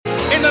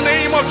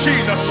of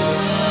Jesus.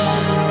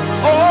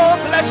 Oh,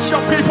 bless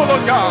your people, oh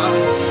God.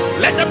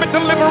 Let there be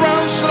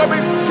deliverance, let there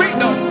be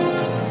freedom,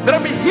 let there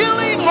be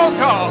healing, oh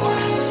God.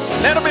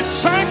 Let there be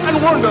signs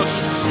and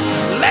wonders.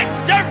 Let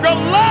your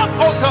love,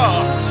 oh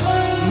God,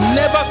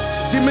 never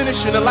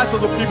diminish in the lives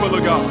of the people,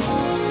 oh God.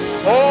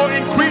 Oh,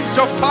 increase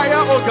your fire,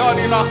 oh God,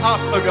 in our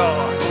hearts, oh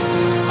God.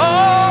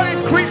 Oh,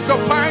 increase your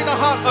fire in our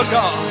heart, oh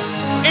God.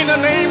 In the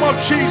name of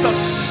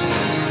Jesus,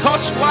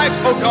 touch lives,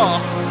 oh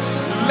God.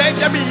 Let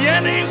there be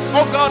yearnings,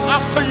 oh God,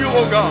 after you,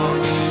 oh God.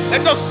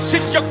 Let us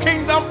seek your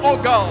kingdom, oh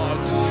God.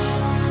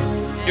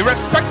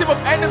 Irrespective of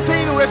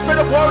anything,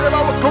 irrespective of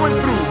whatever we're going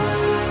through,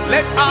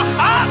 let our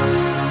hearts,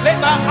 let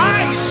our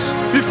eyes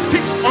be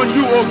fixed on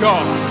you, oh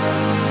God.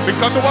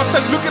 Because of what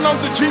said, looking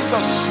unto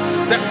Jesus,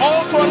 the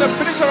author and the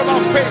finisher of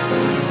our faith,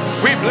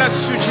 we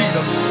bless you,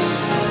 Jesus.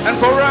 And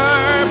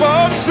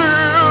forever to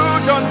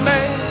your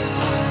name.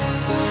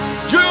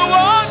 You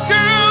are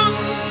good,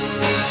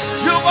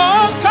 you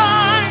are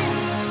kind.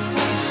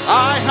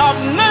 I have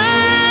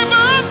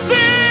never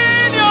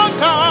seen your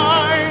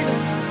kind.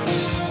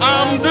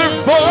 I'm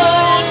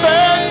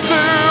devoted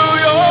to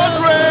your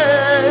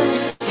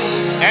grace,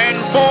 and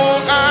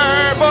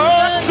forever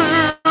to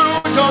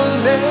your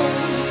name.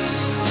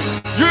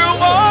 You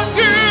are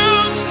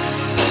good,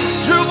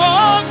 you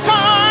are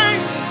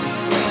kind.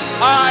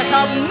 I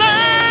have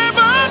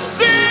never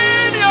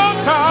seen your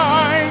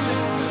kind.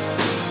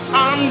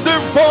 I'm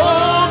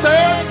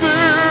devoted to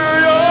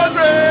your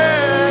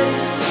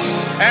grace,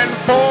 and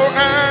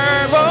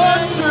forever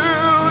to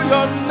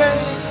your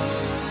name.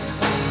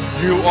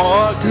 You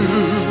are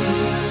good,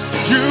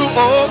 you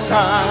are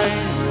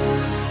kind.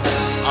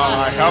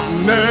 I have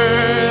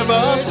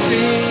never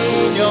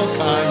seen your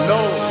kind.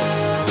 No,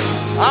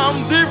 I'm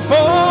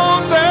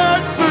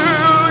devoted to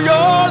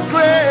your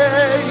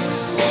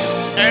grace,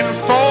 and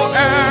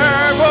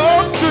forever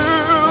to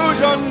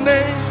your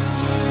name.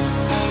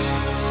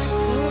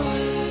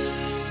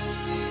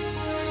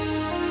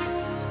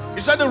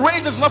 He said the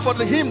race is not for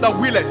him that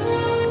willeth,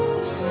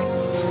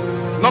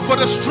 not for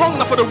the strong,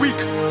 not for the weak,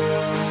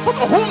 but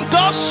to whom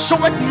God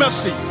showeth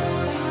mercy.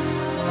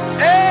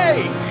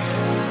 Hey,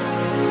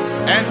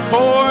 and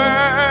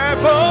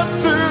forever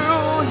to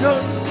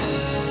your.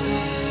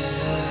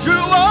 You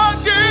are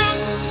good,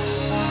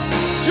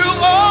 you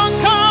are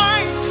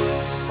kind.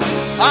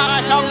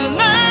 I have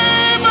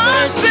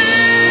never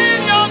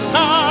seen your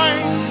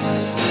kind.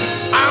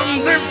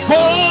 I'm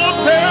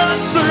devoted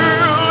to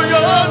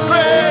your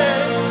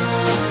grace,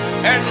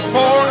 and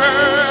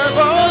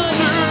forever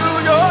to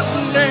your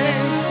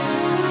name.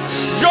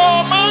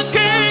 You're my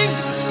king,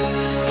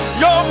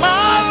 you're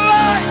my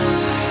life.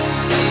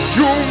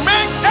 You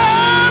make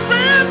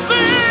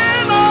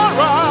everything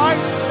alright.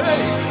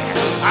 Hey.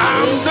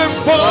 I'm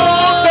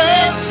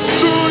devoted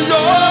to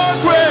your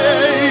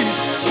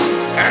grace,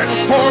 and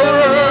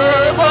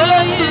forever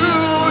to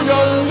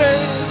your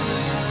name.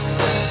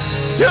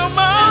 You're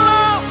my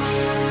love,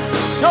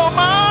 you're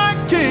my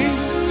king.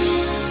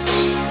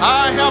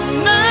 I have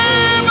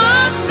never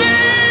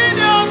seen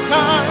your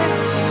kind.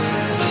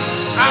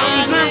 I'm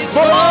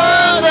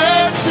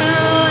devoted to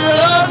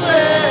your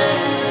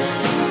name,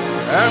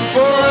 and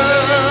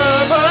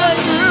forever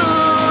to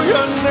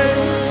your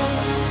name.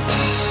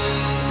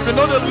 If you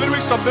know the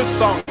lyrics of this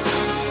song,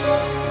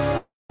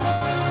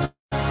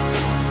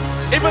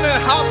 even in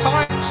hard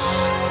times,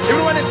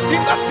 even when it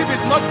seems as if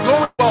it's not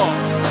going well,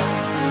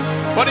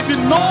 but if you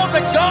know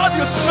the God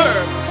you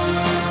serve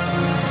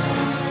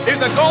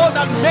is a God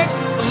that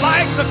makes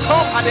light to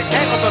come at the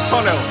end of the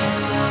tunnel.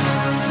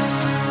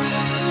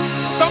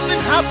 Something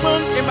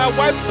happened in my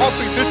wife's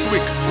office this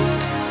week,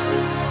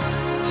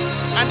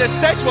 and they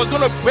said she was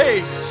going to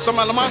pay some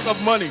amount of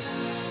money.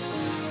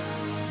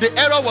 The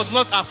error was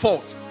not her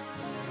fault,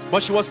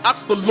 but she was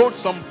asked to load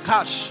some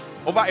cash,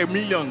 over $1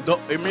 million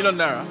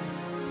naira.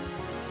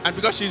 And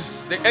because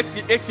she's the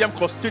ATM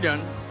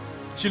custodian,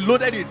 she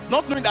loaded it,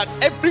 not knowing that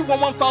every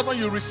 1,000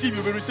 you receive,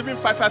 you'll be receiving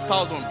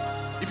 5,000.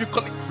 If you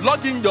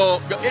log in your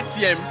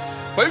ATM,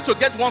 for you to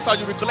get 1,000,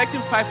 you'll be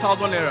collecting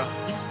 5,000 naira.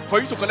 For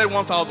you to collect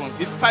 1,000,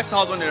 it's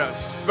 5,000 naira.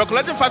 If you're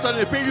collecting 5,000,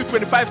 they pay you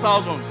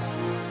 25,000.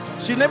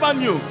 She never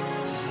knew.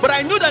 But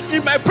I knew that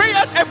in my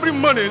prayers every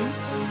morning,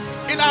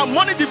 in our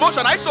morning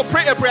devotion, I used to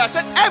pray a prayer. I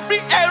said, every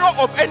error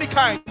of any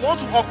kind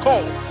want to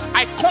occur,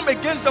 I come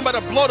against them by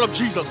the blood of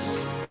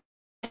Jesus.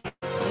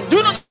 Do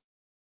you know?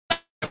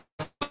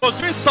 I was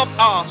doing soft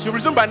hour. She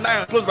resumed by 9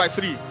 and closed by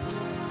 3.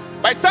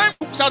 By the time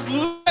she has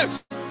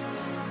left,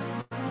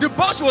 the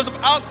bus she was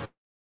out,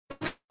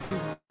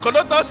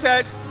 conductor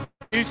said,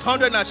 it's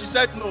 100 now. She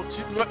said, no.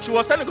 She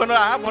was telling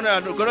conductor, I have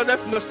 100. No,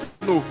 conductor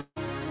no.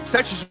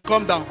 Said she should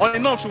come down. On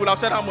enough, she would have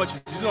said how much.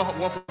 She's not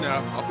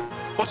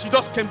 100. But she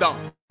just came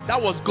down.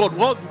 That was God.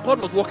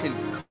 God was working.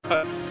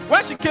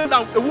 When she came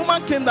down, a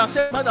woman came down and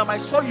said, Madam, I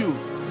saw you.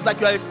 It's like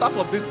you are a staff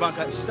of this bank.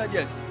 She said,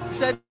 yes. He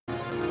said,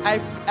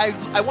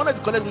 I wanted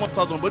to collect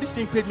 1,000, but this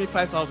thing paid me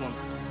 5,000.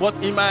 But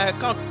in my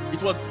account,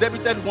 it was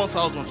debited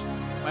 1,000.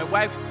 My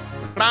wife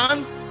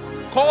ran,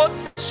 called,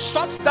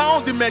 shut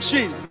down the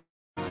machine.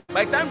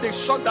 By the time they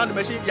shut down the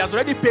machine, he has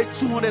already paid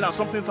 200 and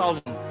something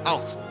thousand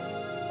out.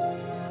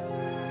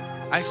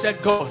 I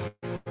said, God.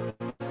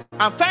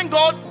 And thank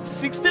God,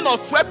 16 or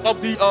 12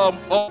 of the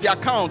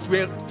accounts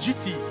were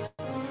GTs.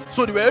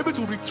 So they were able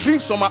to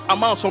retrieve some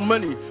amount, some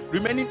money,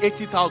 remaining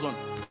 80,000.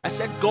 I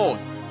said, God,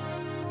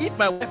 if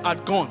my wife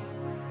had gone,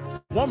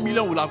 1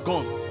 million would have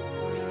gone.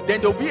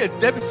 Then there will be a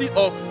deficit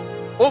of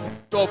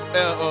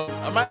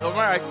am I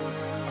right?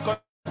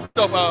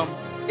 Of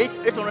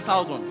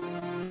 800,000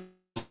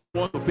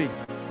 want to pay.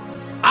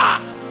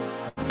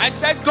 I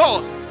said,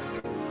 God,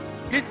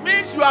 it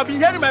means you have been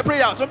hearing my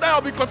prayer. Sometimes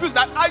I'll be confused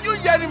that are you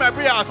hearing my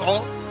prayer at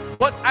all?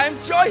 But I'm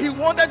sure he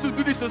wanted to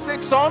do this to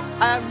say, son,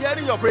 I am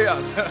hearing your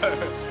prayers.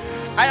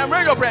 I am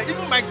hearing your prayer.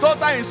 Even my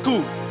daughter in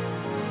school,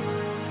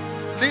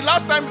 the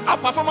last time our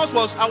performance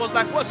was, I was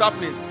like, what's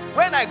happening?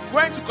 When I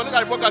went to collect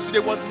that report card today,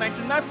 it was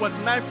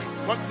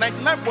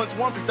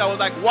 99.1%. I was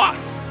like, what?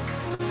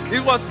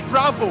 It was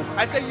bravo.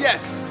 I said,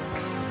 yes.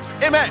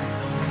 Amen.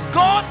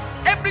 God,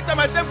 every time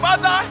I say,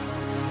 Father,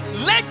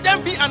 let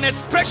them be an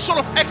expression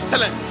of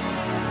excellence.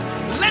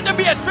 Let them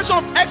be an expression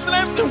of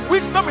excellence in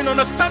wisdom, in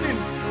understanding,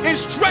 in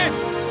strength.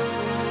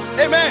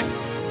 Amen.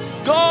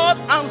 God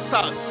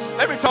answers.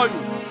 Let me tell you,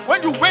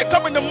 when you wake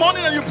up in the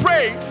morning and you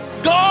pray,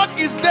 God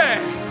is there.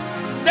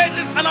 There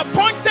is an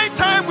appointed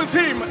time with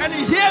him and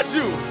he hears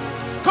you.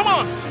 Come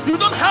on, you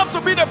don't have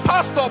to be the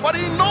pastor, but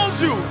he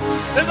knows you.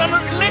 There's a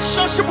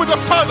relationship with the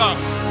Father.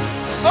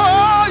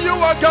 Oh, you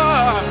are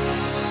God.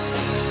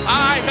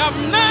 I have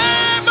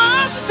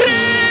never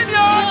seen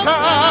your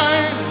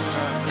kind.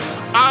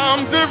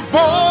 I'm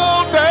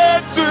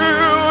devoted to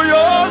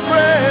your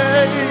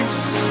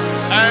grace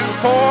and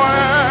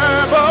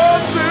forever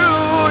to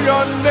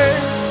your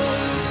name.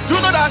 Do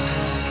you know that?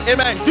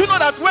 Amen. Do you know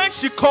that when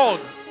she called,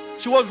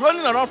 she was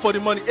running around for the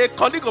money. A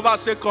colleague of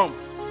ours said, come.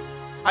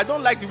 I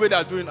don't like the way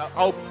they're doing.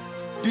 I'll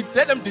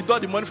let them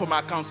deduct the money from my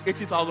accounts,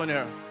 80,000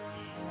 naira.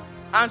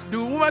 And the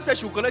woman said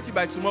she will collect it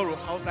by tomorrow.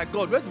 I was like,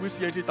 God, where do we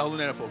see 80,000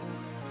 naira for?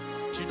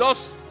 She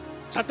just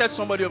chatted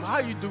somebody up. How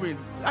are you doing?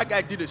 That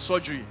guy did a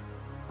surgery.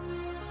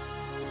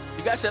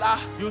 The guy said,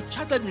 you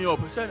chatted me up.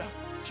 He said,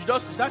 she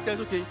said,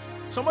 okay,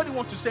 somebody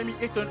wants to send me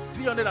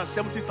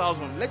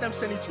 370,000. Let them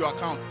send it to your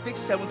account. Take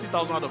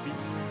 70,000 out of it.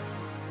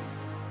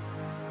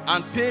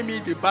 And pay me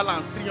the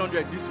balance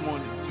 300 this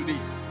morning, today.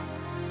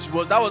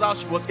 That was how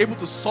she was able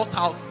to sort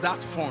out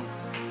that fund.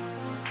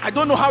 I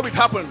don't know how it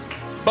happened,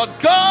 but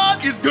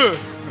God is good.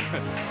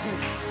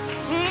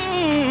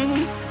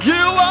 You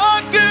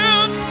are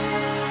good.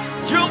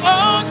 You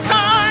are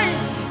kind.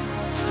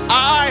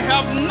 I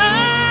have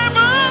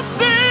never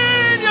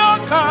seen your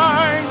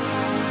kind.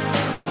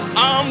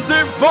 I'm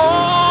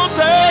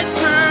devoted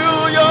to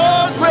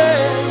your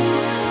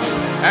grace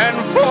and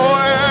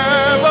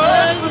forever.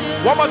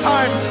 One more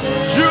time.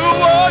 You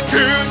are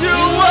good. You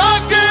are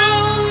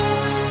good.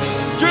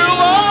 You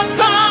are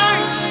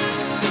kind.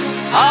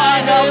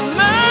 I have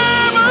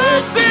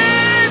never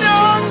seen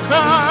your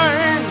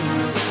kind.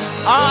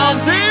 I'm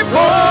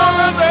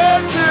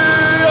devoted to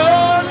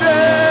your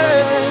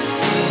name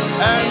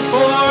and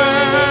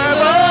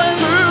forever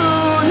to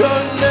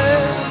your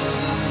name.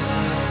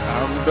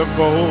 I'm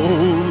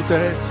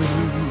devoted to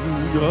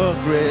your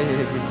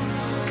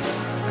grace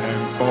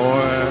and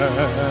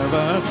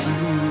forever to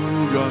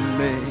your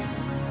name.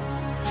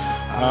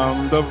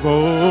 I'm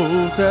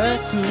devoted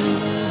to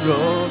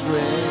your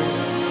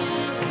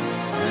grace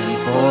and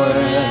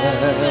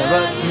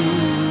forever to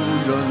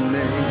your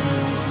name.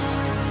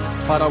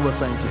 Father, we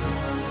thank you.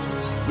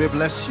 We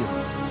bless you.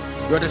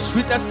 You are the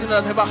sweetest thing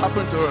that ever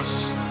happened to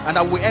us and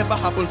that will ever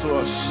happen to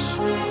us.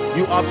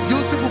 You are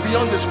beautiful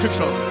beyond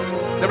descriptions.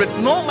 There is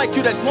none like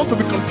you. There is none to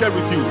be compared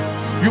with you.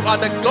 You are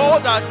the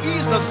God that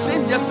is the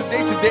same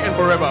yesterday, today, and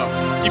forever.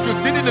 If you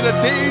did it in the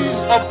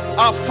days of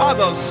our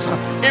fathers,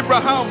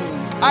 Abraham,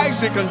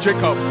 Isaac, and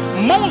Jacob,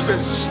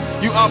 Moses,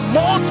 you are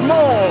much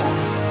more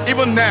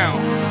even now.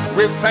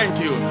 We thank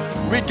you.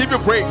 We give you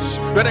praise.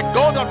 You are the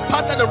God that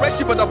parted the Red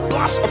Sea by the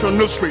blast of your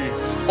nostril.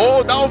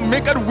 Oh, thou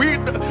makest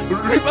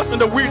rivers in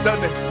the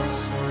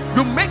wilderness.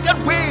 You make it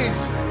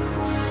ways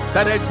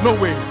that there is no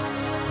way.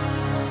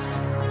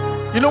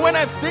 You know, when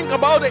I think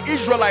about the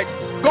Israelites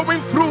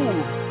going through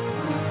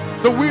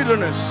the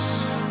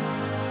wilderness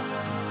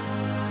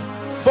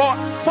for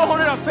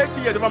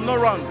 430 years, if I'm not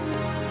wrong,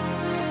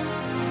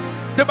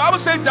 the Bible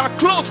says their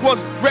clothes were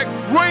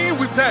growing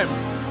with them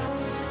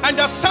and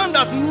their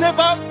sandals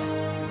never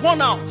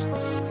worn out.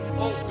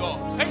 Oh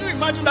God, can you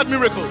imagine that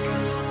miracle?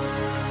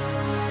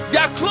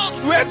 Their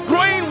clothes were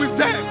growing with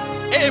them.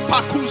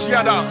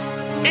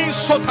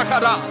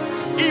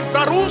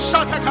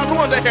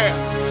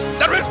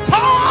 There is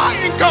power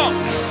in God.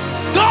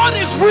 God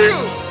is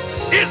real.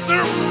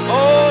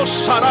 Oh,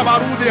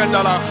 Sarabarudi and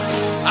Dala.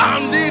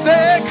 And the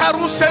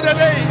Karusede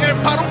and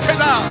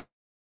Parukeda.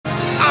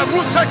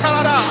 Arusa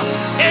Kalada.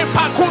 And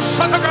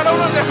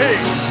Pakusatakarona de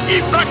Hay.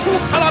 Ibraku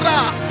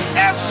Kalada.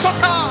 And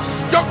Sota.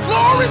 Your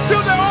glory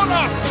fill the whole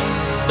earth.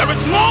 There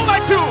is none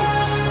like you.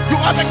 You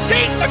are the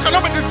king that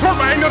cannot be dethroned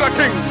by any other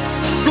king.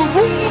 You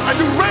rule and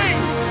you reign.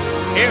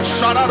 In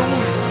Shadaru.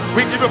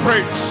 We give you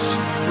praise.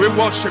 We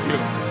worship you.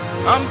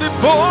 I'm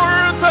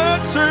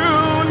devoted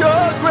to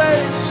your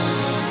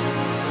grace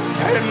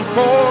and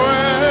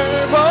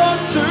forever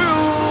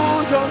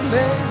to your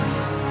name.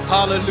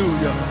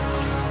 Hallelujah.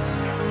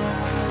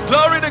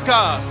 Glory to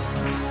God.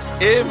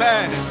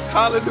 Amen.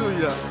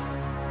 Hallelujah.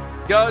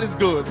 God is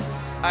good.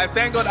 I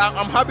thank God.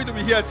 I'm happy to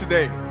be here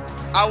today.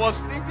 I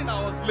was thinking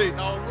I was late.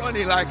 I was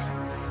running like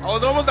I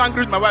was almost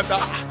angry with my wife.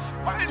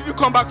 Why did you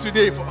come back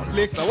today for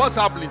late? Like, what's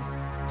happening?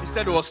 She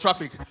said it was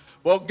traffic.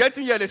 Well,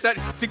 getting here, they said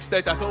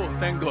 6:30. I said, oh,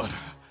 thank God.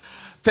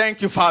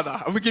 Thank you, Father.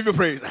 We give you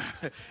praise.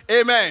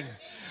 Amen.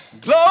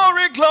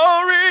 Glory,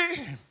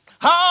 glory.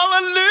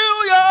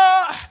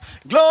 Hallelujah.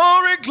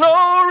 Glory,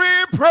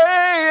 glory.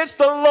 Praise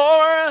the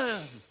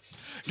Lord.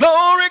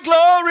 Glory,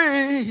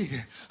 glory.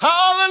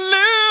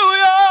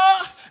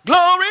 Hallelujah.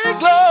 Glory,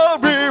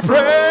 glory.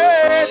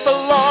 Praise the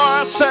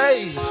Lord.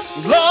 Say,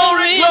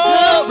 glory,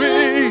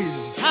 glory.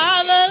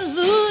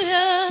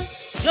 Hallelujah.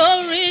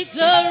 Glory,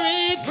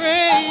 glory.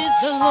 Praise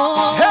the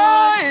Lord.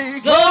 Hey,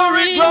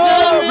 glory,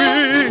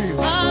 glory.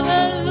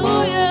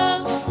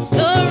 Hallelujah.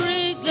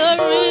 Glory,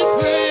 glory.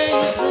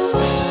 Praise the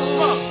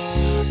Lord.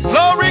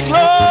 Glory,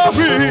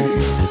 glory.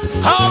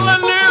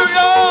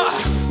 Hallelujah.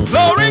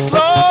 Glory,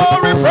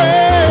 glory.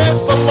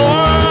 Praise the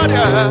Lord.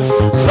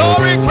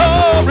 Glory,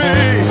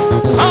 glory.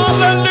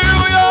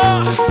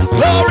 Hallelujah.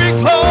 Glory,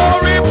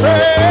 glory.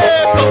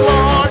 Praise the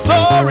Lord.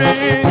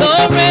 Glory.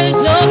 Glory,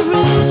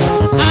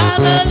 glory.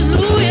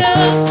 Hallelujah.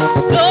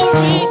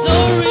 Glory,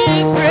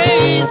 glory.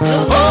 Praise the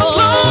Lord.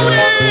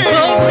 Glory.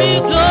 Glory,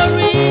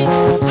 glory.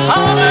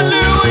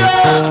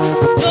 Hallelujah.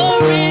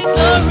 Glory,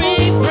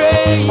 glory.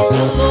 Praise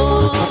the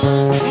Lord.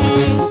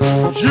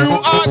 You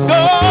are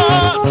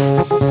God.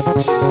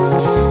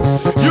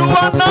 You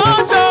are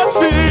not just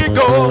big,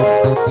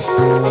 oh.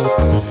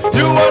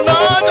 You are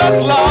not just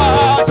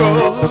large,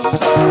 oh.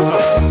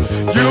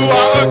 You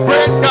are a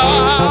great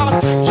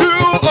God.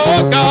 You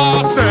are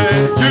God.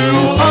 Say,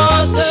 you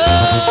are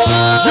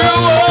God. You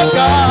are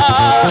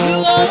God.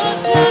 You are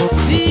not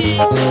just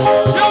people.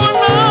 You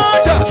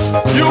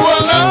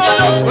are not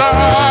just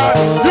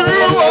large.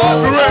 You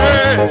are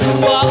great.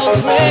 You are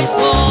a great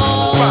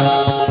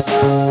one.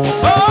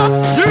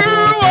 Oh, you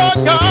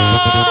are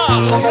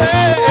God.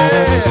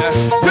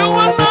 Yeah. You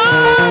are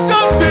not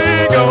just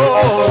big,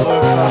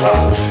 oh.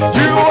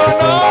 You are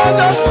not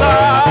just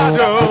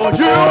large, oh.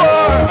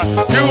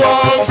 You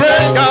are a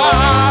great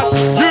God.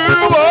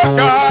 You are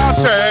God.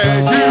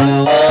 Say,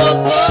 you are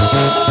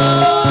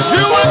God.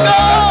 You are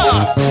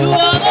God. You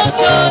are not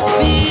just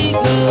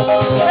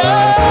people.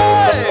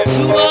 Hey.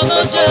 You are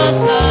not just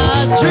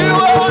large. You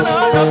are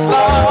not just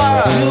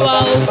large. You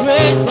are a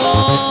great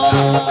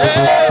one.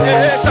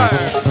 Hey, sir.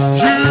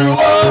 You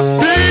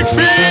are big,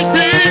 big,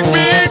 big,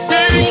 big,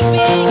 big.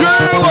 You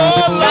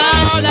are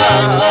large.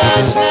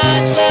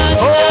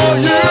 Oh,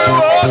 you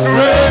are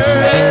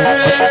great.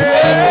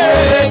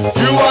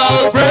 You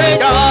are a great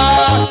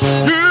God.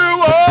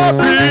 You are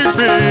big,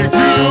 big.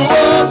 You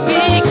are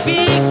big,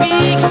 big,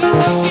 big,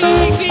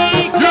 big,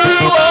 big.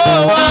 You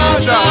are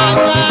large.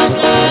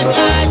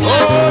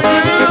 Oh,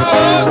 you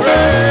are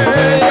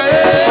great.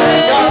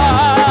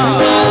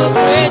 God.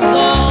 Great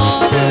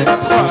God.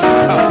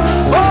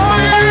 Oh,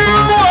 you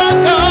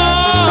are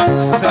God.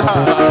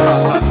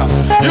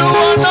 You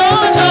are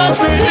not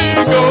just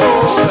big,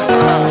 oh.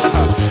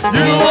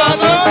 You are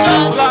not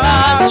just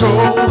large.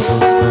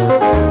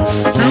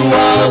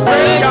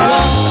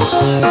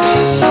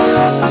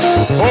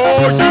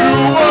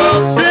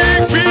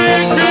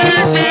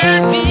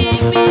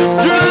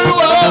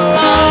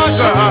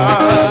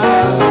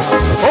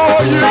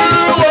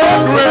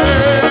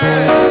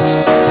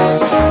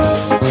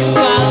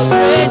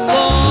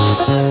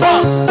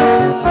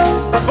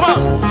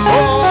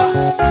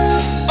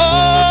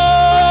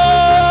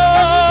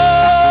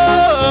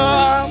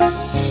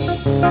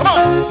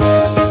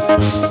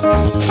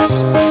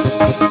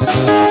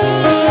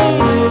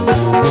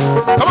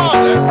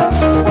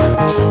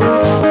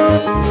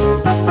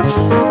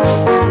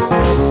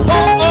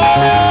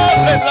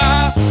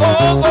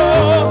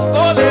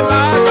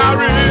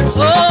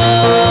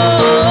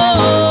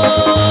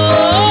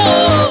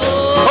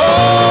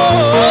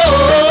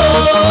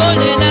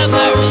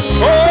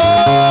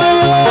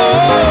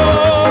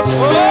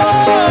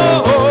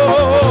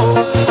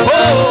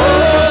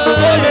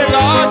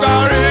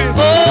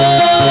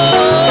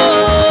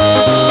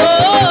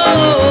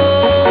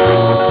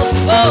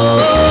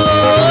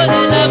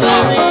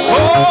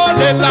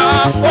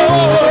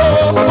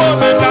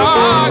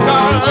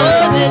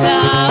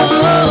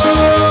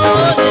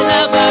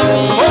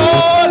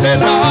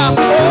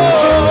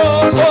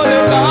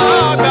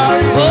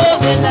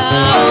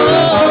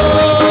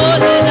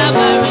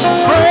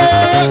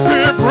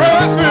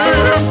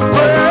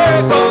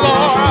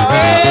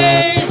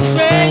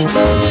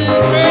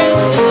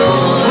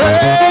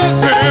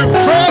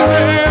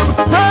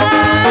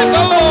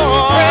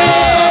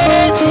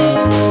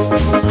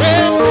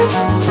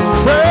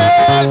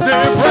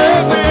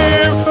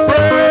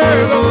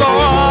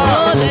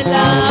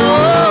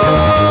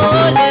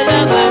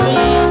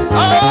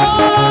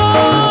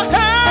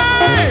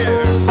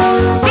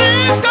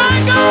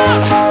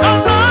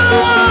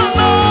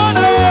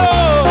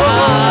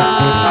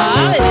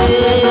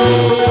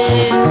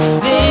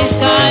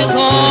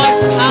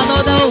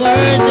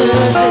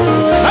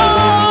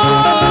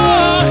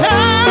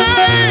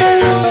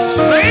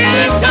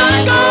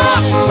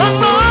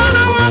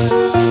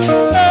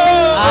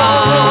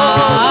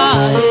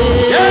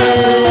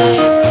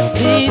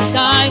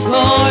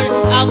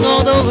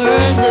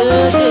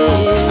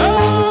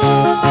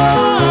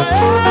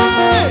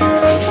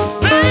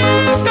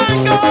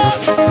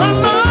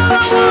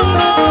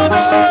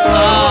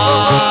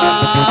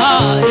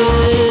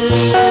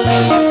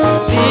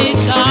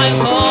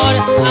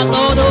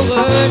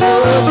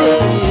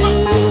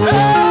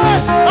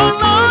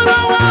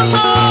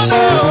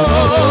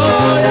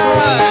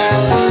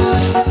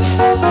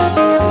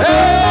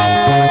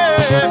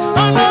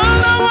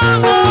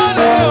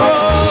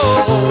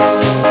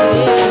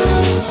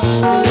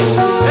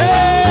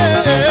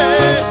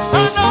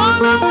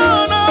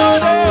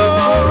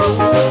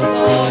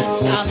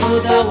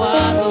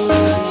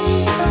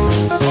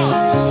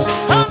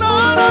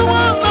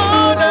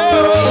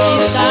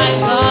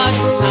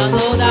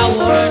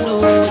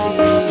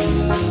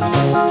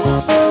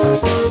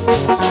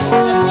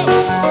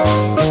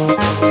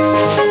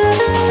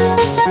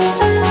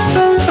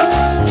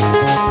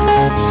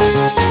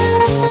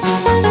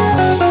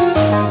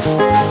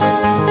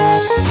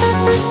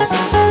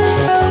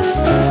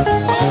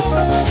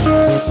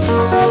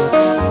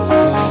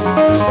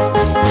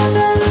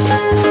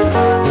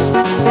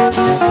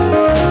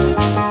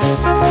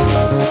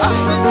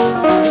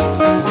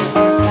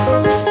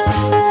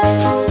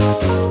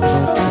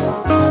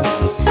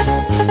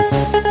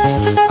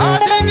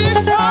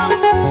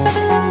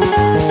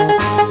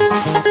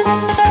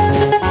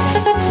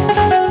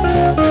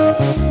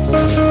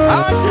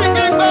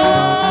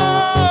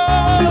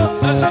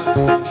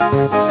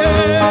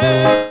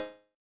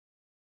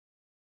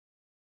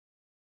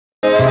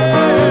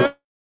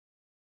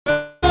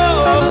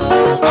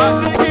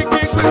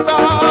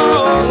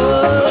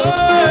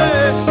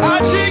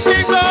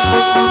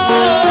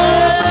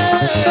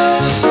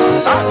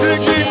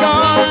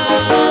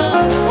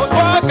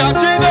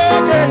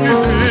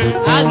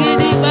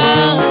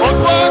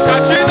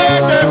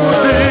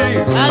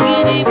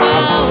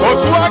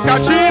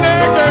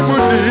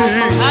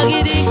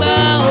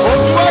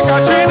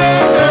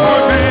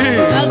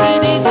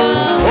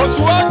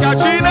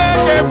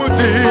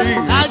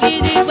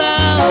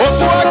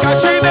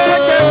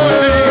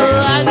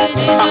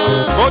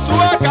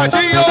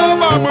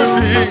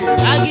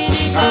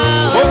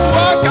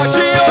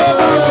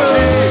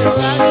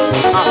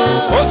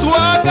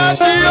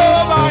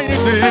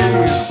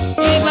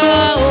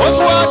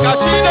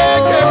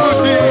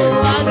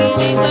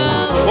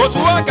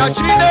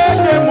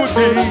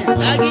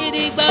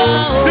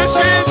 This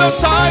is the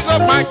size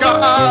of my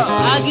God.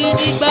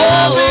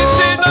 Oh, this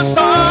is the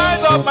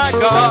size of my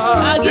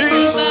God.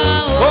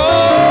 Oh,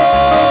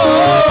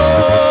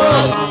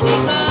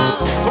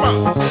 come on.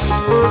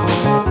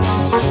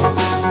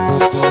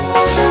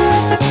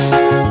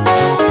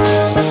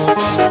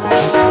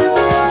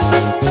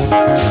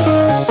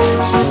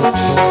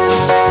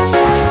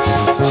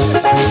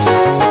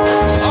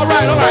 All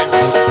right, all right.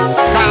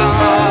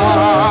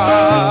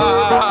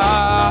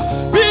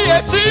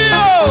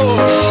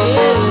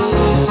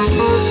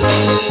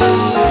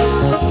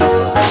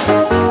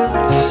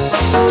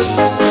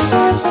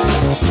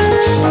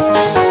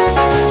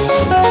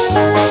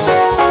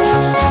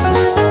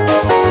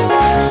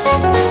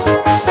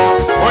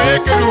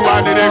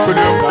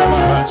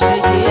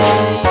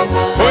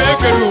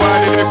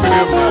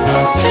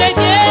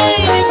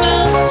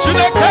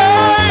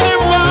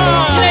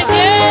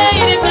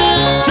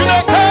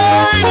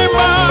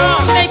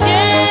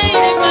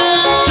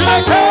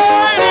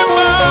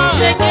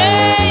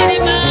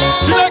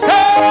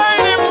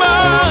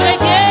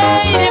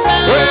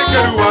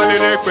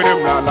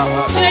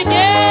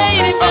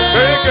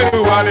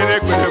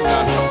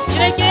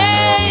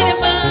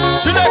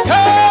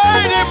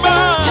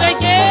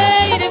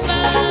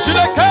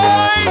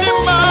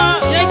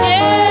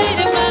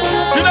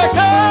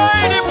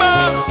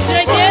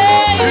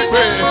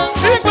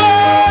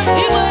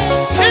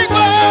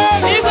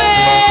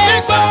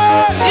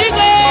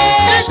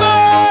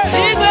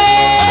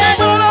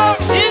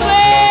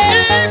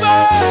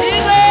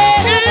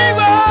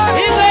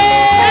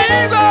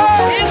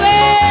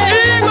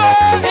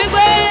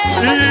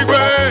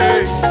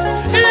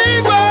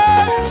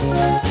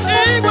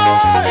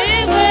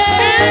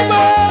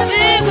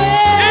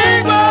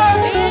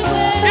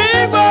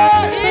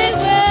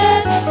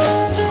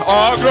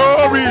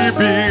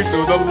 To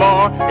the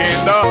Lord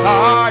in the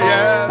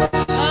highest.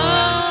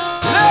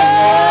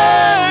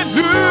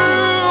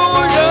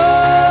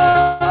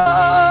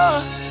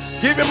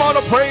 Hallelujah. Give him all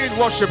the praise,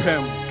 worship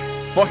him,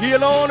 for he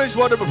alone is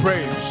worthy of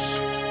praise.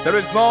 There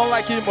is none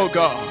like him, O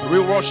God. We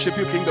worship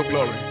you, King of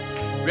glory.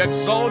 We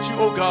exalt you,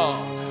 O God.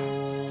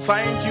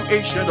 Thank you,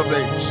 Ancient of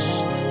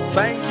Days.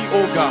 Thank you,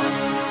 O God.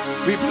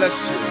 We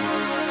bless you.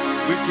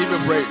 We give you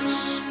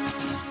praise.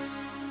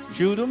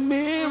 You do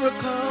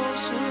miracles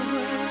so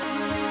great.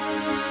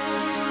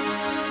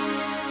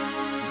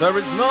 There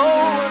is no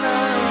one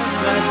else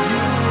like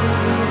you.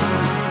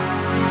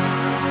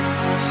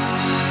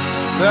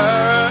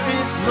 There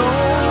is no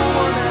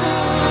one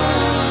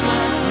else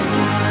like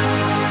you.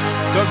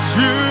 'Cause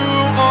you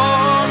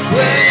are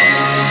great.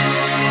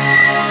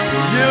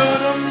 You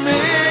do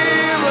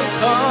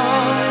miracles.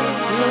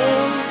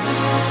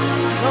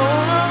 No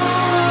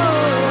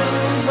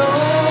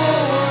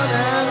one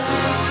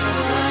else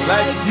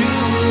like you.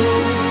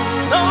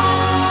 No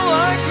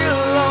like you,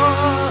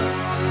 Lord.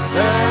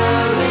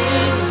 There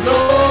is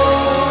no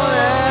one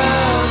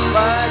else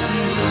like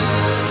you.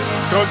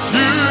 'Cause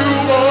you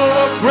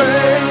are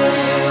great.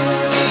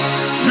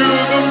 You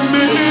do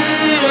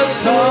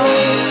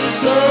miracles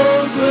so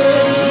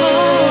great.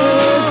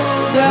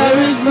 There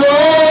is no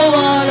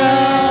one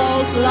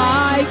else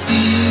like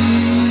you.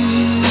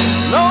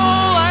 No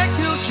like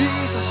you,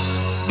 Jesus.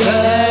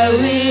 There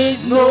is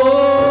no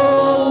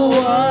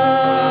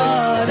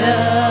one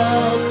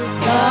else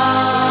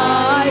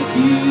like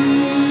you.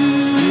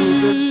 You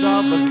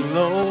deserve the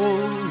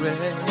glory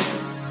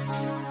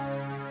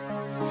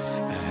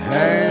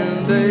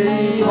and the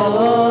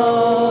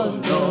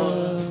honor.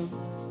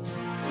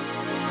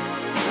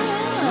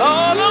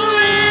 Lord, I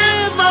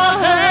lift my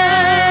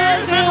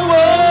hands in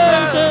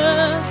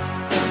worship.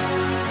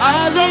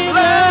 I shall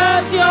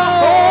bless your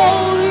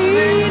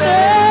holy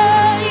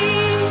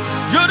name.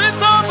 You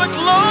deserve the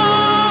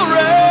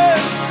glory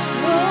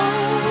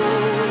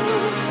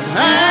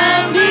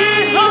and the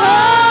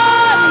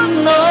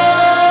honor.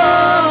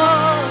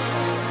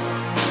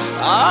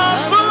 I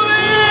shall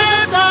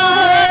lift my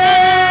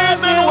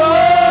hands in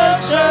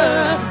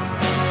worship.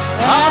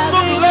 I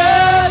shall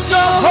bless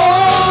your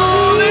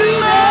holy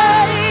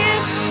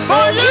name.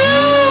 For you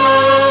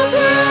are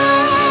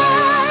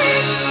great.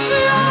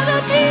 You are the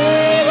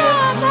King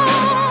of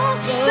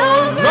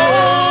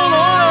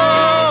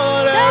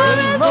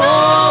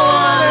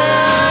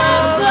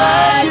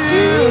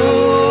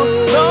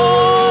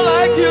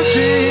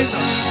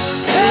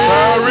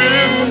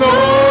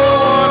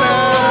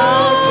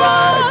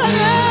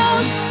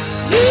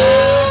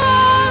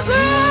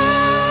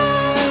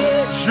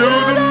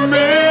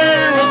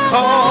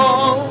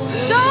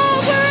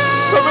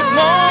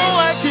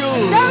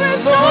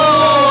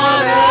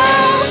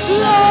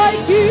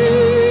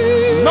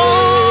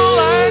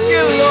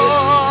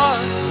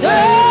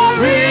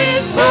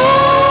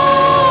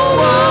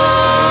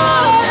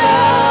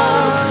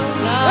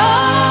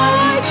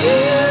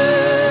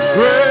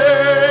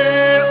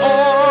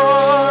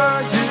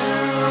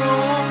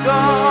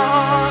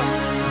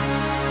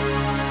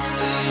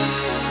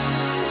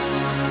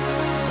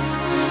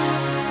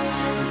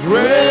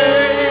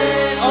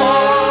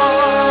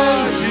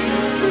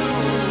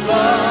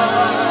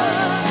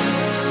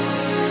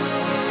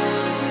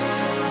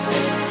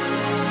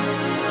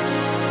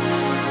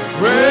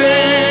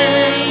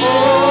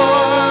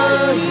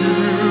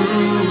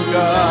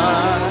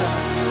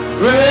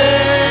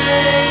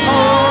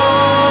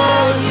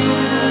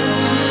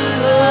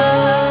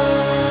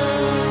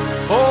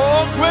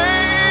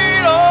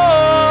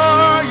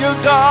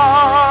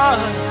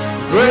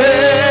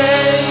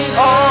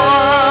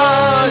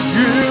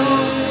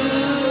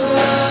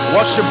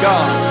worship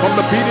God from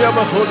the beauty of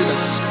her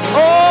holiness.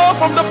 Oh,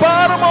 from the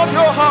bottom of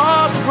your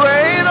heart,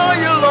 great are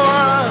you,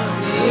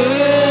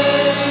 Lord.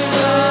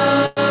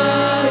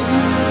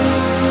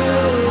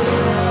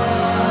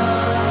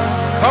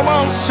 Come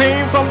on,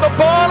 sing from the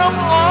bottom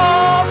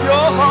of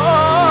your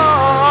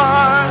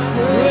heart.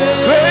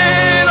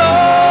 Great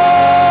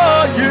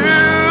are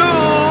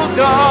you,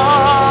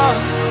 God.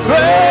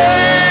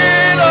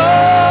 Great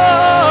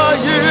are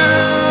you,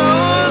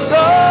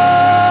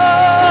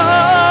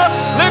 God.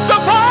 Lift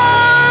your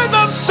voice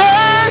and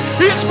say,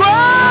 He's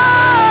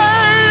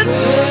great.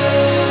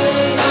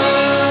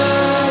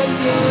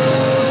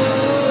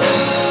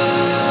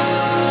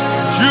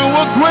 You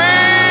were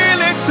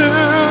greatly to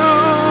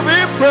be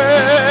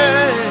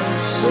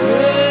praised.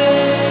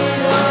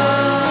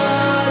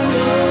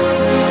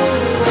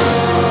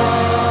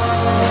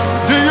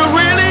 Do you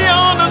really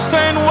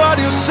understand what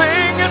you're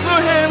singing to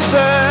Him?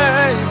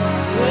 Say,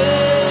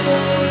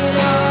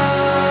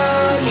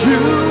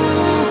 you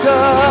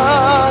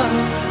God,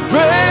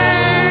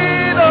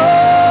 great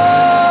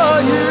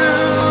are you.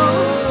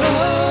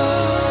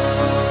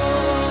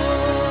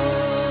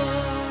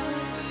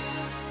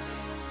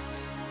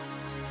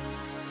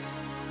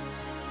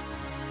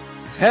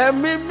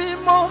 Ẹ̀mí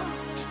mímọ́,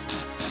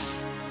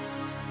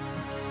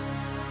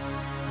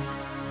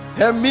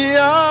 ẹ̀mí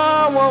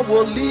àwọn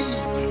wòlíì,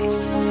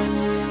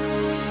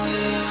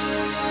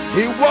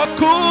 ìwọ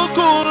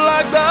kúkú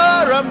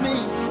lágbára mi.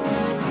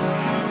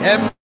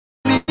 Ẹ̀mí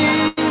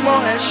mímọ́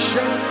ẹ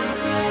ṣé,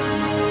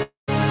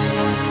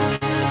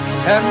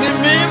 ẹ̀mí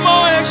mímọ́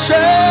ẹ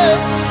ṣé,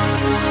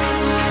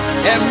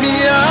 ẹ̀mí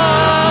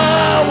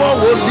àwọn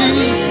wòlíì,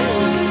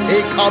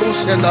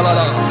 ìkarùsẹ̀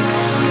dálára.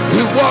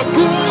 Ìwọ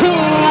kúkú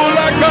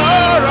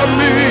lágbára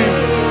mi,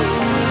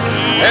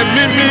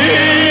 ẹ̀mí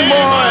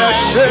mímọ́ ẹ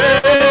ṣé.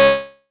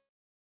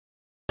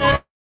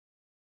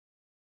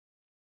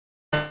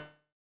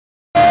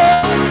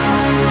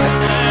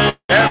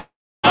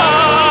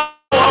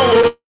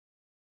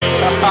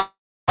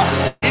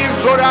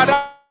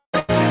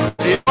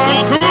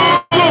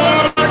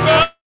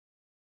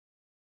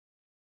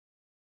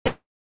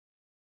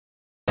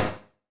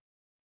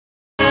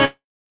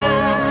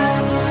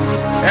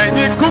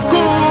 Ẹ̀yin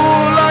kúkú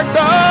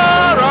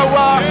lágbára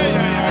wa,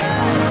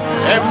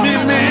 ẹ̀mí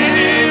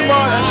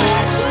mímọ́ ẹ ṣé.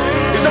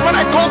 He said, when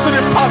I go to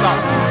the Father,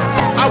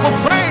 I will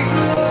pray.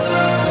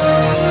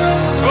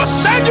 I will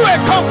send you a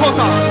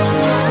comforter,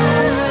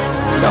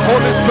 the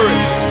Holy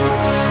Spirit.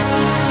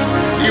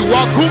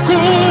 Ìwọ kúkú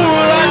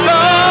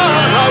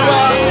lágbára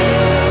wa,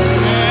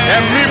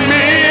 ẹ̀mí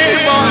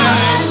mímọ́ ẹ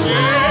ṣé.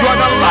 You are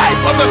the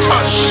life of the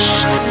church.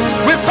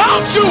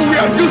 Without you, we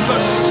are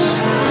useless.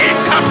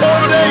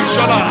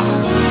 Incorporation.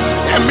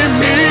 Ẹ̀mí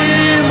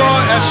mímọ́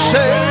ẹ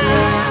ṣé,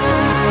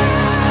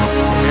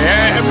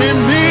 ẹ̀mí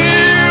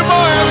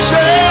mímọ́ ẹ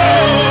ṣé,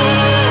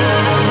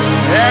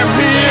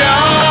 ẹ̀mí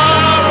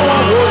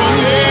àwọn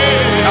wòlíì,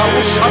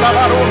 àwọn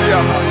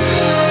sábàbàrọ̀lìà.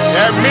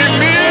 Ẹ̀mí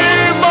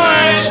mímọ́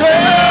ẹ ṣé,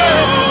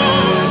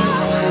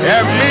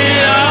 ẹ̀mí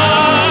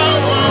àwọn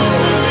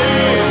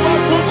wòlíì.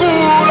 Kúkú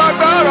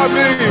lágbára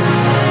mi,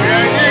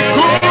 ẹ̀yin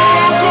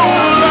kúkú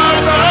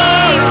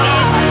lágbára.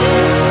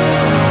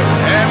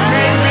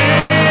 Ẹ̀mí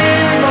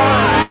mímọ́.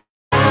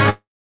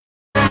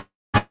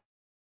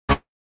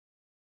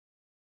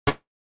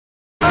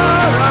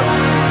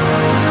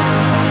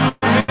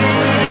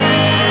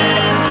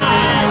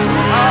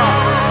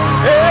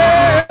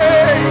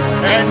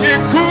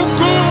 Ẹ̀yin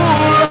kúkú.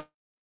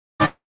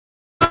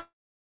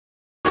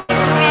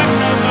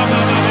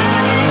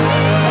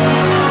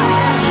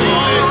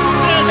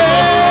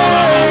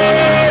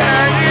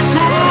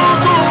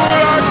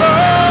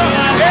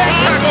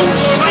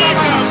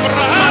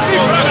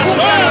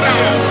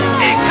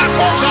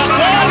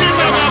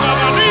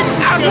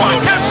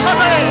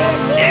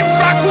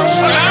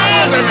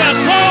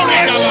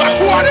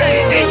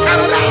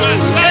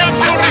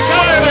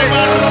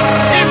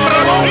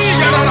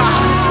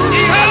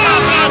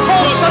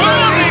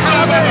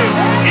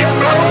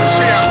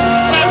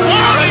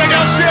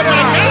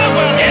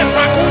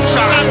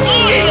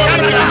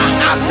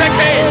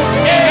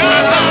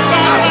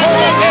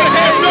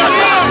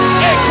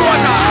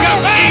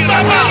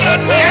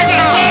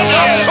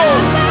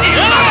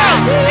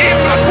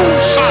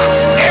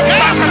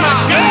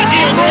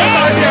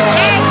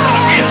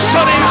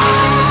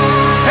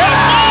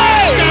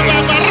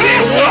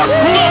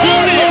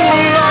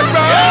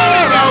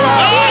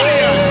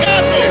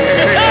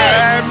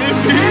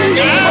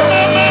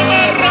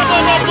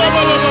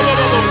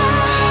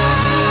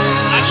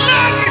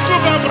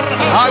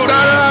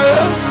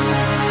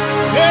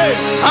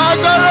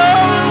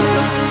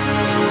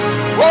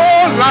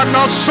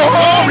 Lana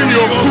sori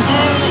yoku,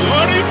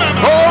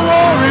 owó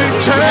rí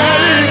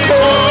Jẹ́ríkò,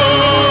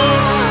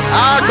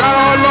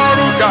 agbára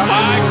Ọlọ́run ga,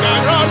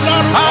 agbára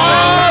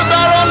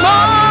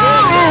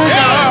Ọlọ́run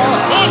ga,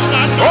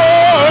 ó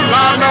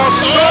lana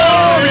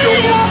sori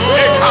yoku,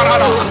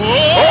 ekarara,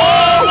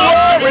 owó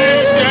rí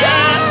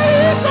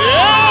Jẹ́ríkò,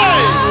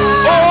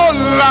 ó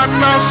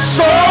lana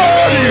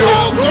sori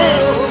yoku,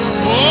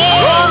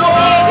 owó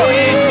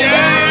rí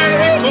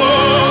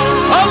Jẹ́ríkò.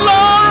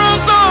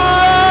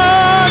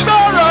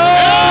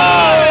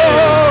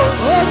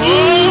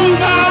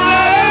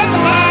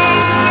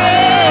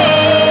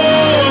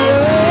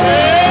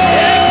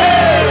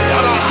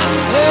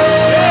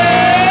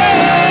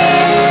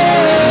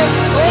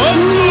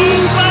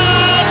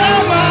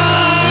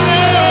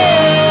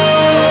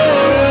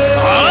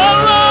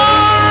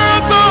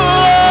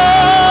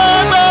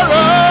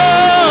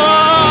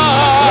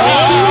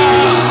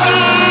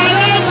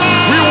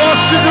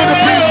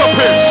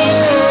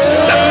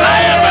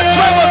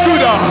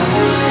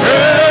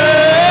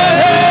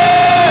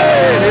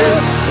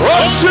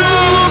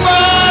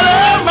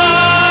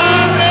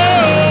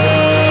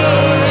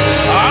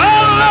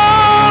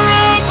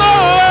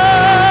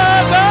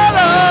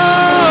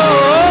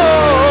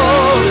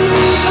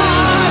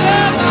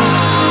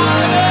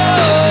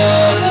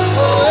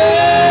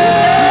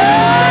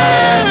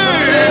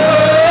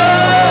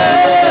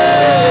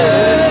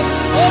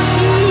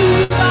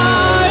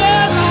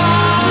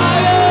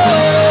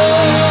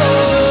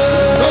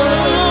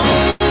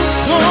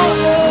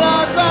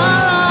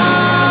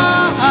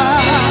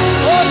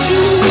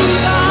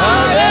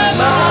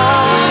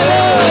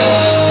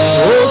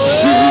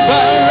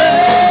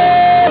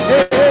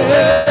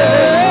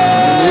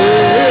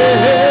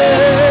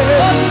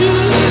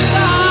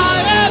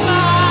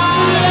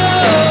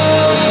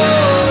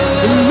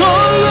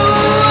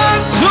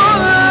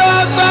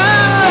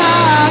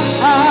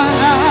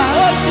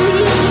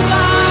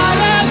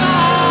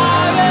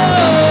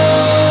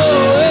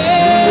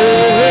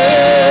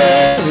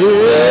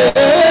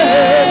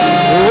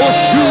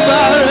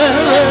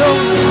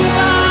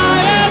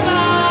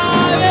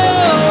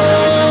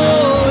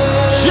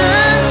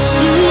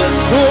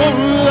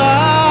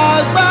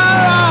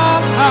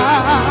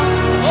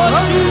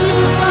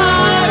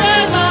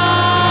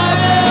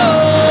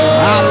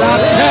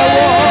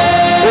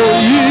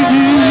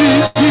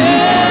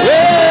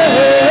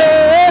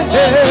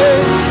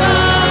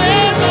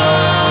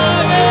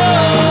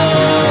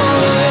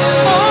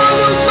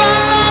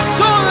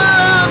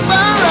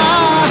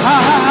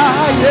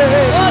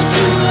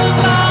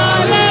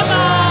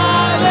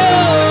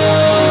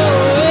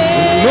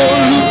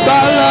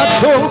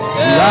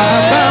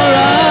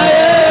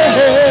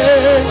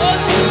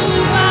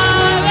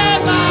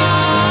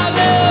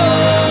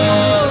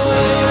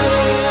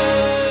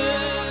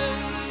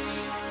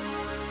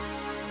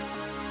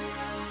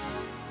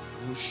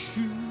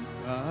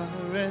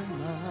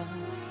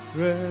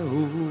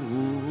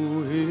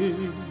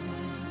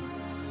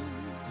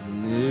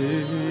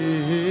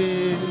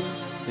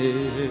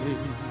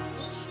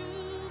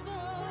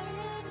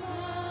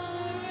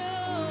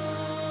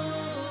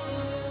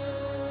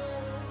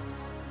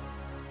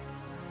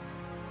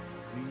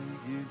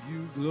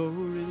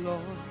 Glory,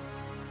 Lord,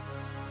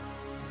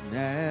 and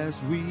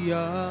as we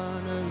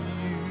honor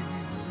you,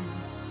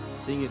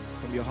 sing it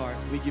from your heart.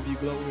 We give you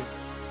glory.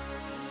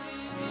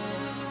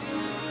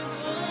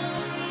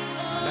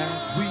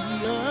 As we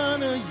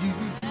honor you,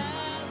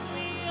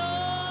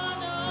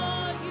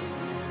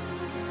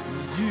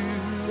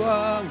 you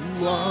are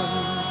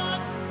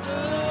one.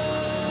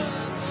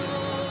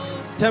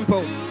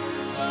 Tempo.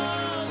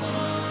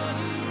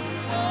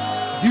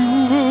 You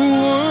are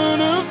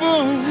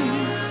wonderful.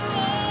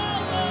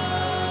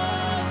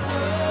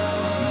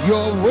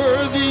 You're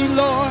worthy,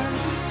 Lord.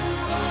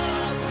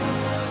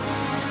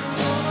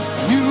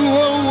 You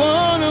are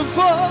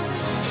wonderful.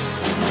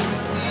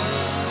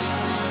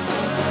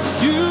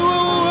 You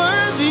are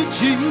worthy,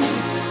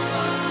 Jesus.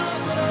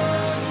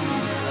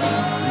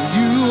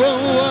 You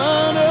are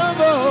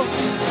wonderful.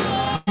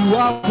 You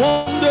are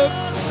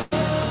wonderful.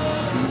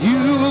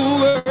 You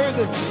are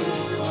worthy.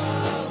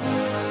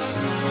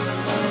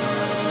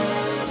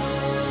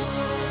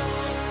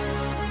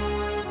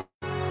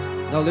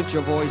 Now lift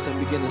your voice and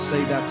begin to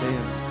say that to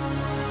him.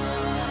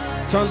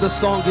 Turn the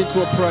song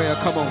into a prayer.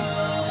 Come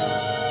on.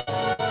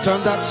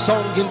 Turn that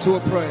song into a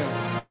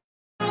prayer.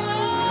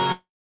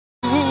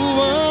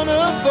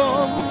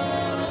 Wonderful.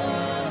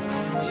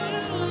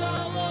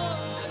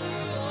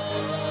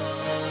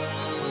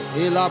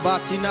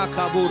 Elabatina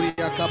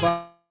kaburia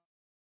kaba.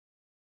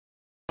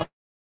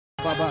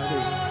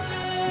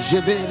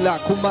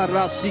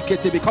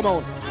 Come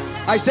on.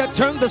 I said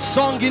turn the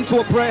song into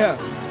a prayer.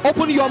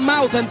 Open your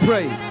mouth and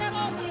pray.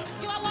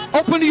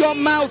 Open your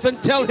mouth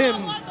and tell him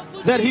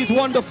that he's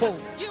wonderful.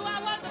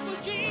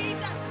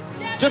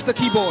 Just the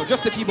keyboard,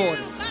 just the keyboard.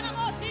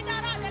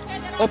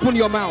 Open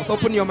your mouth,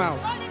 open your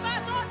mouth.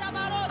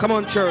 Come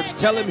on, church,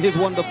 tell him he's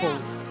wonderful.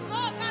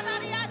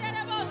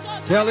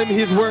 Tell him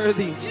he's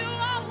worthy.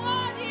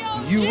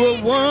 You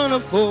are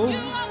wonderful.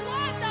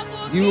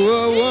 You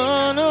are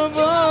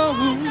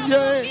wonderful.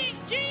 Yeah.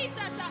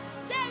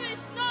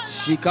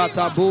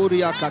 Shikata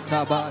buria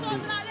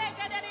katabali.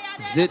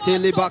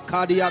 Zetele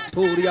bakadia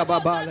toria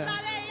babala.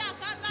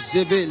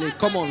 Zevele.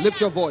 Come on,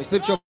 lift your voice.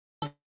 Lift your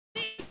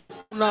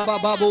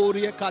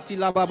Nabababoria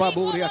katila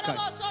bababoria kai.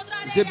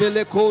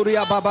 Zebele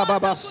koria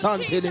bababa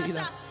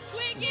santelila.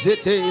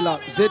 Zetela,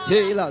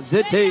 zetela,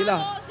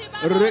 zetela.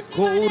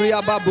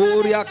 Rekoria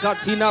baboria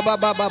katina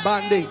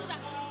bababande.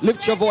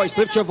 Lift your voice,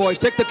 lift your voice.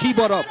 Take the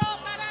keyboard up.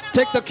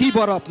 Take the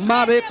keyboard up.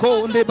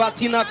 Mareko ne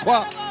batina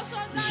kwa.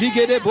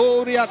 Jigede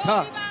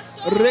boriata.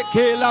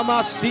 Rekela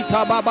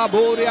masita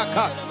bababoria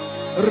ka.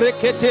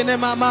 Reketene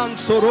maman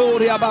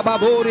sororia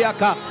bababoria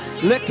ka.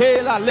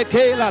 Lekela,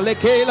 lekela,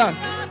 lekela.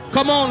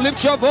 Come on,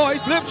 lift your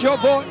voice, lift your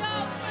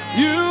voice.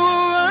 You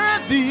are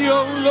the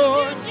oh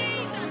Lord.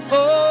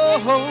 Oh,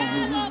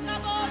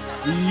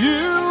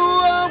 you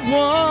are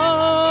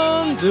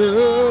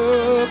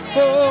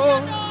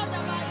wonderful.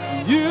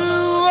 You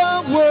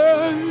are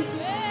worthy.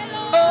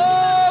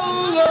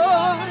 Oh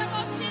Lord,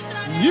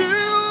 you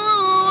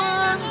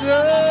are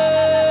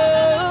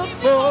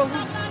wonderful.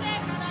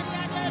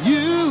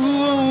 You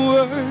are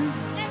worthy.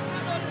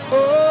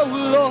 Oh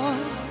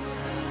Lord,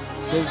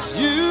 'cause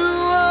you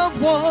are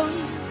wonderful.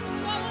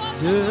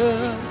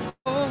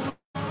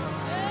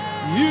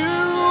 You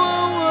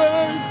are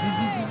worthy.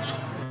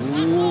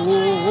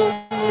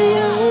 Oh, oh, oh,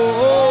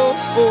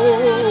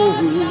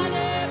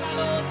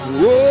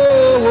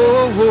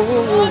 oh, oh,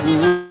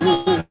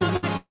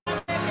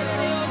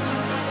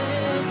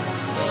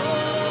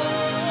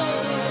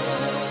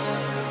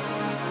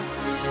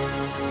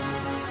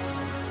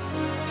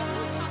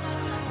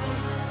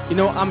 You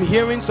know, I'm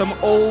hearing some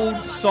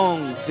old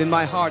songs in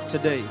my heart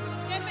today.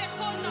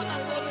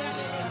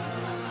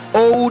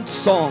 Old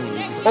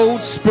songs,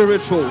 old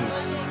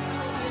spirituals.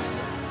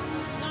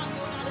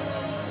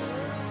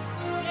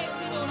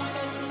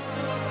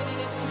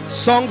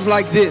 Songs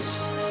like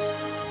this.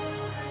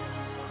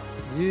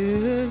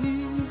 Yeah,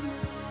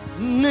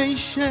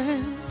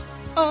 nation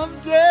of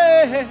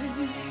days,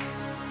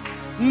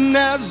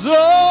 as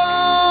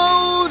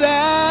old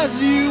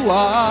as you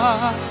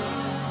are,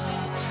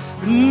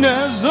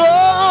 as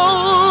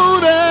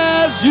old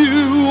as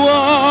you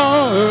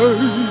are,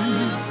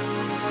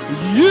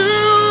 you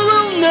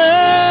will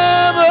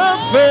never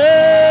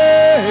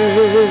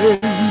fail.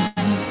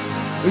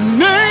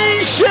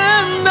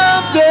 Nation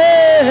of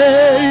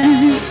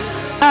days,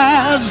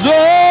 as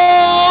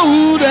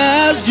old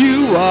as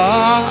you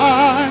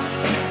are,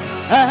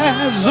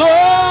 as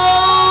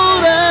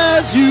old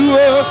as you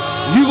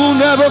are, you will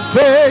never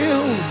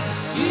fail.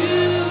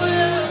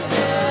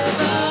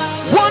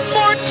 One more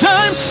more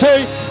time,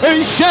 say,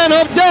 Ancient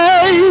of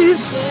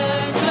Days,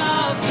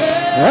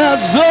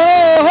 as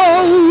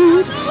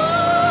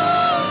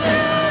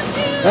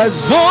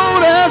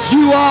old as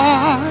you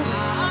are,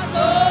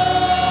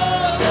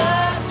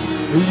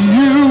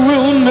 you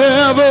will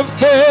never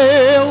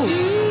fail.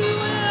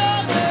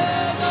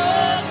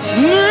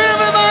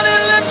 Everybody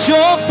lift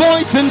your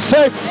voice and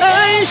say,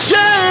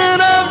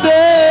 Ancient of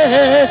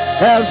Days,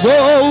 as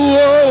old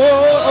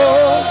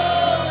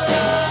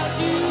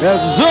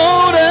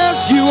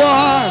as you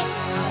are,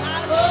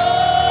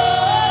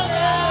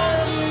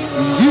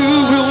 you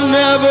will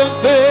never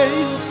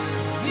fail.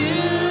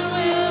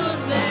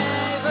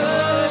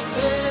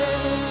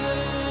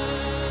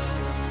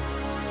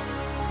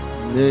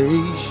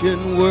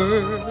 Nation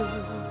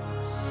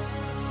words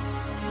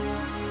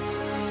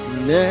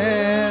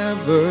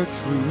never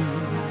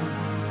true.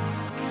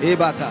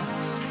 Ebata,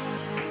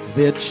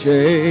 they're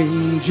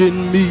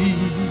changing me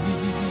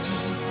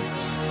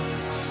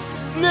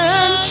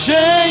and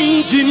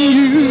changing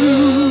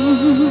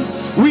you.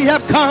 We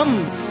have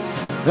come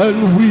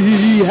and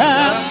we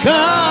have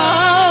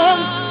come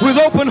with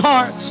open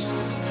hearts,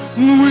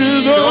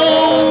 with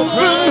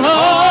open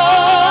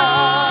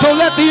hearts. So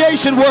let the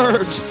ancient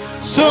words,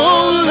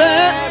 so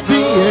let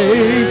the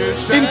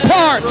age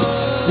impart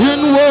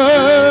in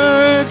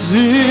words,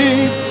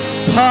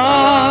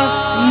 impart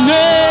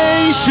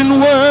nation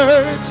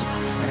words,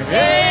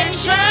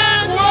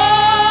 ancient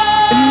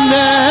words,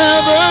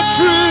 never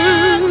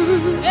true,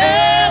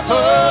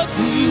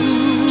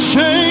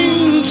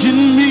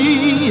 changing me,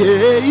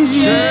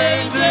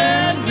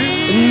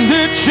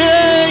 they're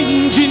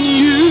changing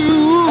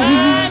you,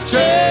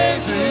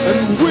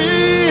 and we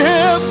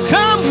have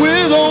come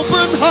with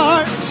open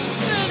hearts.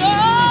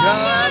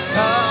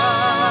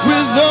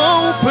 With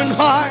open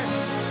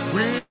hearts,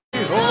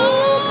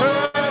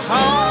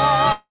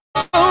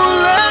 so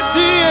let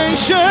the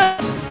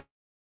ancient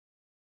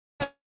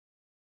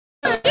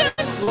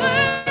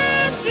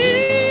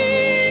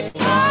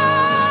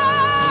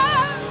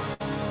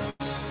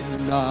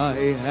and I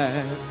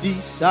have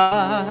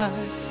decided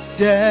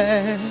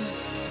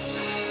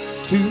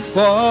to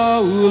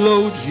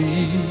follow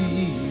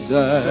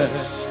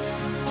Jesus.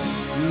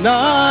 And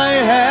I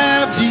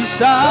have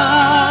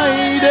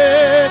decided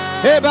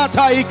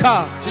Ebataika,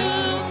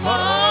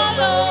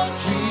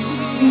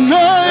 and I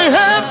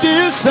have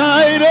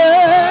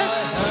decided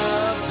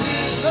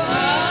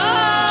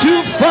to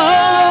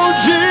follow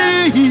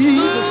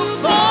Jesus.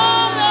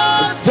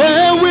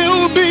 There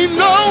will be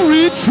no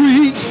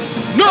retreat,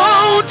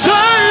 no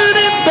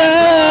turning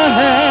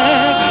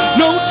back,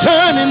 no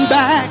turning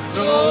back.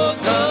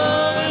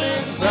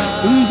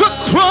 The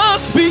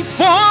cross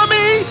before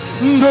me,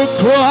 the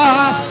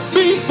cross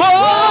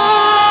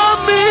before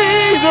me,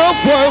 the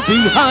world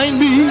behind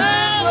me,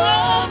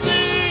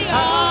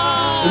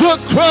 the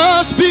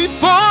cross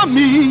before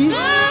me,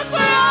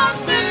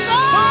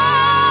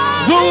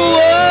 the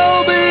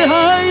world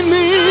behind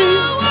me,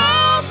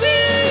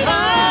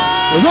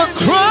 the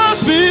cross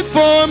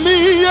before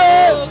me,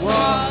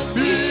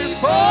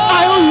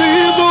 I'll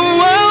leave the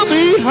world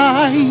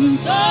behind.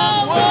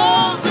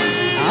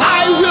 I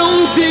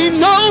will be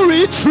no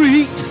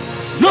retreat,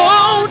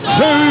 no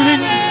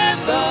turning,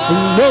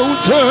 no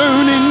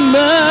turning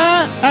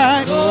back,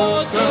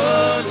 no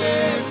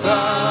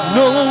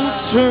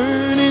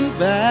turning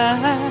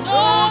back.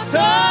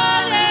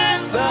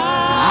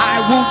 I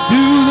will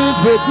do this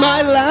with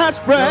my last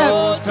breath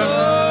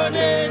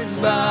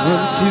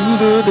until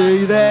the day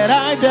that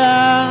I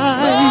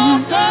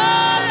die.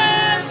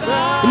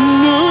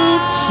 No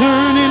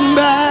turning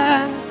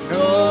back,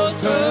 no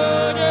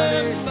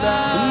turning back,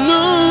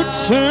 no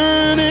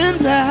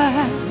turning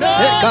back, no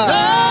turning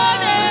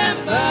back,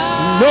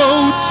 no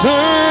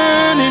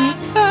turning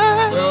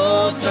back,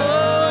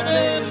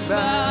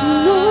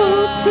 no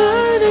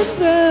turning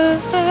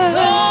back,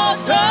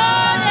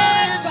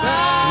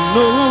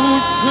 no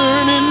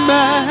turning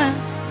back,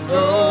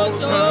 no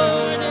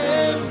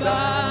turning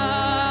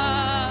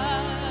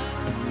back.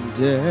 And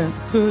death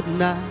could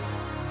not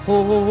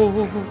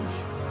hold you.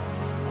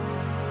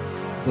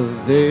 The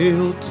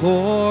veil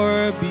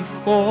tore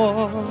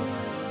before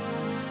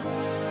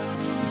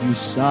you,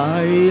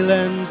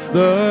 silenced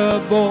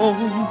the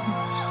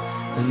boast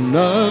and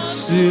of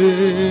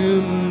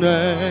sin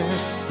and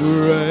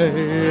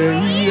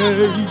grave.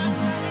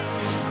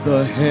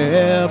 The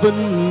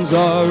heavens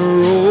are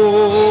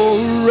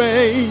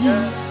roaring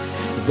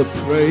the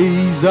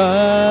praise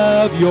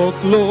of your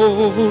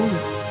glory,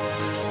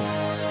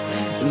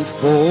 and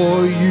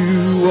for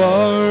you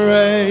are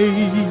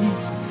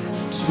raised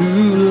to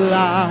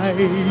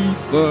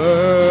life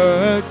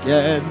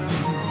again.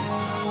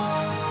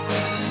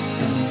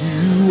 And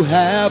you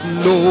have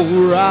no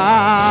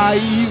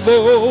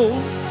rival,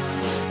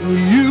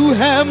 you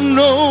have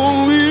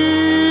no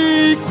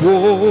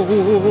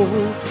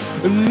equal.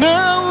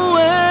 Now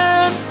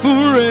and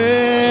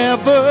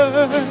forever,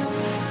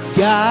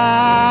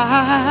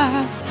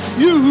 God,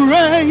 you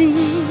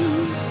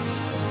reign.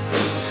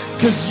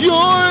 'Cause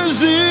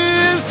yours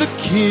is the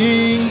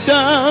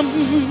kingdom,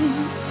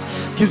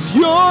 'cause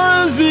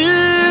yours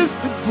is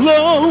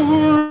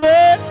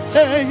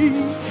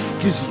name,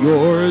 'cause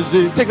yours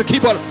is, take the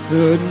keyboard,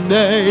 the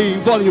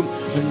name, volume,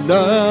 and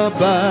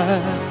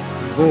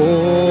above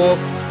all.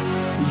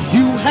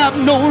 You have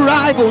no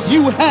rivals,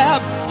 you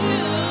have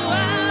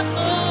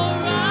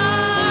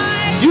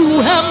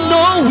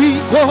no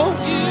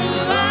equals,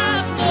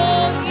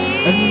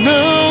 and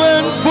now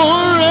and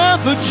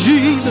forever,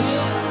 Jesus.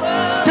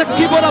 Take the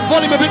keyboard up,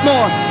 volume a bit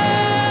more.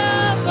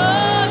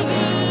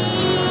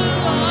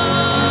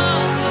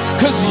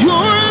 'Cause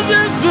yours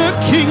is the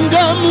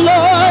kingdom,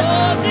 Lord.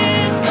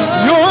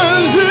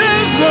 Yours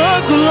is the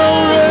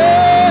glory.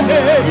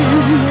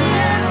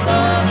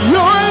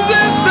 Yours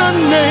is the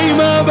name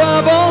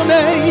above all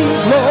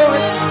names,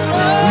 Lord.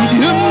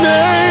 Your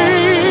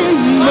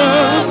name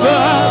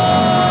above.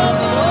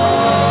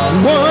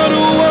 What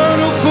a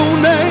wonderful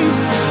name.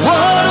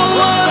 What a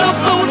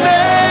wonderful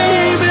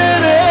name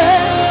it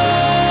is.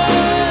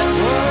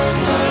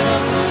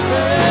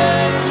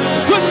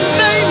 The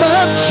name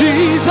of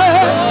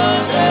Jesus.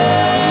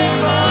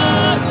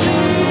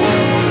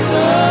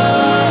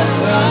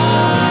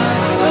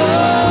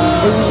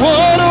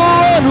 What a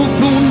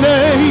wonderful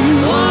name.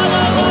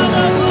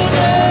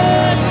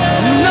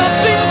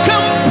 Nothing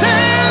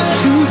compares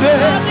to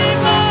this.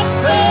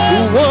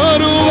 What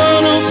a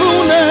wonderful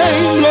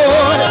name,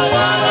 Lord.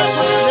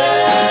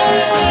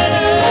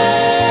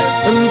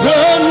 And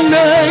the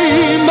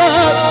name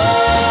of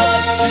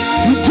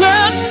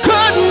death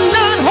could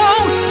not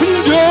hold,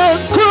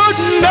 death could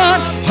not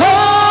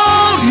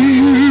hold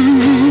you.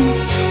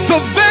 The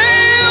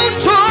veil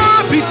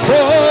tore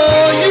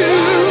before you.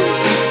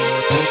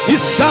 You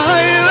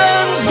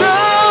silence the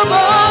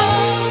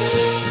voice.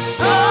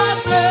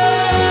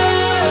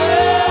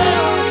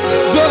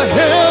 The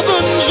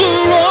heavens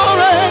are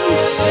roaring.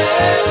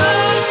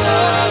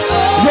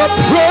 The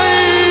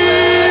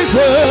praises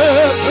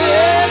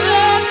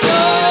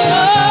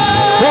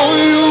for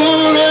you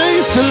were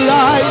raised to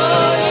life.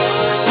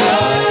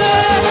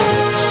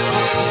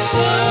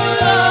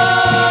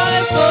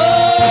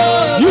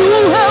 You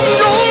have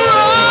no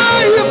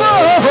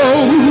rivals.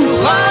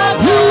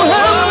 You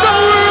have no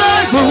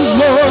rivals,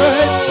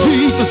 Lord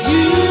Jesus.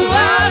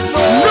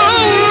 No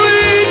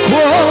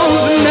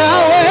equals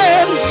now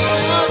and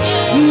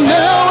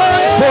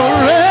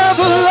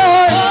forever,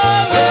 Lord.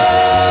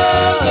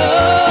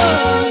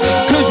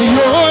 'Cause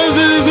yours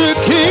is the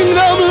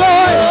kingdom,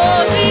 Lord.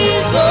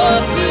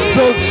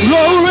 The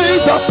glory,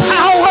 the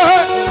power,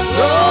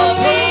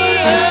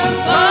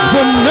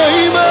 the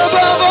name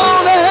above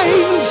all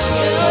names.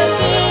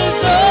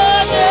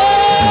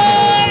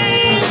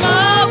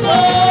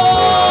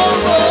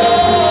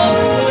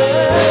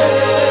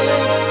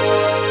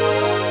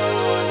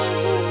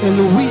 And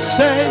we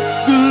say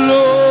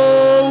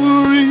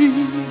glory,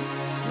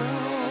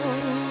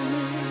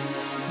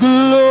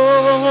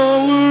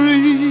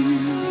 glory,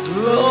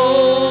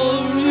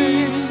 glory,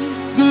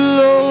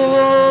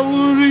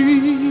 glory,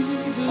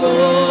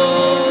 glory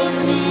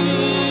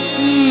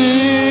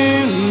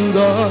in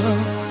the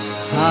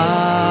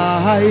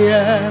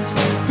highest.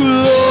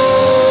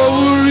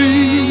 Glory,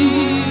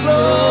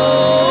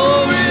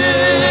 glory,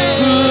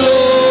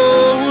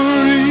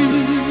 glory,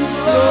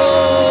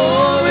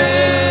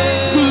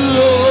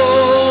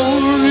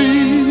 glory,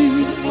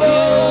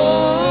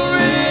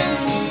 glory,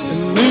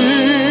 and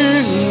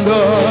in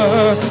the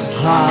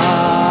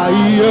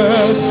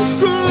highest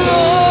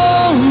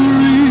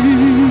glory,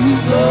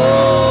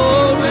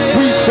 glory.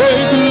 We say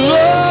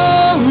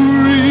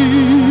glory,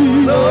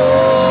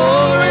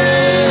 glory,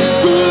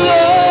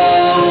 glory,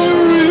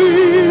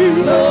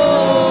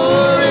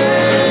 glory.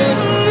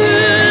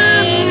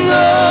 In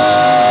the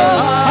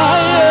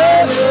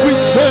highest, we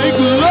say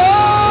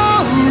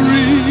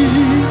glory,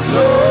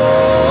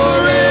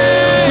 glory,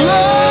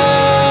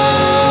 glory,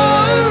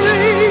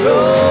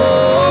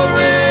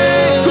 glory,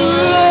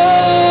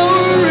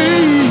 glory.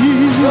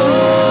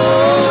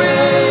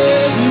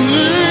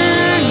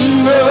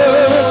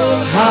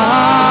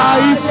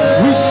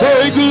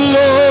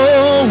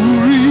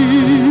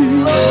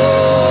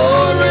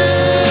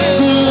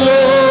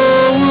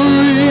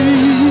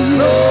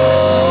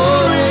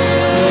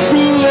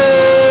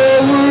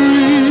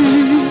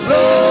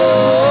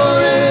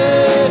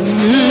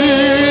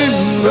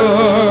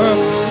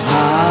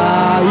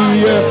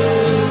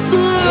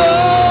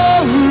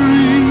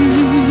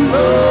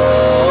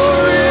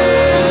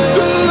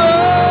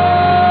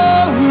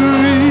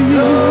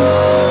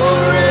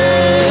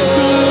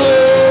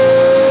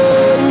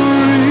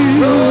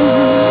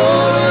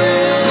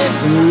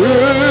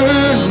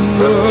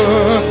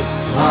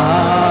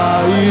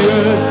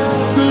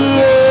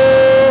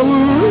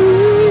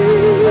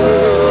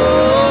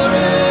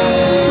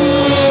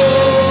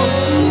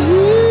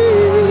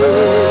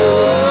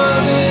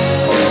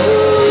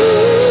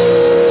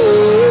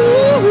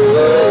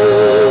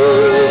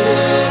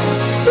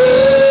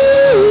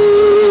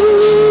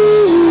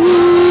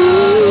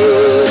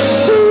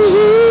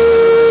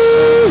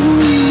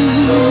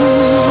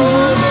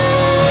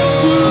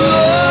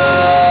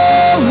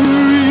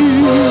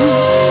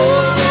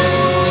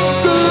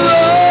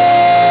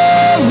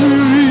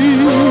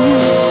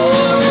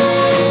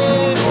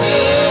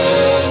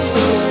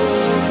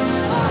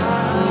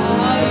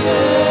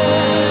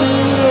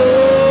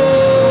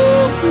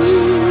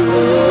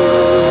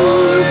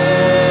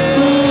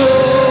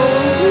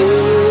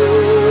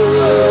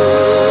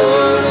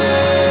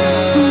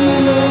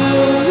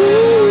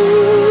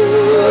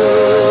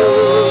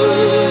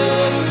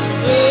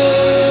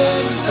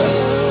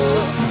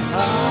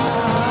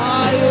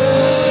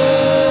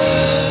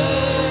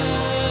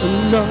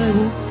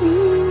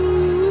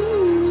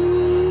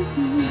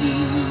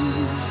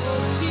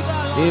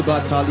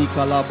 Ebatali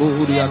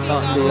kalaburia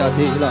tande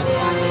adela.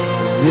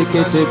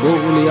 Zekete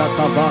bolia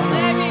tabana.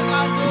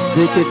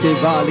 Zekete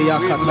valia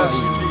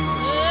katai.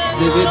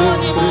 Zevedo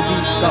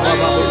bredish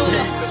kabababo.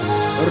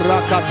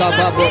 Rakata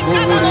babo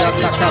bolia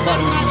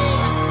katabana.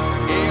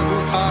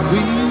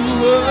 We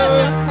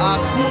were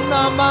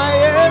Akuna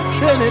Maya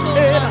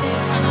Senetera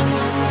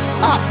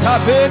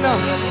Atavena.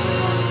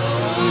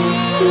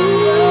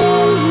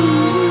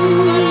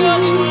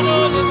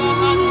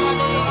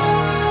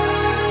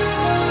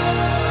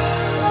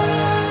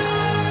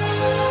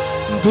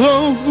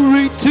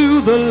 Glory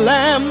to the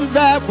Lamb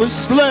that was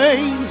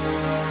slain.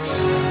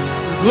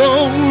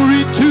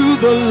 Glory to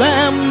the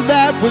Lamb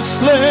that was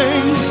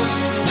slain.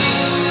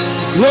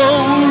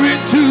 Glory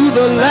to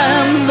the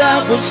Lamb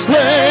that was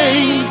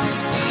slain.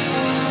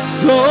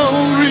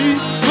 Glory,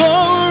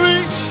 glory,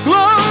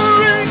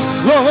 glory,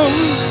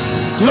 glory.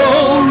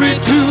 Glory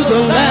to the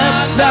Lamb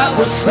that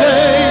was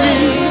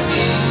slain.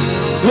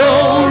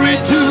 Glory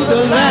to the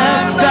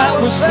Lamb that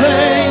was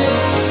slain.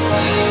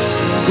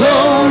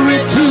 Glory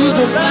to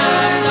the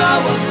Lamb that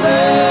was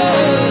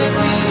slain.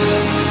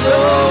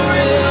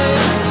 Glory,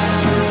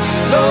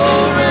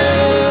 glory,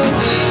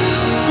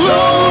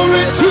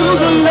 glory to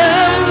the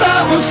Lamb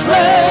that was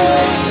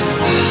slain.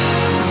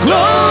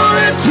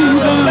 Glory to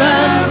the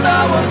Lamb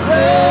that was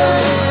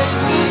slain.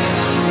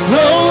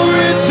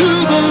 Glory to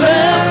the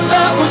Lamb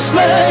that was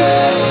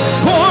slain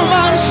for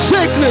my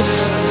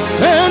sickness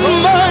and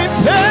my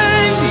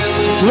pain.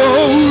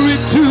 Glory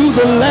to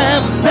the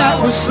Lamb that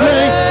was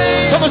slain.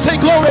 Someone say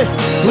glory.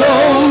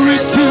 Glory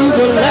to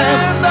the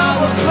Lamb that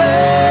was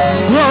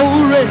slain.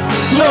 Glory,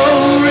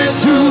 glory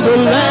to the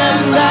Lamb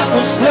that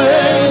was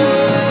slain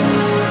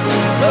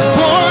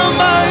for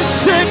my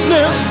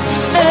sickness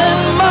and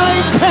my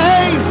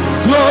pain.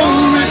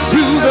 Glory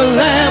to the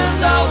Lamb.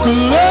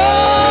 Glory.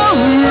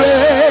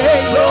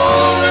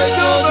 Glory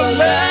to the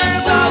Lamb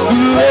that was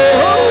slain.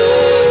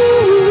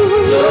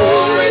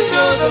 Glory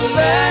to the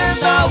Lamb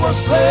that was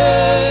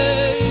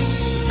slain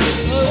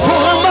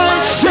for my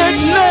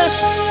sickness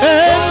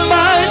and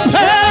my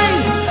pain.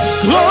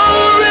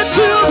 Glory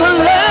to the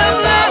Lamb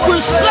that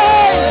was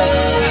slain.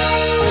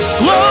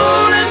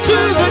 Glory to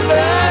the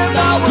Lamb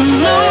that was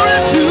slain. Glory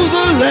to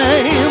the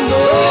Lamb.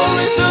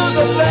 Glory to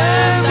the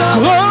Lamb.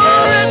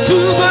 Glory to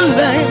the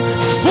Lamb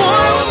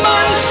for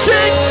my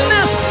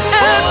sickness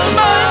and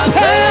my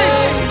pain.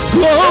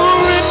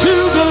 Glory to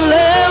the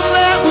Lamb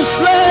that was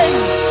slain.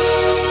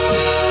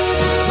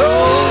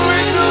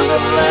 Glory to the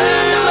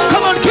Lamb.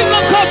 Come on,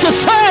 Kingdom Culture,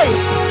 say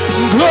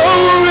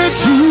glory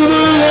to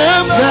the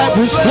Lamb that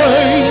was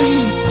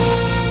slain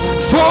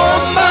for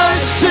my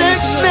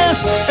sickness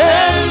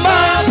and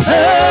my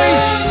pain.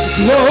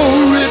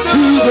 Glory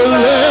to the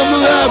Lamb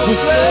that was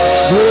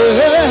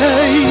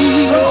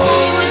slain.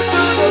 Glory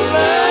to the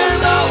Lamb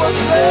that was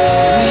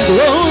slain.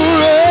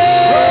 Glory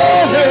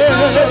to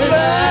the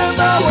Lamb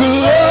that was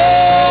slain.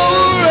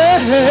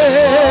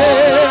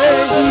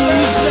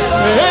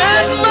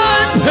 And my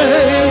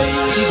pain.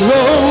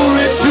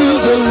 Glory to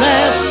the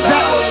Lamb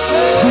that was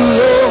slain.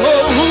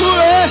 Glory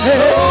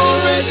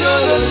to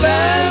the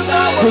Lamb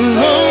that was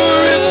slain.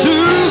 Glory to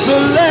the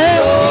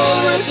Lamb.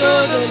 Glory to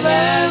the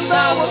Lamb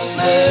that was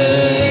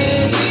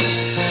slain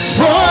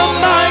for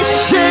my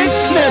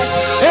sickness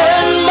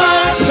and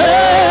my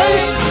pain.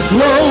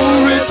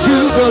 Glory to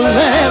the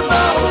Lamb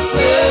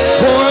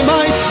for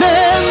my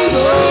sin.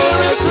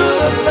 Glory to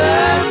the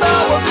Lamb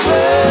that was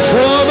slain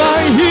for my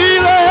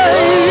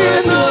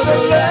healing. To the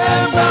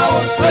Lamb that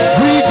was slain.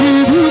 We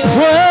give you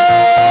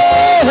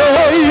praise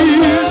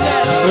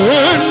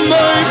and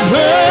my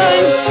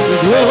pain.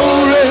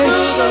 Glory to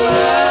the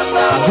Lamb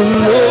that was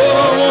slain.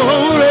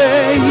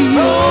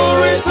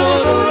 Glory to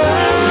the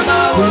Lamb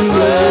that was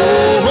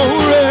slain.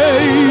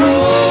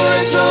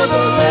 Glory to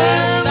the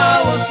Lamb that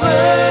was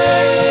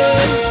slain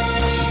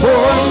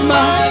for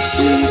my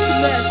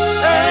sickness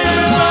and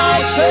my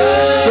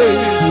pain. Say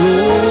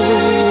glory,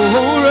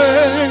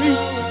 glory,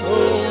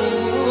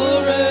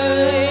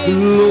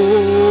 glory,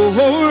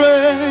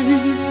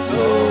 glory,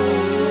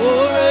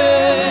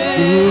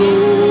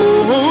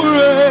 glory,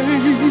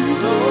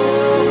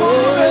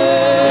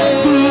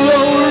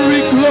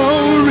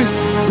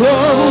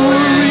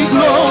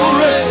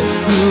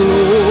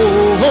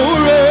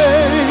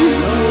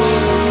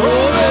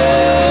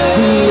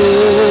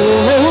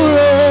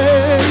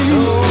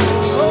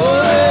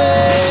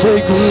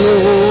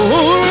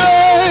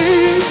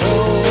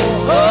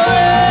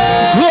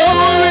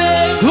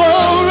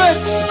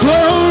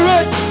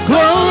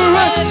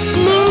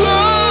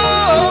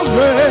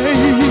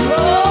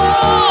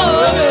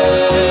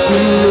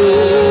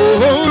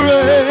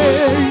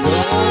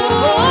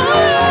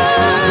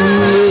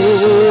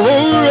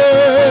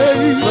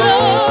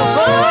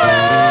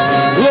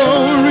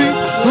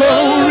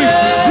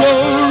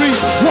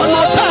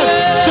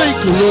 say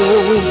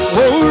glory,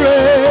 glory,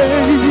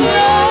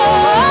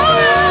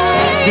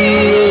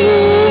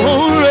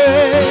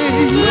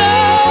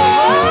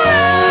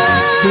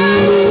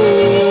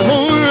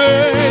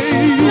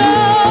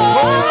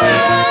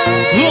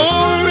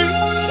 glory, glory,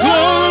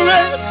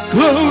 glory,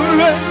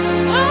 glory,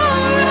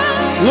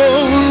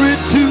 Glory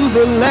to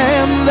the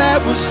Lamb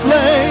that was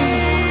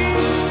slain.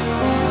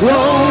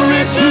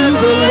 Glory to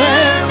the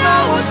Lamb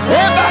that was slain.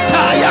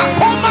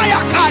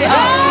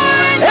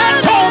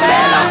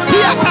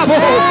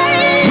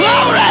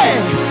 Glory!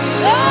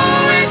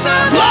 Glory to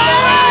the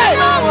Lamb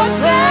that was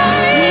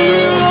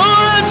slain.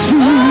 Glory to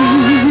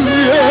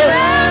the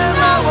Lamb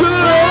that was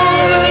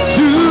slain. Glory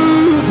to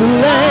the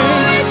Lamb.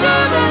 Glory to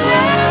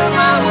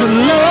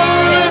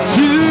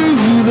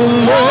the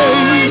Lamb.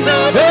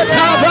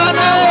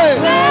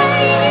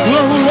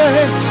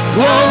 Glory,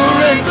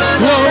 glory,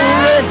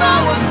 glory.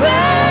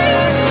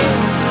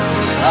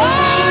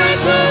 Glory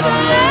to the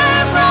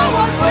Lamb that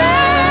was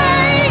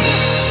slain.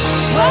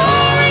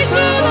 Glory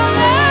to the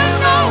Lamb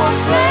that was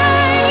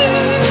slain.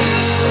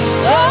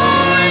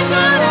 Glory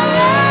to the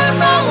Lamb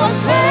that was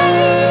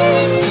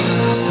slain.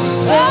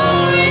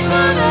 Glory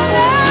to the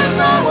Lamb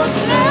that was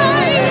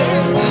slain.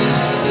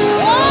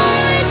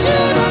 Glory to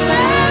the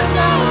Lamb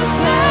that was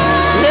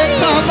slain.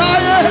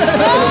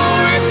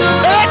 Glory to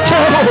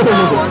the Lamb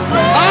that was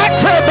slain.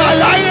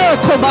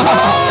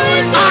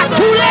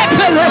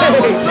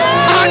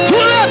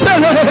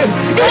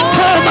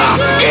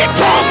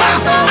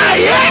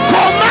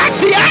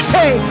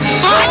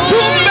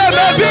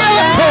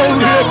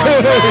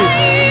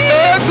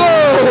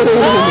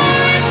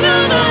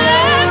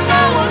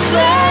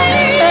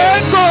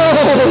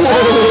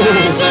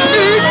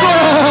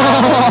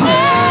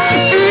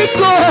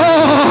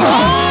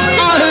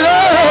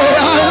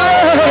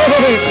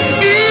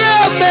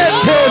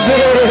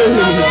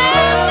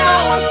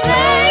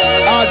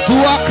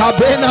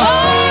 Kabena.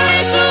 Glory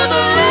to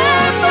the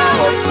Lamb that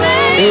was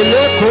slain.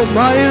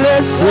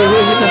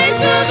 Glory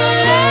to the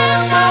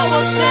Lamb that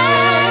was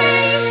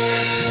slain.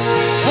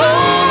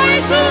 Glory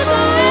to the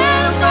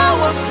Lamb that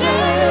was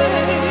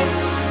slain.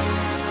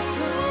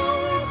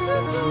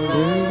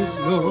 There is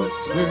no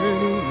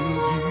turning you.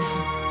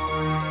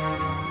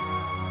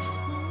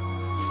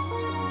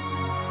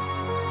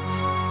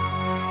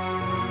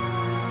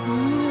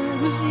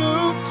 There is no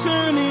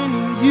turning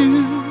in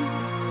you.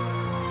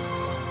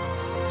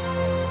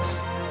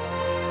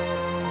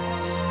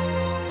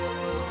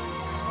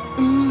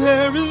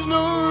 There is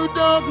no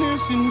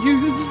darkness in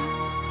you.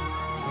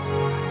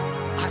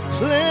 I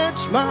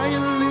pledge my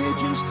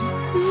allegiance to you.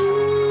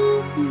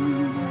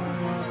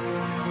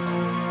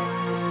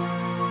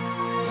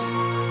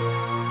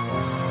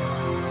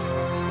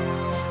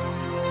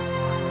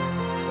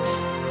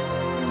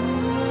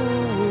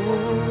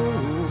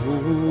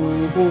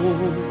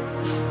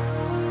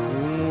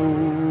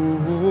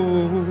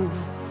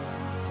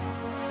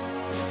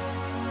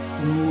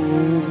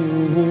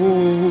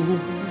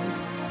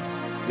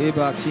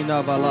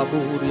 Ebatina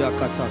valaburia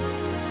kata.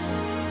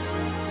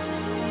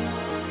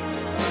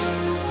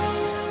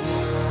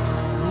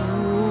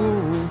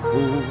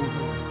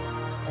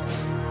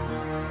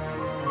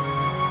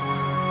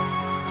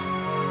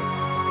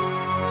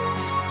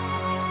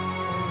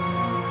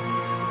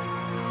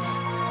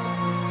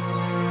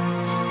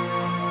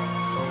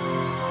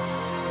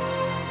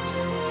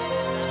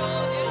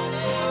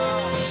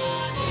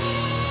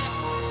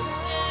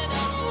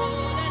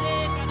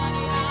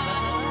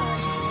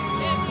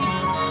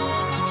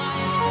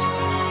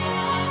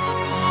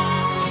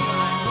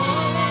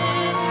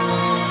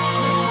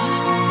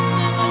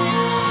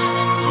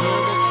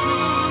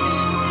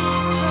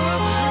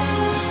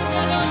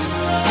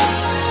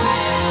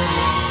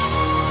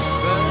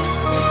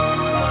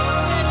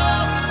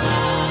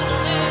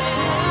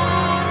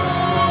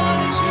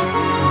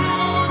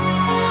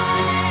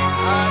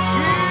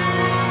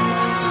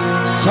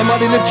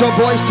 Somebody lift your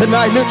voice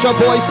tonight. Lift your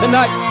voice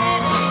tonight.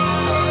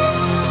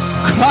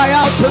 Cry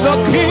out to the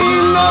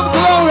King of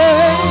Glory.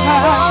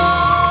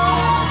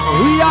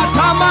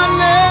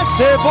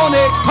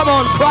 Come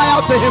on, cry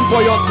out to him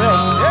for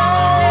yourself.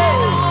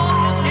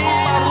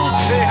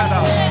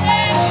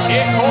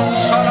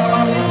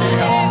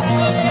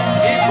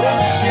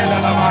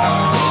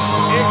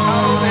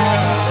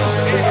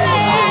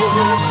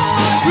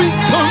 We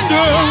come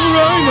down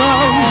right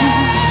now.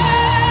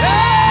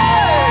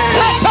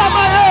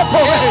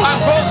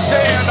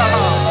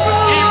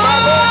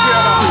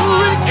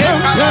 We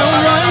come down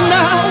right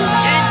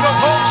now.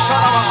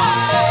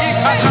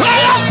 Cry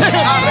out to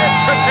him.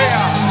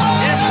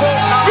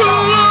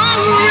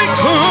 We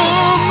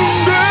come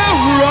down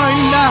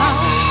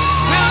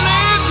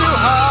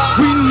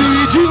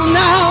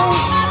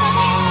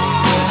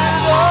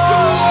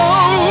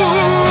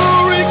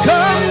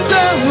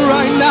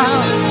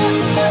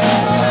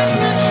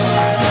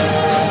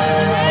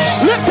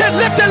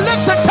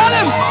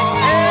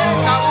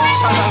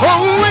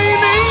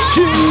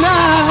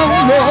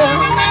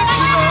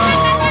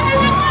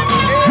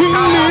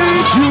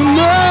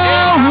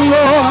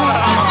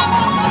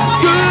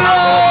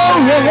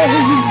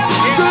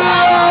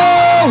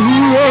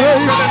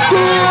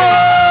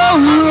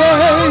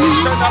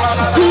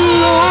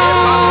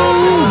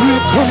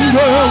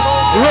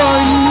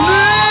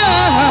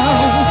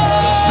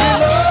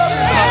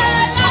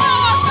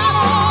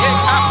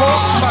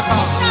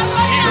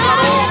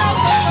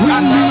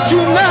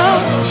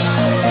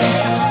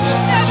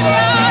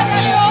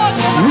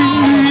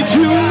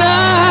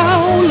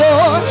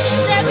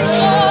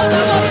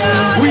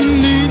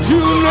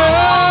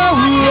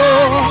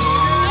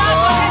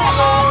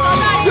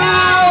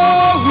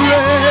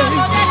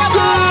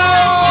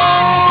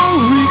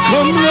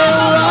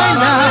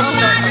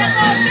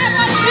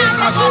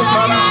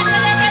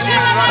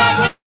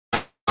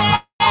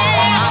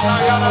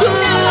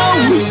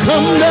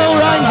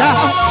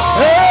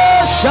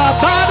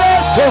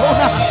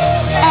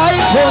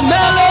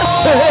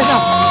sena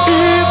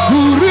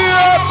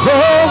ikuriako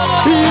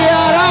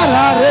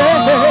yararare.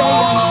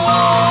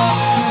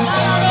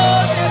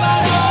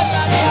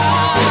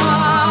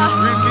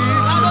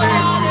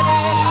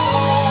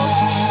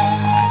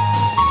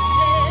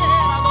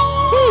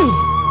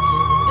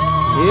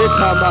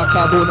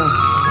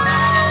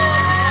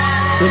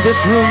 In this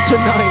room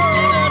tonight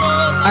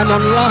and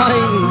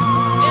online,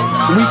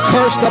 we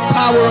curse the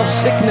power of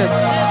sickness.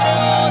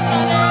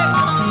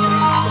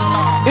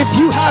 If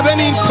you have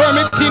any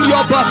infirmity in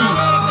your body,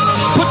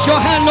 put your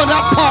hand on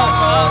that part.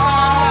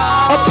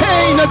 A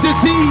pain, a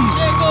disease,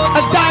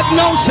 a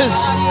diagnosis.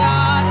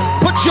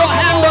 Put your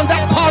hand on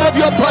that part of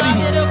your body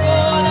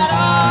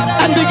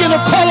and begin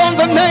to call on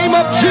the name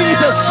of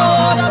Jesus.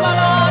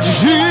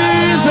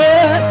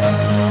 Jesus.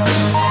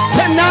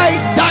 Tonight,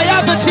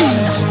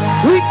 diabetes,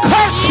 we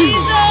curse you.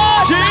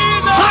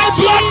 High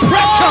blood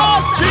pressure,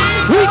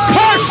 we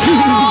curse you.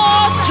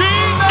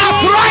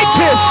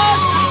 Arthritis,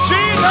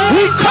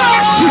 we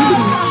curse you.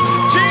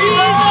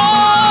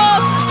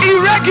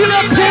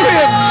 Irregular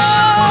periods,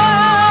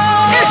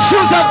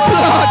 issues of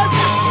blood.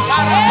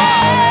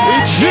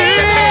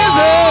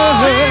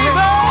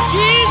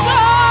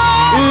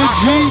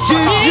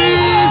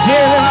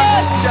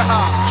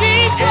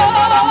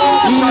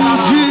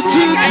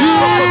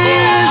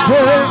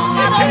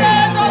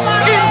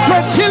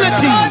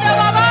 Infertility,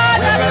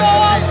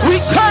 we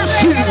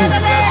curse you.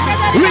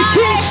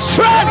 Receive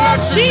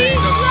strength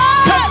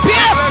to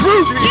bear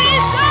fruit,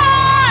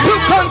 to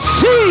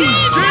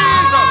conceive.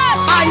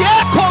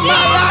 Ayeko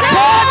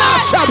malatena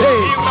shabe.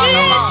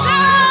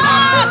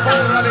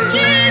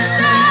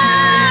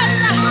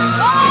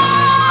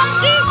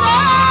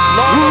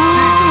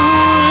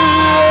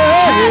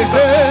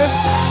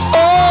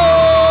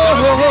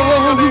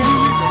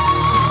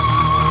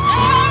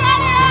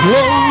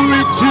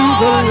 Glory to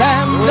the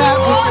Lamb that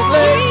was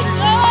slain.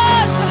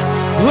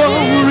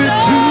 Glory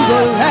to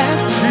the Lamb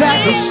that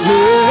was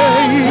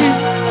slain.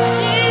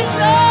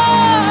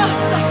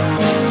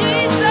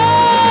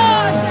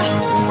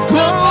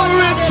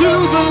 Glory to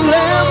the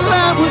Lamb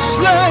that was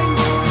slain.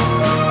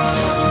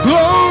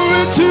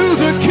 Glory to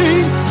the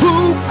King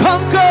who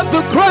conquered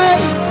the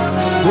grave.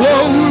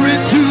 Glory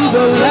to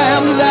the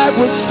Lamb that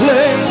was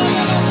slain.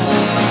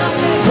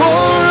 For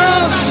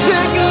our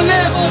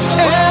sickness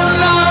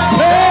and our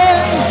pain.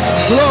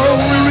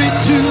 Glory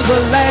to the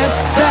Lamb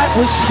that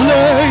was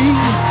slain.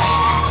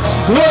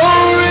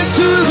 Glory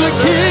to the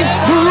King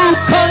who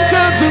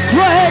conquered the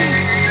grave.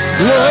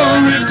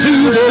 Glory to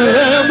the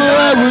Lamb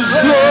that was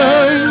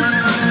slain.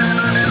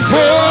 For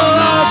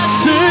our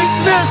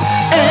sickness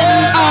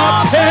and our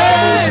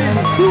pain.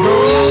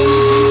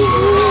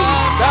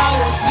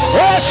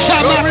 Oh,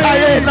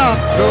 Shamakayena.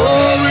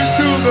 Glory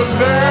to the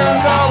Lamb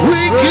that was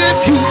We give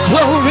you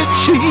glory,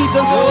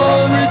 Jesus.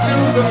 Glory to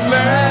the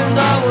Lamb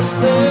that was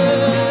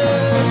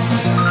slain.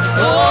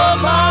 Oh,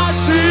 my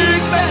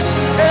sickness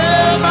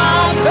and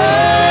my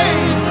pain.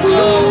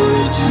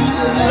 Glory to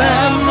the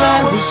Lamb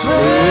that was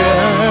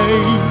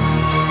slain.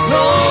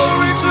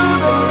 Glory to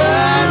the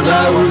Lamb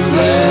That was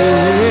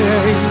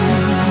slain.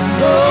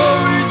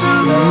 Glory to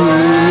the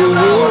Lamb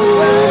that was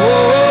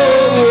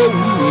slain.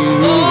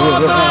 Oh,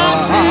 my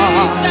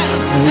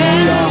sickness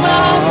and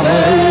my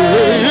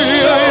pain.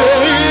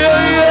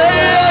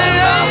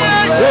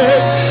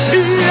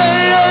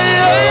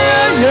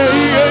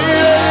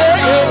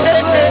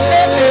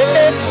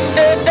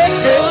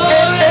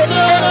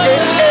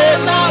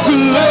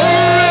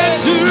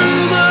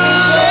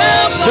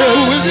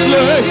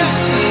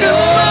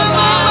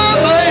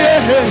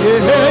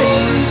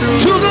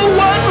 To the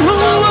one who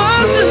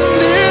was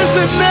and is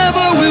and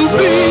never will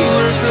be,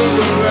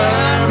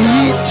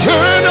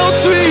 eternal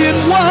three in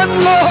one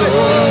Lord.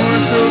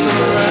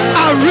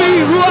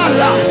 Ari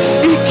Ruala,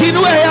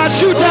 Ikinwe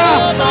Ajuda,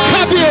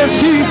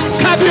 Kabiosi,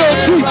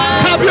 Kabiosi,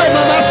 Kabio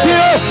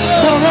Mamasio,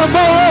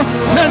 Momo,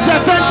 Fente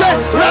Fente,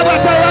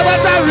 Rabata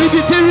Rabata,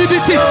 Ribiti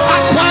Ribiti,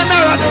 Aquana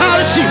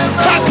Ratarshi,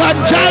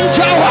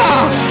 Bakajanjawa,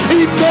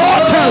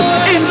 immortal,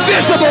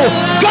 invisible,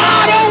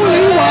 God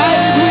only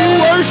wise, we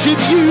worship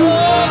you.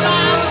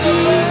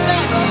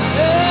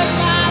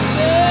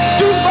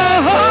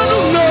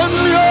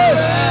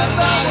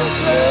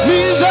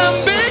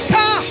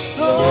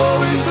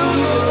 Glory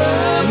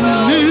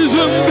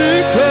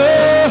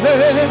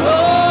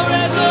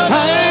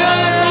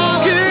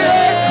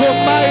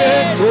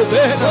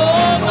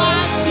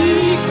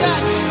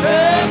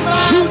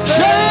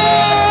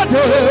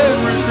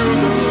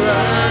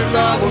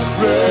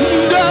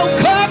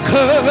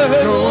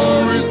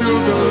to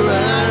the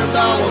Lamb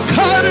that was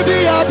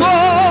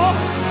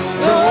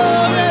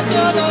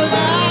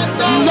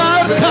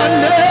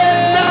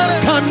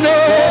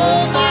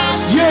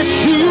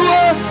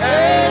Yeshua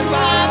and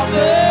my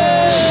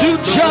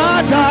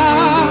Sujada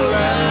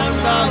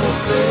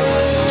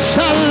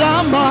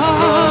Salama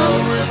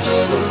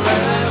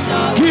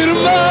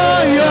Girma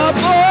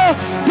Yabo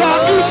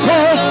Daiko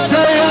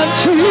Dayan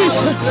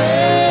Jesus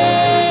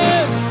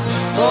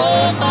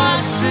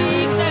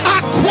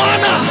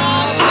Aquana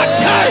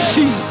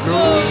Atashi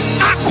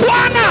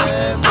Aquana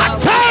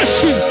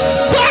Atashi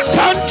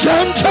Bakanja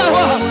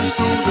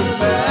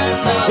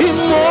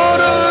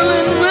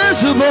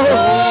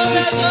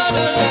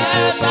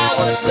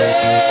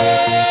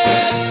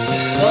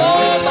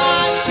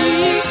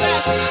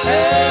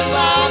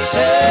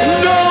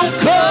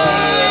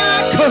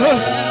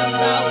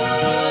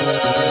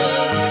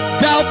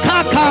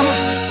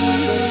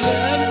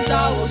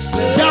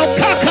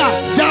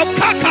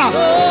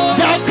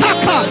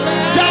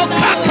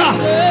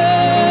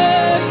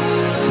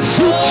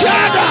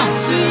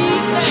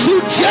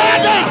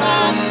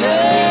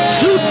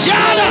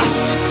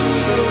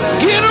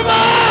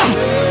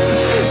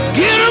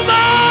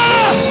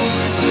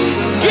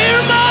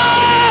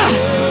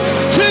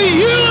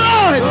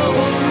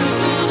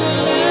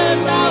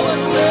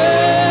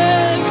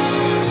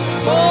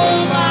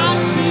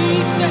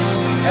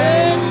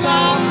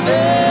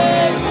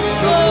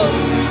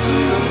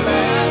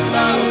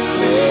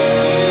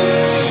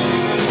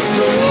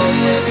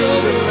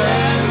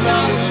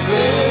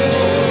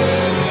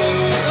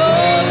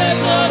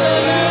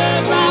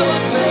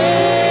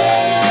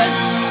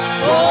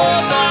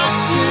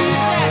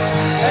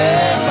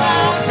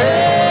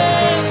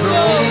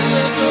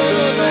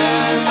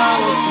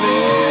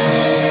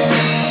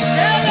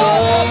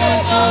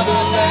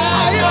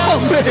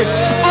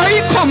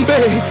aikombe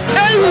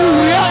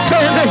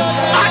eluriatene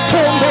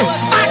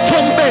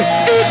atombe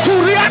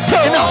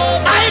ikuriatena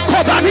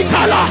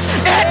aikobanitala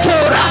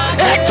etora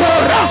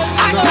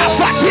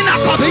atafatina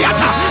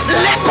kobiata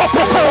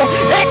lekokoko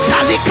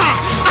etalika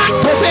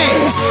atobe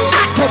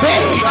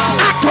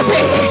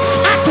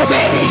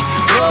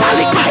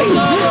atalikai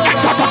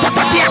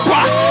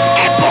etotototiakwa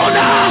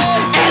ebona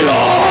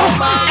elo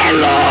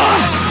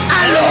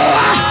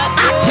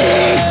ate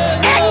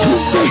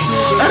etumbe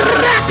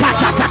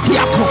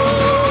rakatatatiako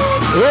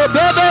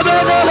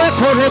obebebele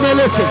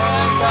koremelese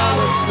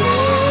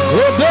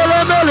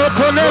obebele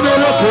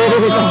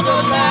koremelese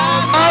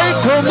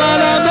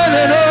aikomala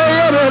melele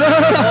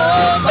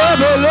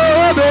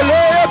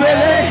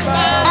obele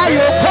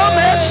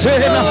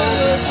ayokomesena.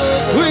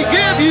 We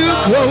give you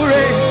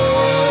glory.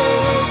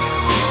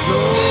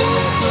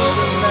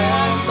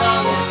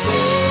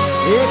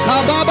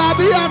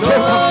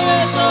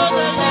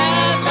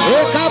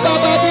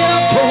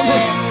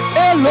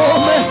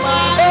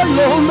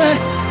 Elome,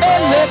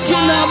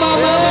 elekina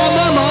mama.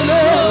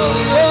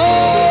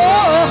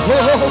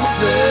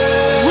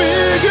 We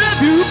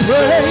give you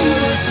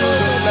praise.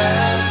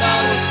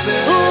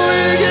 We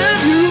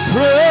give you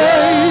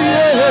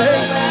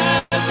praise.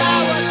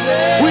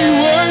 We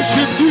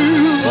worship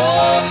you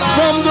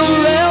from the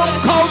realm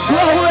called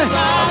glory.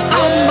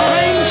 Our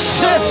mind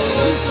shift.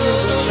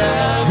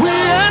 We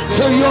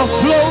enter your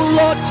flow,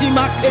 Lord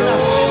Timakena.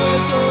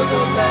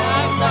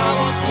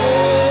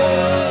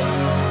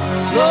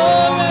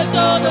 Glory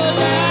to the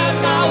Lamb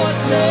that was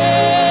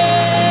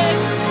slain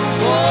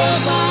for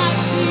my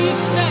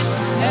sickness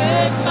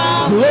and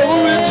my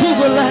glory to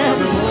the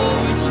Lamb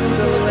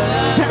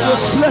that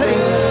was slain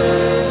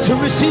to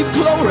receive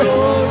glory,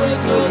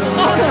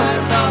 honor,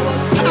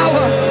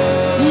 power,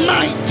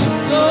 might,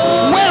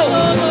 wealth,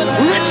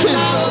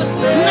 riches,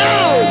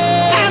 now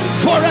and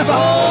forever.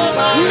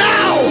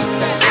 Now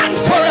and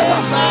forever.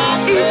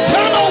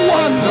 Eternal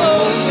one.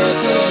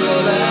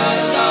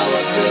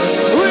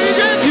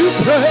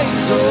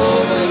 Praise.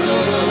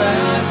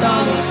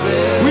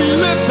 We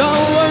lift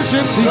our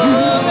worship to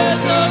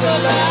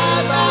you.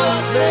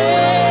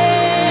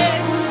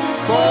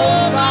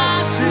 For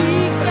my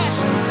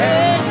sickness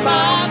and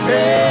my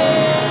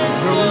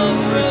pain,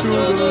 glory to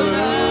the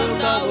Lamb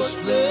that was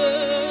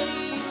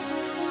slain.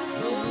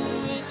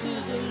 Glory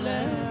to the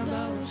Lamb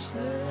that was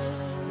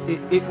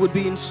slain. It would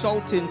be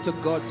insulting to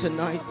God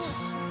tonight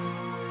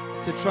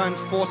to try and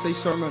force a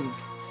sermon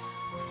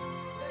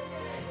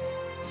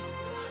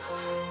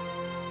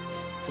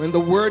when the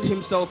Word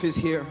Himself is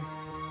here.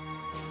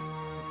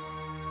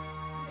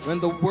 When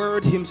the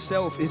Word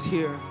Himself is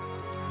here.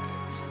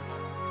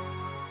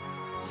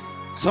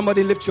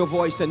 Somebody lift your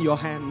voice and your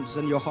hands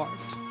and your heart.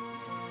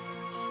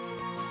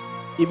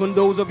 Even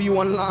those of you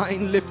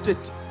online, lift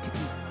it.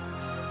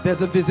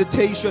 There's a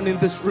visitation in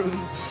this room.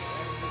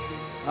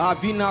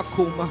 Avina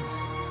Kuma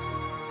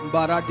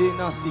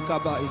Baradena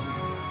Sikabai.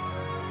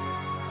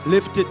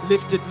 Lift it,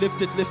 lift it,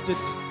 lift it, lift it.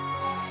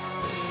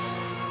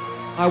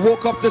 I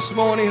woke up this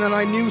morning and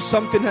I knew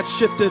something had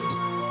shifted.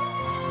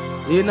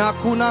 We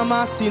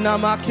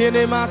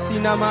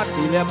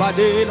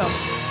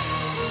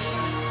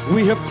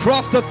have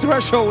crossed the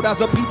threshold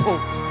as a people.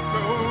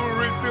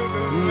 Glory to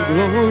the Lamb.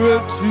 Glory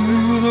to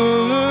the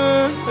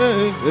Lamb.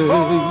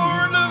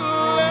 For the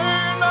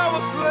land I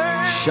was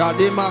slain.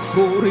 Shadema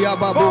Korea For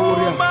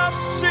Baboria. my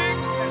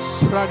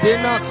sickness.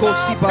 Pradena and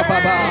Kosi my Baba.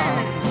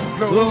 pain.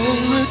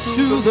 Glory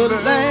to the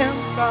Lamb.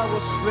 I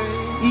was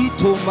slain.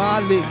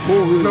 Itomale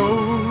Koi.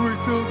 Glory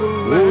to the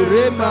Lamb.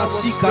 Orema I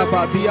was Sika slain.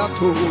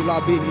 Babiato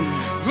Labi.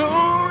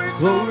 Glory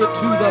Glory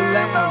to the I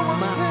Lamb.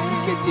 was slain.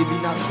 Masike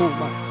Tivina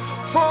Koma.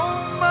 For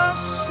my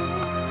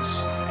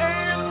sickness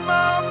and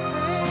my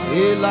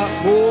pain. Ela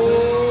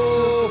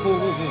Koma.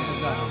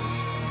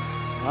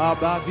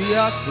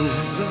 Ababiato.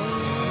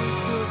 Glory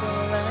to the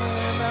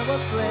Lamb that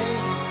was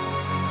slain.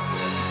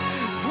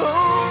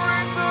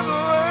 Glory to the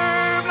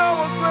Lamb that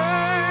was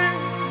slain.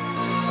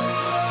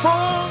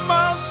 For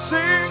my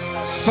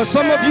sickness. For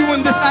some of you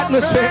in this and my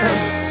atmosphere,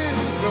 pain.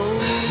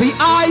 the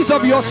eyes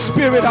of your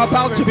spirit are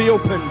about to be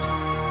opened.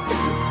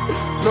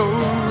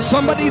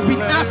 Somebody's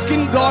been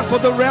asking God for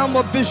the realm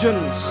of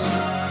visions.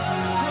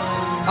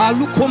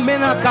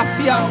 Alukomena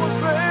Kasia.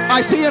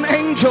 I see an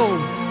angel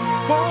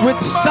with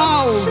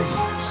salve,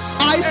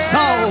 eye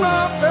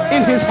salve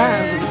in his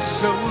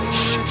hands.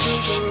 Shh,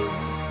 shh, shh.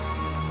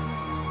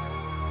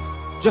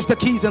 Just the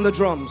keys and the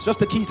drums. Just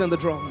the keys and the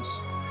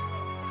drums.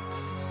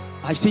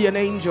 I see an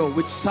angel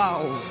with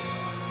salve,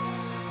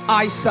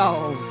 eye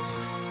salve.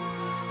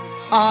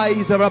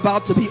 Eyes are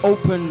about to be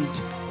opened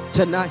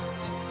tonight.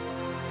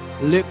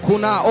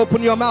 Lekuna,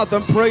 open your mouth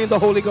and pray in the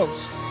Holy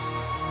Ghost.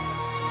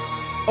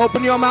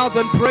 Open your mouth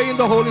and pray in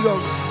the Holy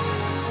Ghost.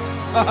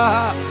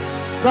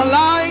 The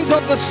lines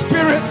of the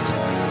spirit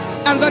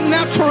and the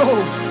natural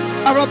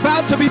are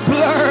about to be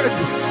blurred.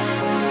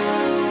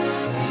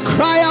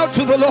 Cry out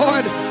to the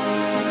Lord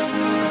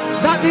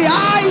that the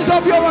eyes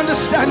of your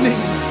understanding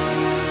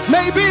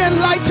may be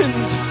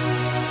enlightened.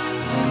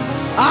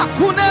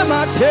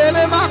 Akunema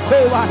telema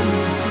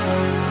kowai.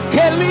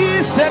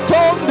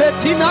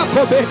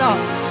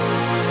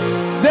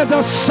 There's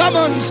a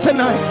summons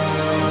tonight.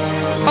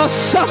 A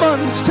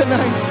summons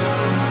tonight.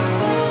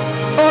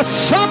 A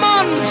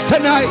summons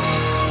tonight.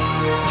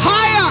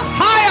 Higher,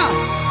 higher.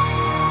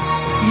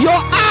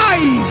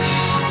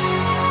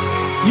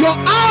 Your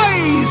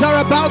eyes are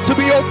about to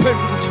be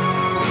opened.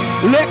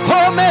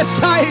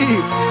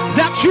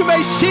 That you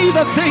may see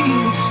the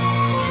things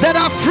that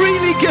are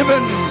freely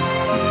given.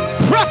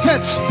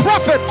 Prophets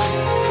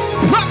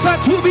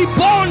will be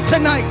born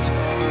tonight.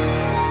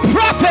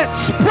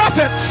 Prophets.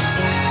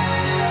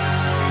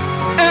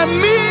 And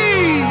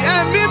me,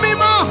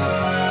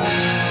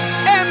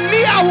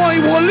 I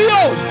want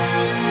you.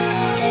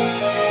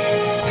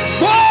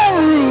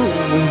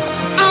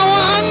 Our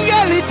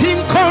angelic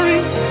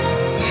Cory.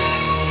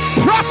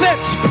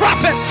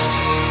 Prophets,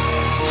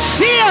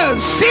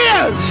 seers,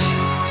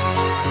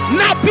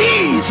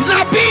 nabis,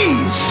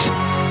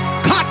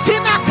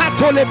 katina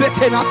katole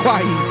betena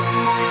kwai.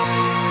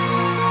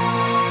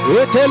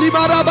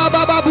 Etelibara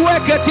baba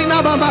bueketina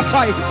mama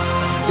sai.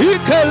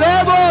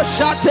 Ikelebo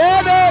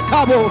shatele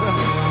kabo.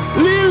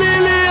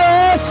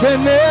 Lili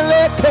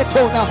senele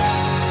ketona.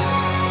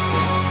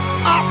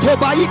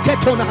 Atobai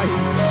ketonai.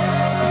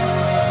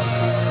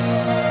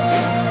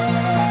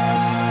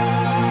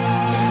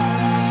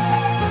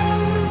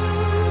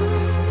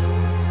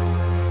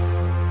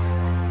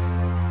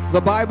 The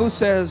Bible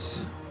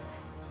says,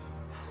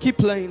 keep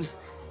playing,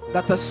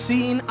 that the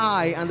seeing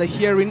eye and the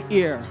hearing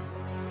ear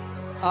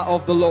are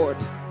of the Lord.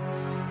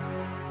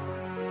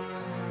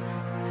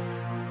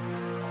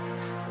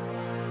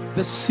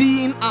 The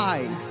seeing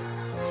eye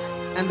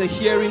and the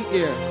hearing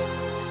ear.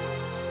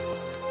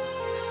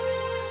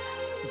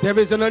 There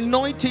is an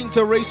anointing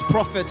to raise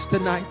prophets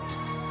tonight.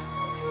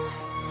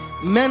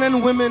 Men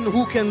and women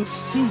who can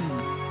see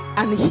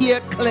and hear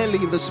clearly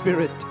in the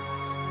Spirit.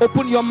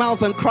 Open your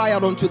mouth and cry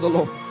out unto the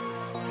Lord.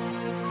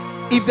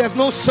 If there's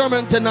no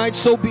sermon tonight,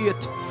 so be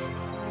it.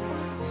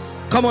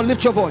 Come on,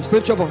 lift your voice.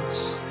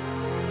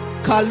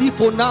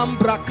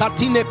 Kalifonambra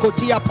katine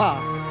kotiapa.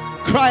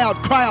 Cry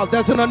out.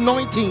 There's an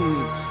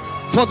anointing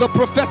for the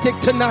prophetic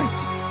tonight.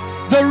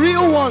 The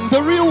real one.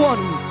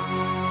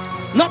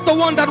 Not the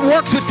one that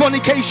works with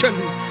fornication.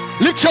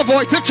 Lift your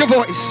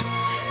voice.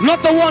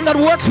 Not the one that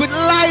works with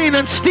lying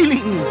and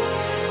stealing.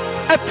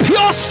 A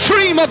pure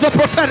stream of the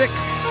prophetic.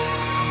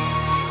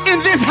 In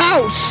this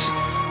house,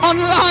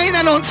 online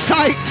and on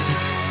site.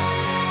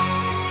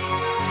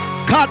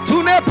 Men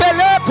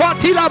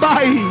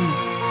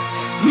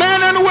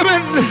and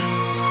women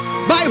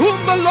by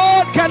whom the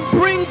Lord can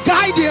bring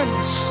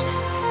guidance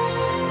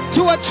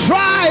to a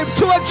tribe,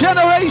 to a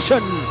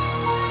generation.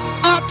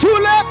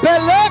 Atule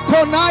pele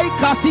konai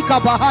kasika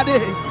bahade.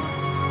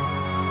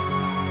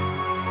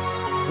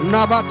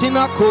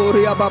 Navatina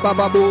koria baba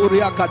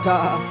baburia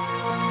kata.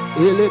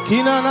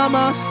 Elekina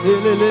namas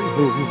elele.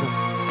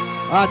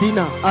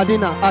 Adina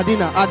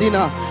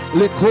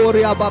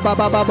lekoria baba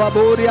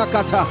baburia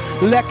kata.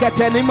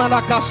 Leketeni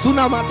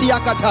manakasuna matia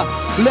kata.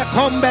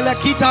 Lekombele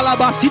kita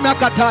labasina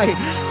katai.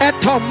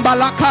 Etomba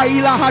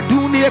lakaila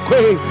haduni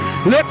ekwe.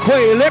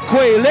 Lekwe.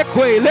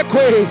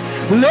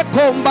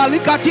 Lekomba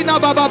likatina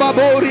baba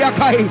baburia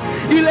kai.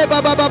 Ile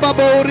baba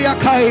baburia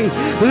kai.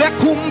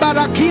 Lekumba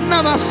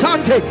lakina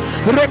masante.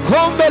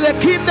 Rekombe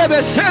lekinde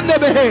besende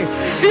behe.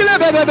 Ile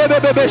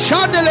bebe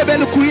shande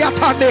lebel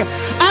kuyatande.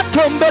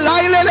 Atombe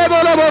laile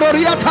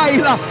leboloria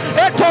taila.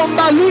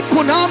 Etomba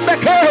likunambe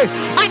ke.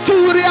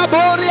 Aturia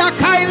boria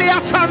kaili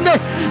asande.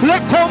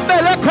 Lekombe.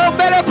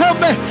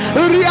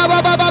 Ria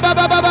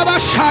baba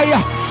shaya.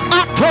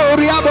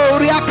 Atoria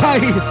boria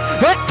kai.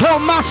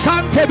 Etoma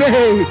sante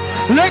behe.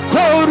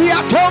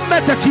 Lekoria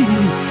tombetati.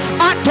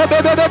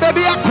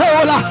 Atobebe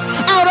akola.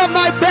 Out of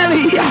my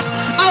belly.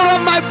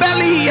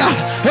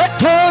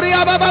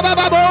 Etoria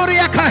baba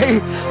boria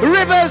kai.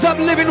 Rivers of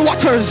living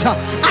waters.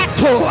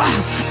 Atoa.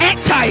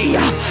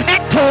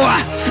 Etoa.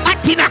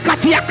 Atina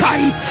katia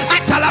kai.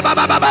 Atala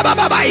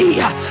baba bai.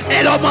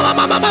 Elo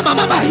mama.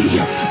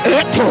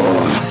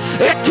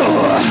 Eto.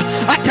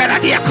 Atara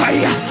dia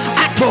kai.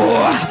 Ato.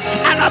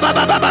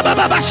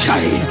 Alababa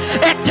shai.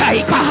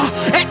 Etaika.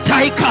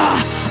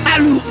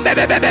 Alu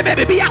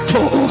bebe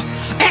ato.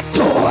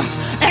 Eto.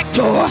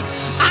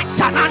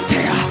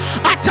 Atanante.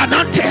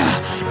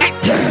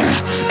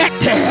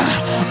 Ete.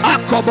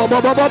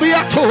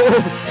 Akobobobiato.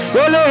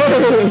 Ele.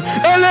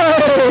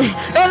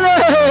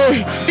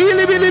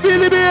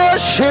 Ilibili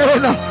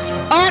shena.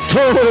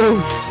 Ato.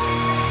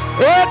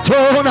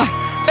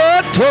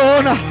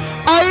 Etona.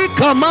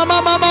 Aika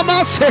mama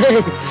se.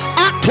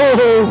 Ato.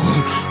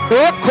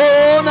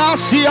 Okona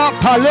asia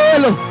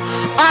palelo.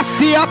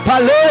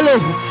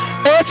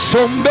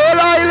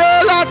 Esombela ile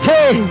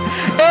late.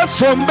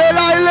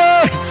 Esombela ile.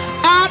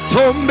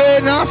 Atombe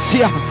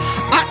nasia.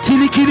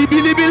 Atilikili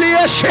bilibili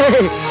eshe.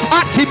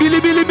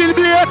 Atibilibili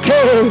eke.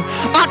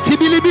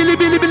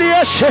 Atibilibili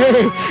eshe.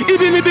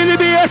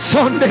 Ibilibili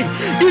esonde.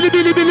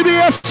 Ilibili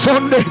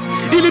esonde.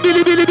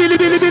 Ilibili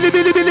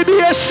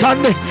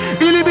esonde.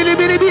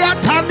 Ilibili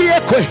atandi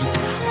ekwe.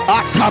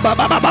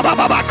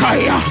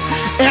 Atabababababakaya.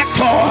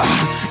 eto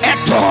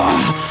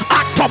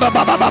ato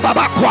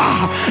baba kwa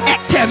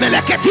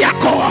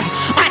etemeleketiako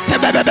ate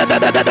bebe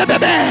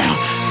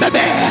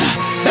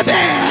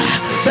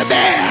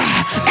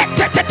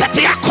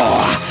etetetiako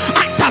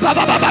ata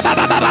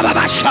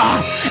baba sha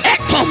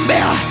etombe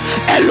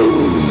elu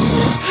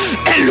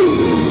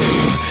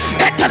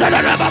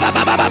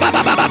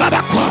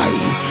baba kwai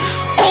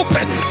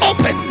open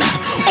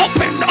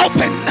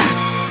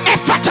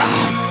efata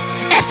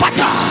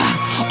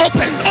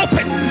open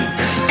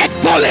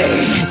ebole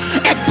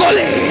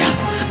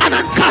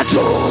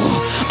anankato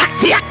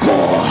atiako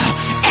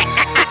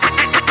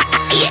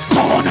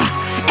ekona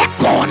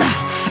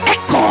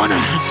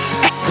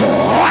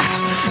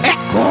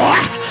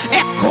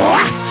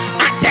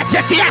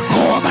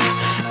atetetiako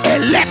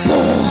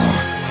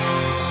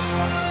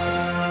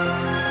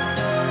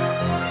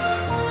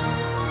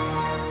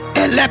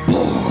elepo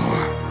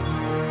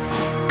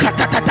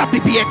katatata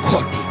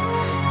bibiekoni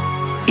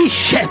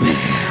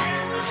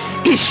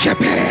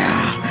ishebe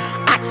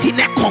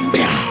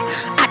atinekombea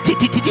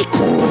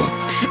atititiko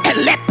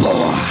elepo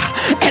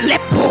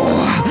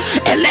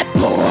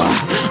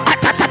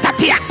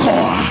atatatatiako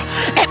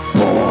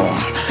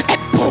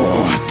epo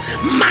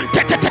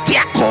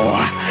mantetetetiako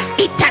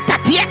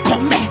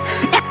itatatiekome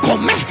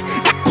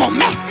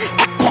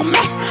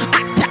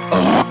ata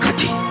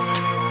okati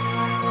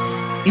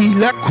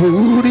ila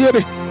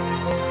kuriebe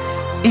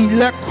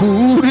ila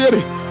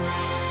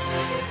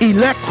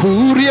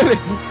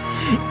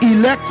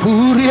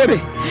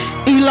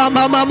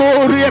mama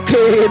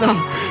moriekena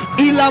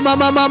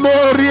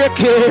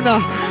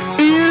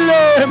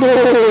ilemo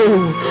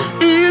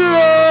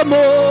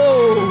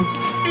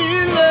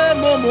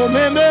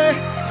momeme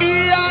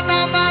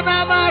iana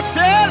manama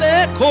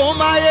sele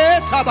koma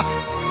yesaba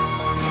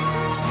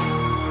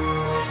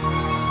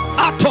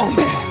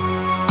atombe.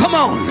 Come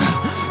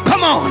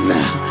on,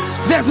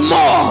 there's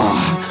more.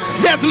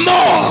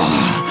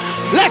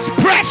 Let's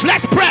press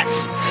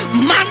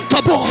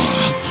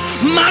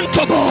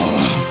mantobo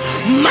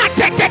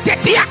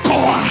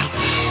matetetetiako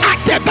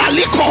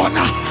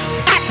atebalikona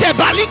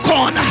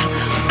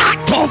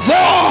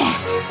atovo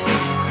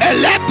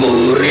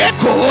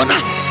eleburiekona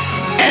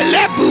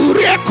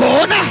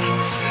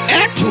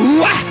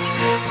etua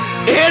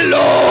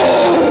elo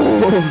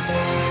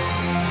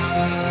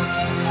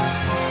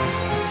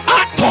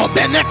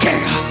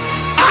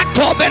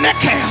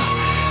atobenekea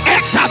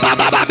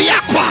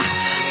etabababiakwa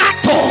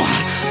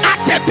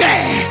atebe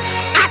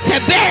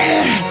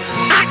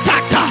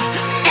atata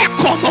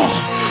ekomo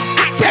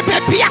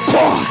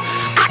atebebiako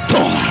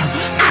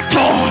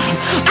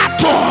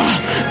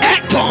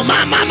eto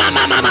mama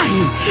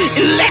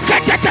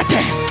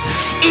leketete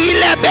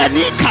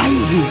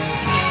ilebenikai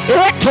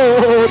eto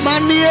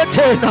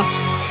manietena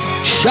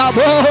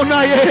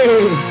shabona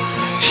ye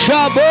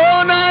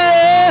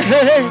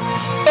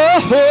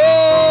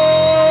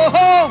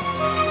oh.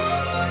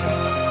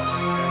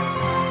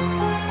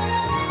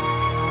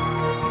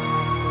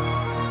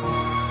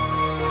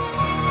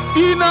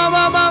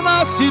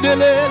 Mama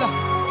sidelela,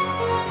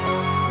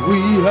 we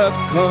have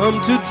come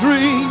to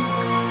drink.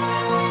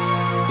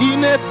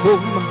 In a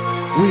form,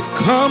 we've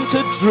come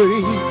to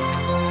drink.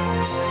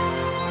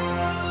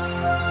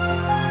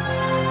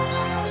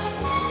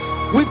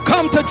 We've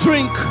come to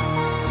drink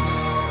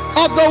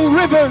of the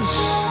rivers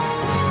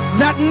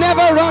that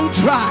never run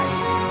dry.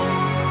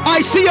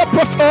 I see a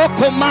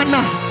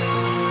profokomana,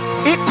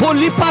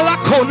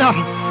 ikolipalakona.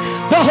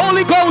 The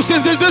Holy Ghost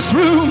is in this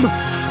room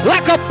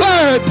like a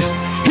bird.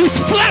 He's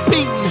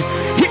flapping.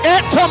 He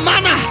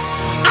ekomana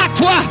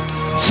atwa.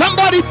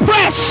 Somebody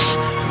press.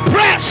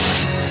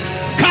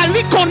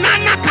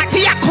 Kalikonana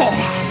katiako.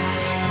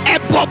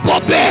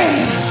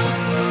 Ebobobe.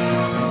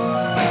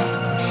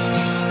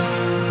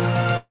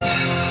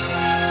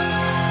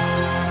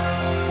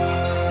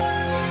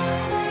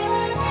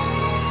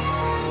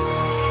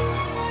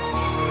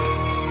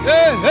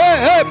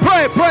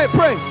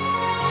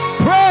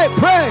 Hey,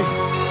 pray.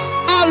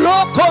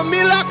 Aloko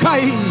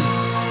milakai.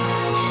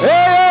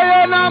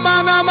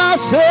 Nama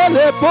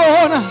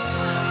selepona.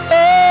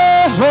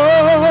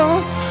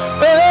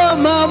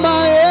 Mama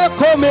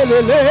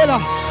ekomelela.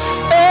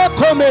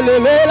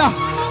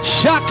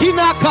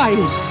 Shakinakai.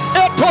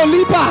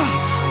 Etolipa.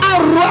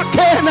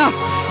 Arrakena.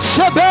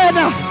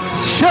 Shebena.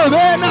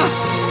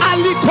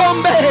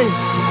 Alikombe.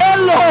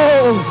 Elo.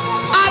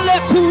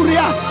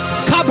 Alekuria.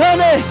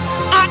 Kabene.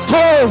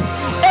 Ato.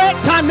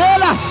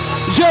 Etanela.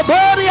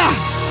 Jeboria.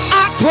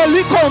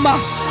 Atolikoma.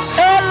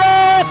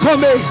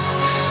 Elekome.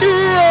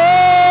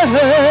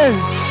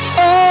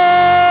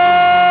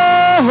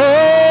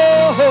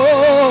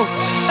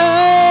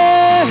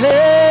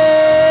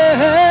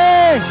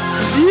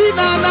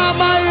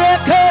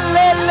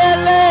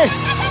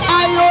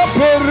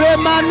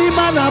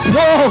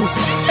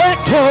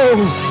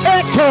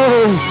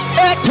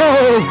 Eto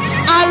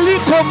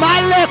aliko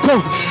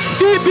maleko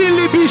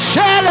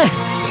ibilibishele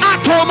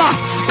atoma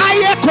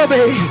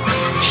ayekobe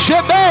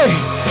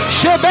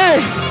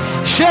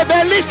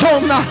shebe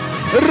litona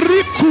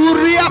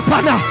rikuria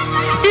pana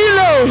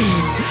ile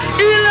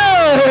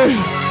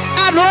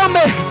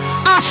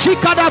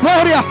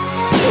Ashikadaboria,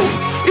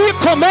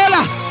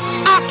 Ikomela,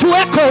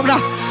 Atuekona,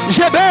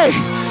 Jebe,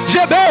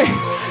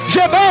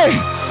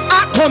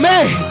 Atome,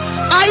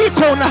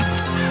 Aikona,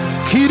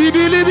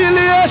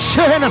 Kiribilibili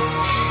Shena,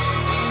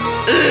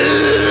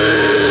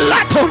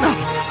 Latona,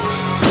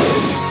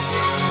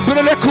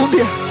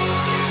 Brelekundia,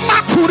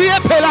 Akurie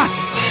Pela,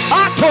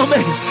 Atome,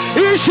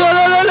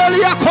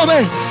 Isholeliakome,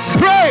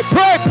 pray,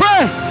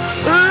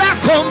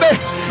 Lakombe,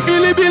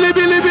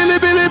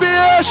 Ilibilibilibilibilibi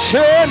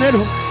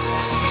Shenero,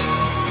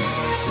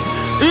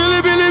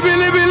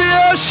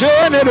 Ilibilibilibilibi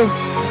Shenero,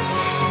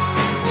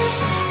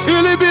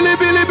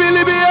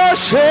 Ilibilibilibilibi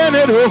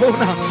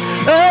Shenerona,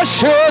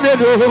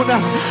 Shenerona,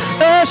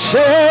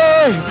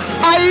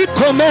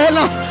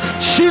 Aikomela,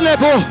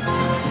 Shilebo,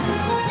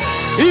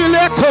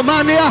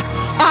 Ilekomania,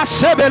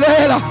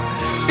 Asebelela,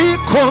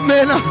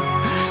 Ikomela,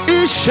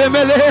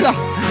 Ishemelela,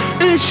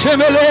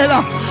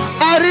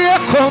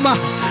 Ariekoma,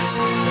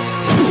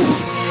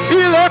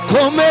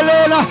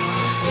 Ilekomelela,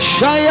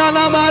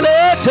 Shayana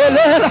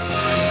Maletelela,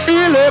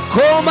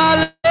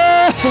 Ilekomale,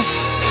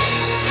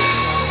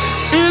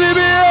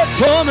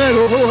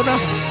 Ilibetomerona,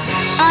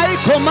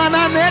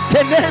 Aikomana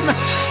Netelena,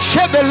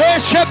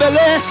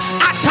 Shebele,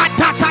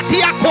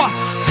 Atatatiakwa,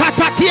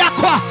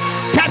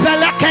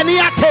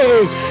 Tebelekeniate,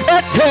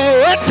 ete,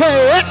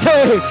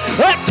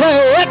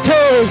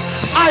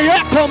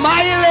 Ayeko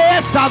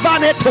maile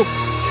savaneto,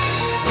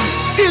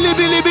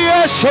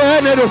 Ilibilibie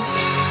shenero.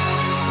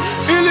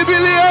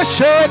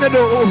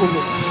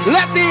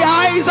 Let the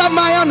eyes of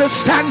my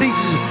understanding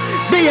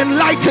be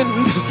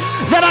enlightened,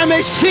 that I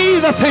may see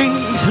the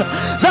things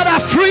that are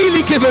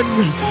freely given.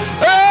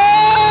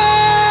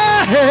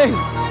 Hey.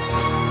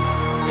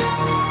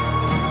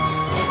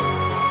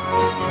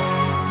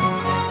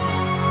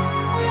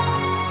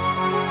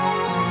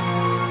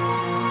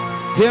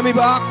 Hear me,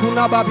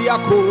 Bakuna Babia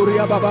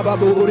Korea Baba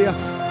Boria.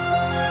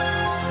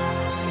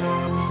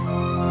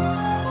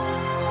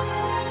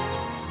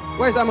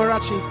 Where's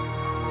Amarachi?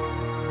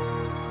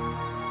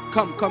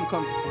 Come.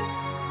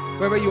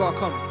 Wherever you are,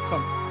 come.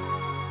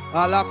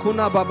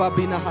 Alakuna Baba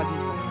Bina Hadi.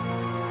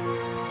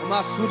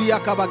 Masudia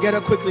Kaba, get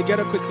her quickly.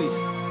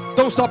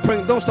 Don't stop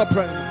praying.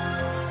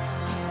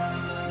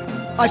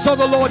 I saw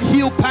the Lord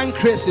heal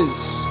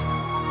pancreases.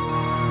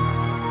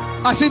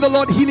 I see the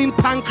Lord healing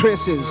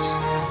pancreases.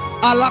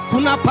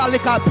 Alakuna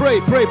Palika,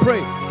 pray.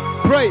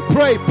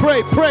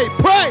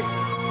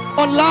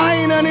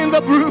 Online and in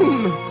the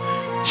room.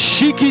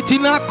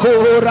 Shikitina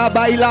Kora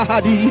Baila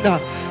Hadina.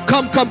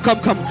 Come.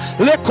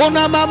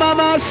 Lekona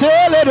Mama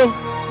Seledo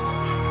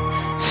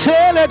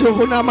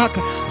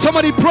Namaka.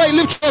 Somebody pray,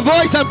 lift your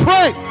voice and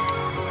pray.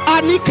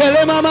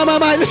 Anikele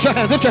Mama, lift your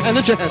hands.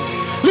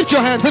 Lift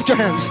your hands.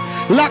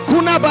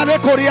 Lakuna Bale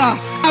Korea.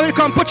 I will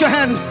come, put your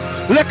hand.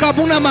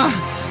 Lekabunama.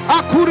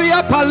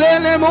 Akuria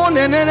palene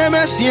mone nene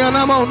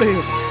mesiana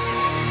mone.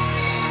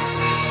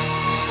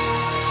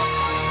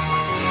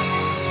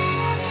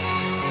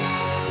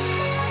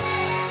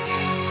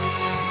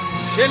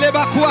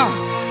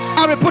 Shelebakua.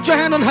 I will put your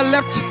hand on her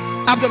left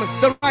abdomen,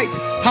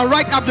 her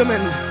right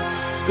abdomen.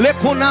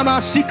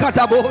 Lekonama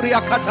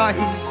sikataboria katai.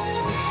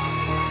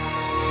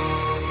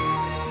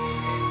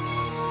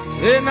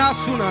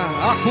 Enasuna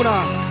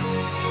akuna.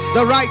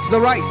 The right,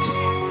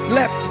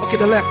 left. Okay,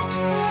 the left.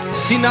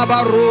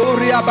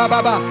 Sinabaroria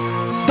bababa.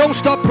 Don't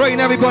stop praying,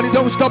 everybody.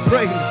 Don't stop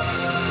praying.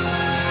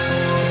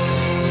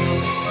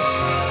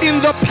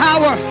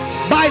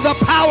 By the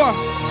power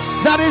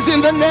that is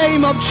in the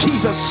name of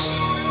Jesus,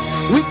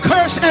 we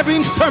curse every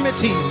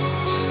infirmity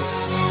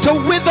to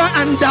wither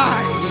and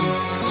die,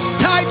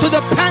 tied to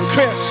the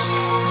pancreas,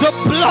 the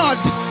blood,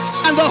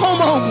 and the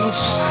hormones.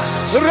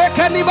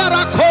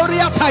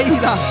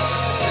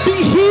 Be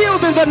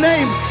healed in the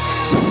name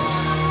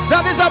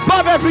that is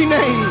above every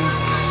name.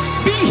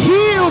 Be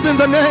healed in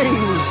the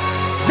name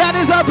that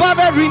is above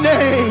every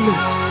name.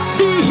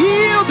 Be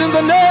healed in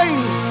the name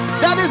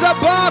that is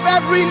above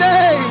every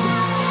name.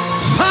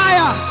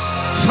 Fire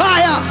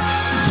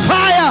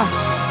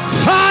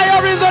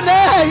in the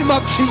name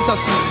of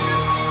Jesus.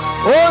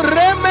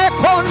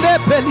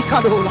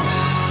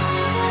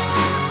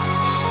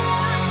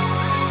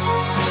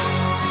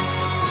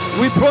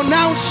 We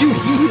pronounce you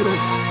healed.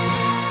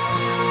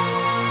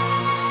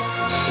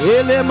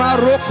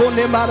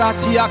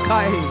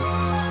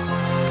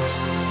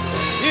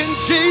 In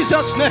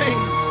Jesus'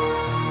 name.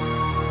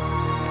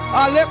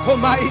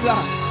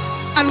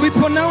 And we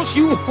pronounce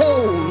you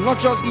whole, not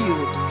just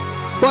healed,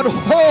 but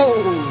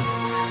whole.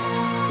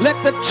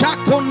 Let the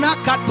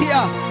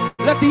chakonakatia,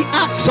 let the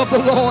axe of the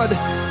Lord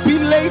be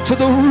laid to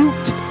the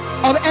root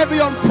of every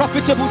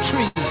unprofitable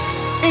tree.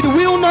 It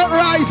will not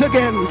rise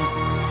again.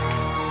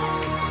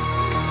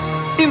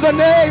 In the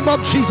name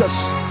of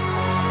Jesus.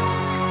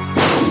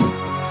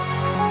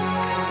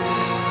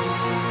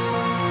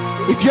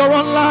 If you're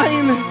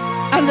online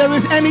and there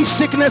is any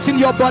sickness in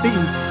your body,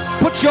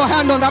 put your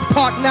hand on that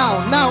part now.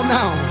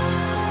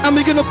 And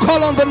we're going to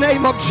call on the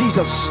name of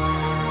Jesus.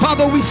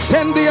 Father, we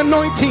send the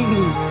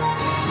anointing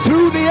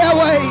through the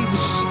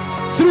airwaves,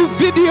 through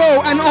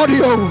video and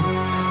audio.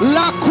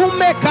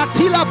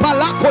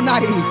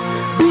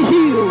 Be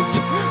healed.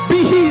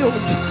 Be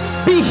healed.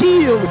 Be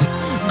healed.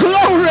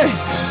 Glory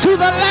to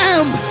the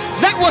Lamb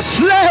that was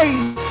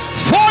slain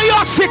for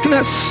your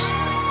sickness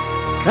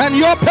and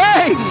your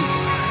pain.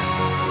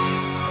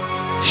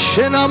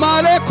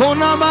 Shenamale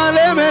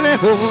konamale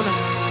menehona.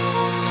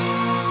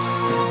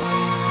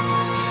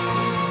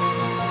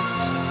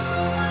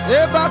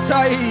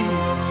 Ebatai.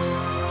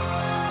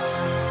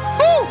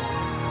 Woo.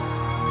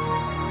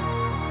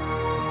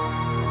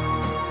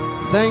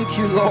 Thank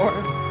you, Lord.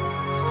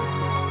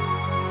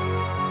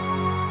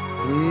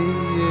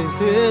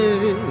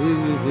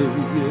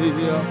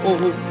 Oh.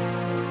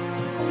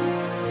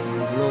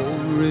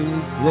 Glory,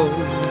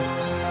 glory,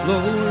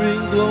 glory,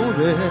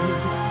 glory.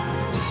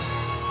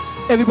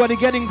 Everybody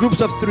get in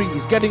groups of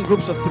threes. Get in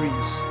groups of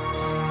threes.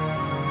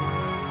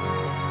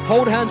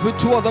 Hold hands with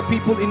two other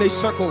people in a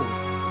circle.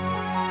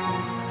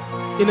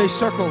 In a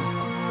circle.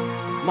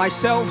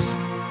 Myself,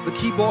 the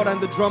keyboard, and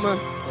the drummer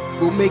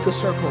will make a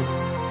circle.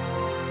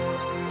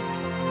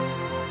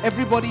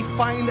 Everybody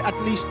find at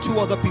least two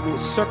other people.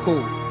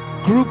 Circle.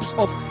 Groups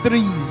of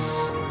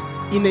threes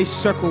in a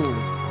circle.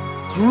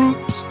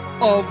 Groups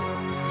of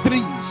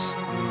threes.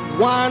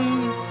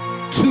 1,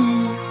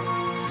 2,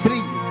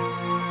 3.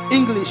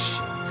 English,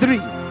 3.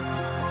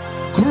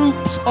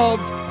 Groups of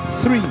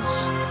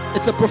threes.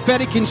 It's a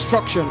prophetic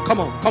instruction. Come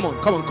on, come on,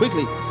 come on,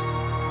 quickly.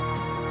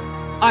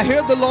 I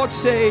heard the Lord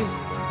say,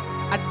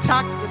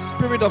 attack the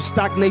spirit of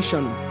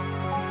stagnation.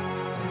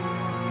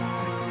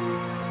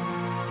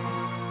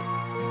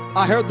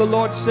 I heard the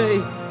Lord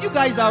say, you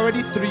guys are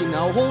already 3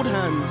 now. Hold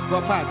hands,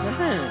 Papa.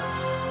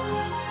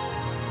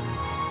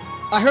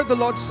 I heard the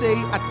Lord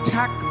say,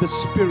 attack the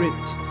spirit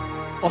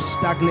of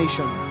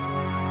stagnation.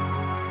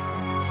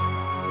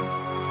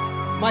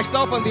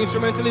 Myself and the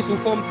instrumentalist will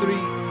form 3.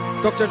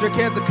 Dr.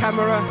 Jake, the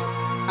camera,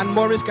 and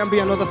Morris can be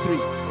another 3.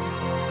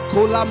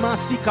 Or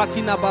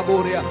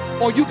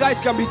you guys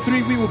can be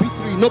 3, we will be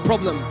 3, no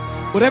problem.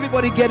 But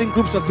everybody get in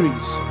groups of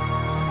 3s.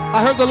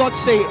 I heard the Lord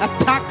say,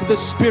 attack the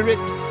spirit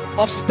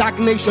of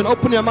stagnation.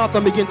 Open your mouth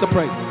and begin to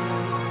pray.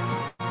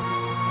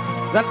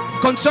 That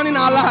concerning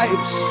our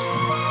lives,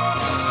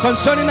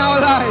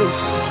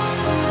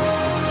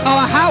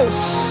 our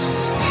house,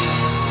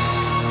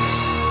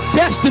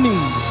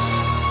 destinies,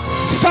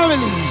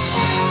 families,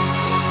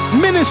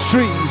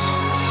 ministries,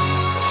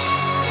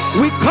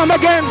 we come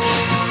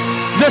against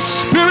the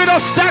spirit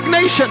of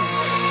stagnation.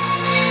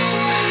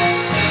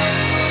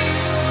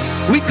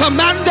 We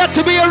command there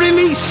to be a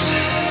release.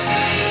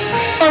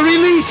 A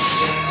release.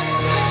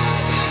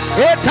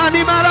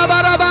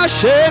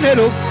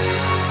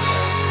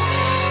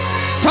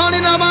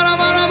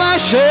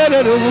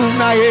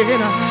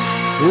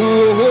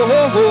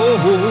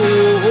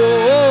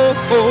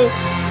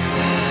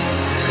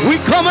 We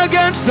come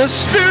against the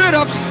spirit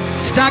of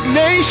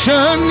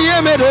stagnation.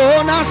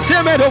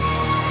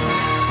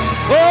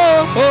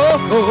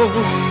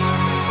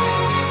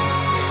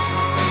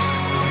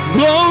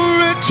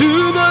 Glory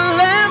to the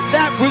Lamb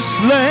that was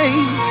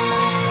slain.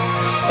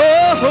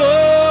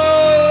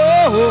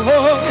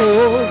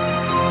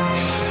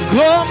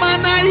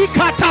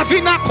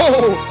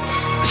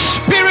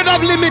 Spirit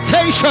of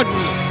limitation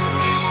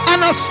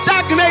and of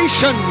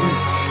stagnation,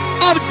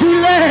 of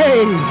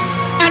delay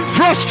and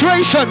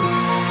frustration,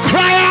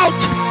 cry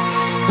out.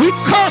 We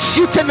curse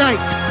you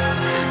tonight.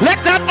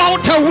 Let that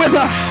altar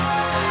wither.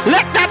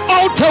 Let that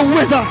altar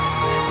wither.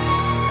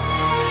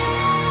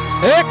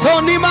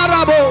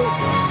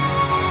 Ekonimarabo.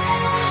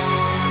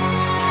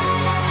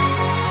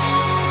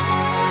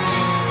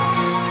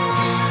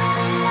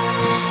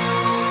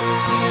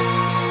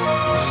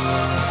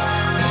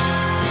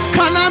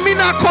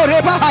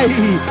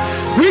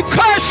 We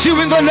curse you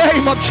in the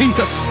name of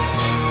Jesus.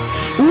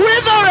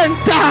 Wither and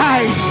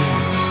die.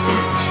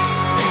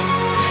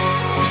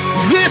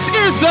 This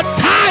is the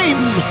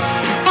time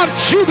of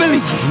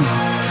Jubilee.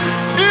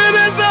 It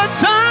is the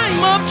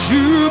time of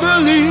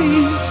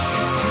Jubilee.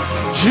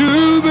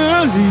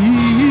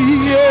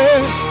 Jubilee.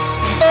 Yeah.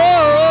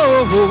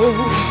 Oh.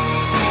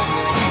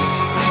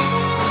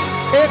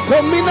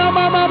 Ekomina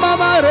mama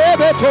mama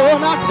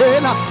rebetona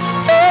tela.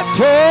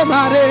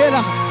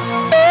 Etomarela.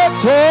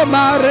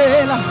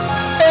 Etomarela.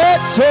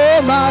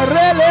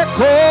 Etomarele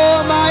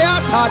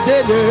komayata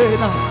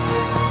delena.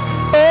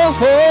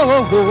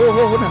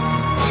 Oh.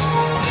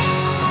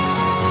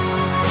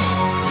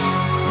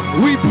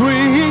 We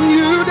bring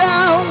you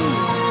down.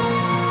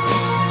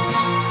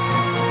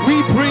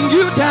 We bring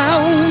you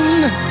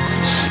down.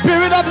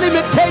 Spirit of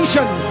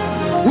limitation.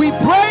 We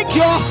break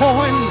your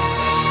horn.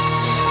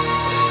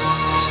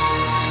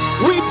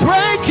 We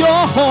break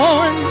your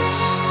horn.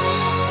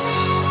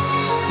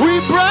 We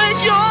break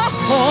your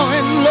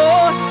horn,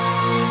 Lord.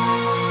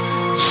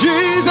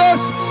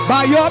 Jesus,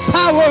 by your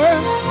power,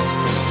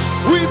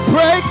 we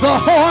break the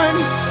horn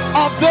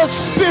of the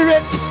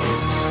spirit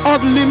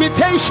of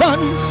limitation.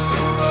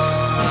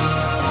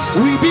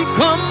 We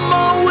become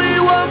all we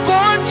were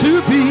born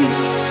to be.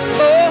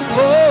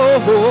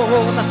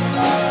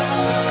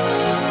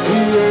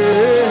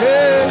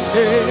 Yeah.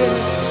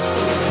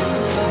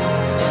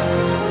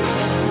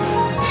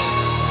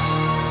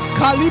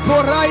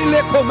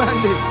 Aliporaile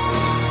commande.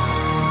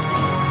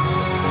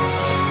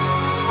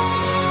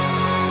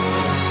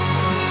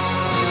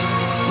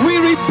 We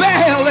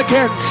rebel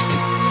against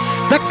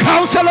the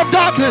counsel of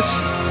darkness.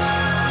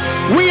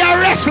 We are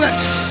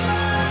restless.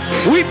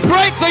 We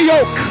break the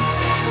yoke.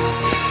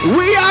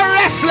 We are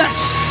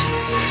restless.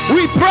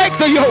 We break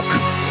the yoke.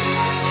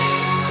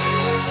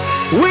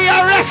 We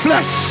are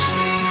restless.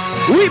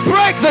 We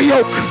break the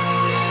yoke.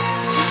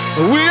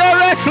 We are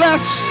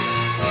restless.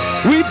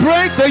 We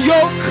break the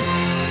yoke.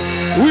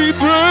 We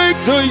break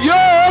the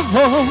yoke.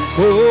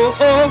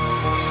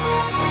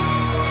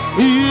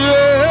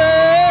 Yeah.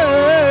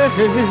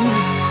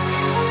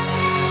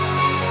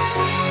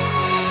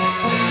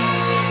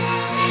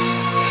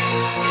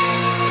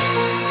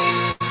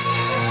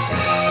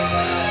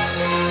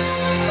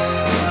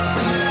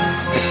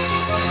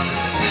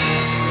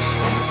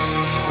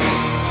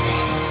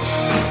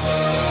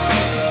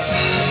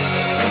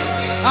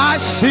 I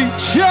see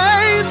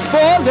chains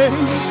falling.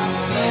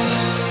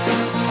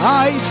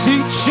 I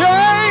see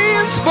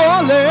chains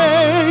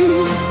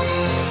falling.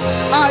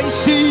 I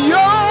see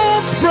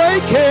yokes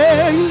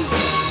breaking.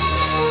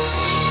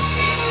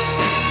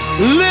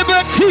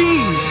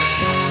 Liberty,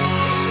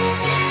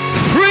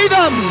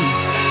 freedom,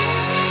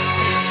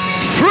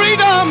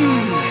 freedom.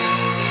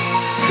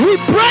 We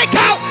break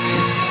out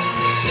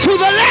to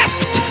the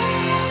left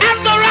and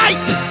the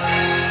right.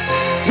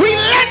 We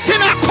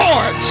lengthen our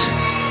cords.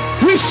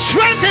 We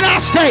strengthen our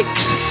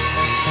stakes.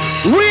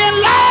 We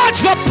enlarge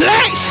the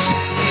place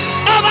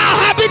of our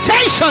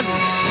habitation.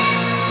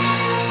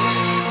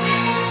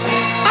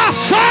 Our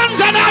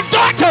sons and our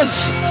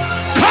daughters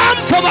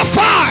come from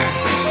afar.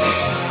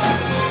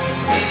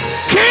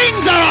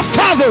 Kings are our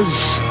fathers,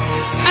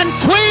 and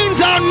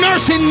queens are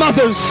nursing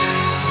mothers.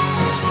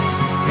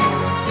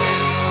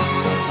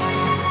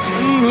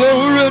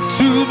 Glory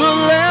to the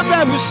Lamb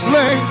that was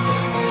slain.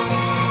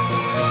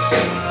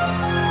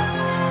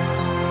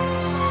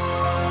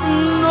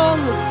 And all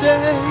the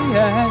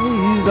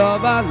days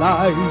of our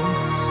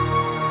lives,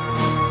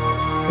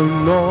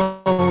 and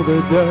all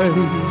the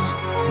days,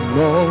 and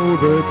all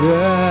the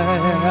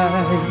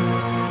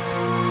days.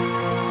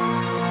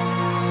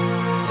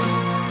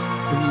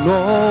 And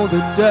all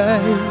the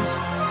days,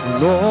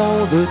 and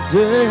all the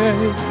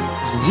days,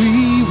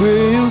 we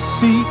will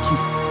seek you,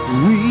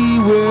 we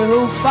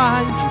will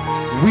find you,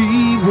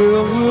 we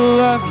will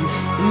love you.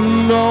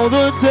 And all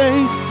the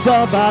days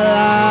of our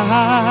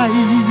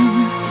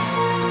lives,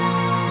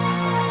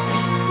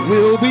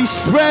 we'll be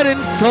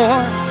spreading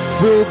forth,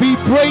 we'll be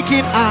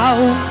breaking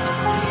out,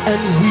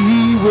 and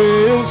we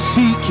will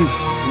seek you,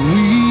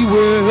 we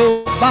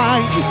will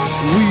find you,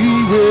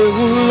 we will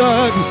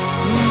love you.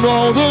 And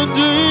all the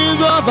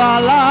days of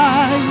our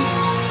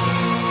lives,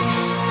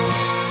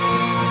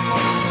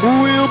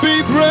 we'll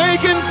be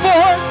breaking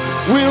forth,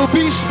 we'll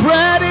be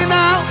spreading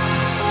out.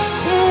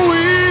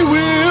 We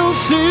will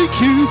seek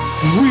you,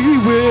 we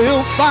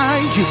will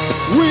find you,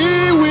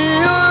 we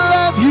will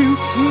love you.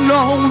 And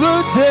all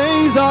the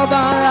days of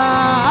our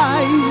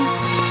lives,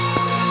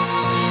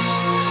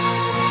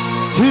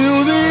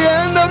 till the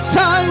end of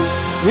time,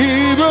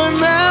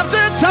 even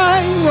after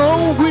time.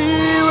 Oh, we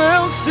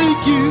will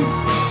seek you,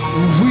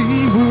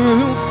 we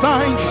will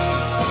find you.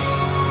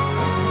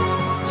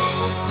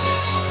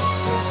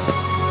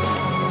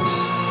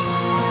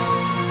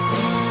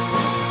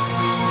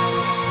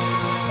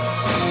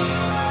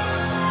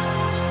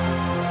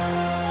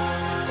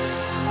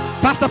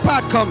 Pastor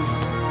Pat, come.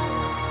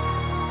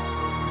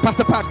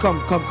 Pastor Pat, come.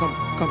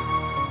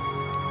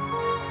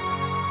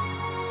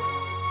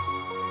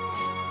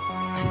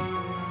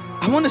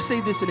 I want to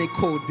say this in a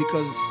code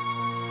because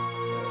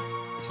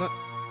it's not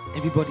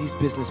everybody's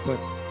business, but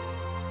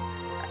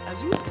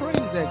as you were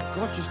praying that,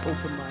 God just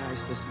opened my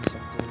eyes to see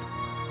something.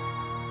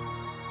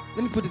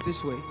 Let me put it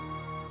this way.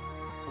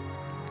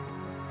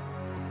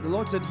 The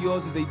Lord said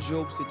yours is a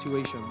Job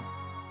situation,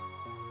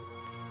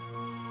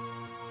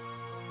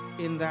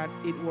 in that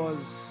it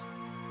was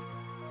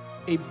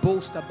a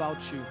boast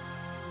about you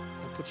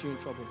that put you in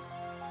trouble.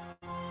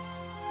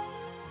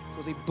 It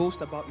was a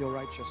boast about your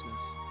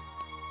righteousness.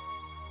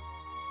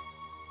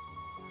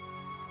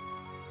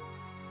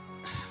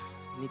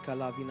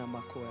 Nikalavina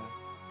Makoya.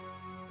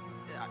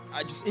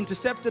 I just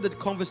intercepted a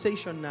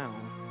conversation now,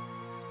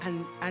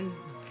 and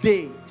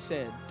they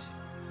said,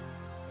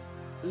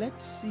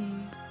 let's see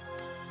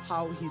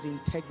how his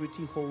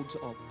integrity holds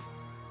up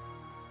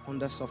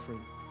under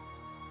suffering.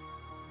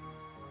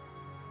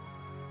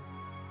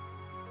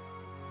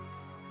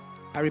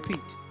 I repeat,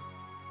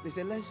 they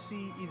said, let's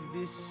see if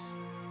this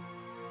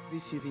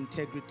his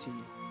integrity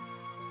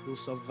will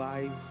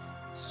survive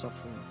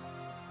suffering.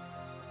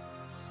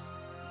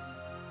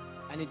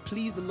 And it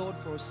pleased the Lord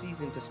for a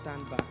season to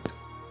stand back.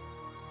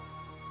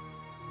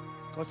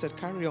 God said,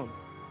 carry on,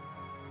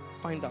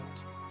 find out.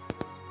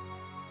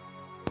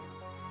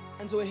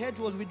 And so a hedge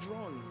was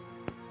withdrawn,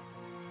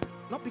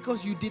 not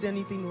because you did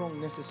anything wrong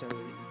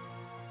necessarily,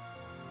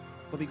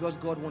 but because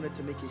God wanted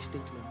to make a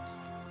statement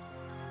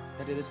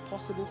that it is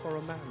possible for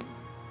a man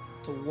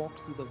to walk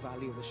through the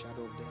valley of the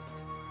shadow of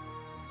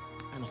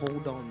death. and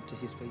hold on to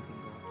his faith in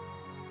God.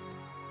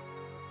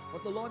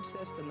 But the Lord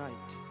says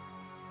tonight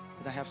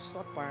that I have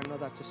sought by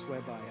another to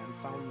swear by and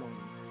found none.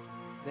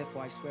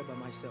 Therefore I swear by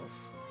myself,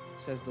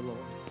 says the Lord,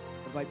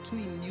 that by two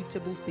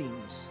immutable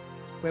things,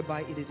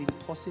 whereby it is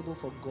impossible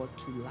for God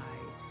to lie,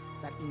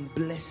 that in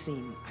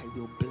blessing I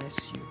will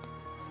bless you,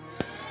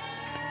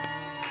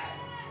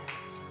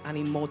 and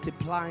in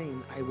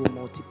multiplying I will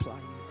multiply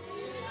you.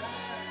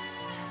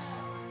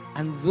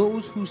 And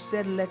those who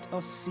said, let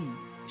us see,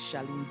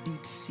 shall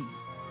indeed see,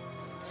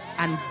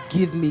 and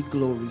give me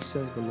glory,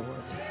 says the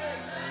Lord.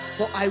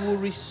 For I will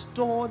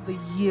restore the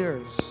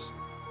years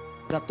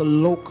that the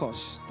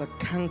locust, the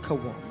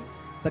cankerworm,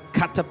 the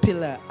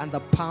caterpillar, and the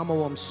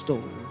palmerworm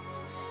stole.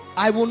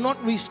 I will not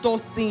restore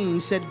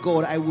things, said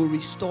God. I will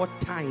restore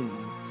time.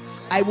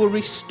 I will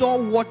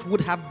restore what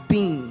would have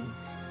been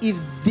if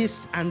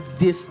this and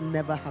this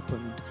never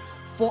happened.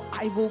 For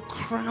I will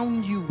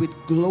crown you with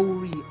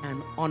glory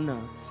and honor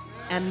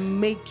and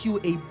make you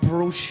a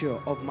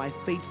brochure of my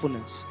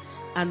faithfulness.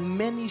 And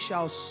many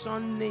shall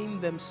surname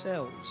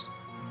themselves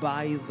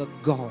by the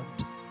God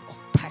of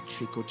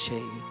Patrick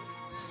Oche.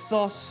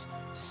 Thus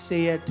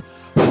saith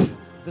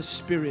the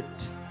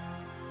Spirit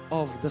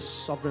of the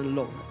Sovereign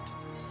Lord.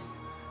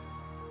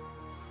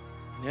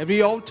 And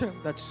every altar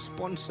that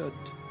sponsored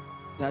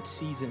that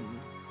season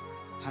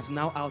has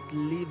now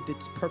outlived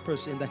its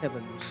purpose in the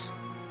heavens.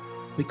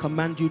 We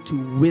command you to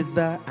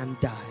wither and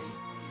die.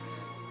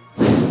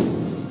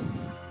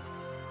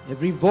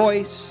 Every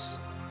voice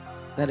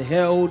that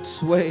held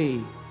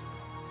sway,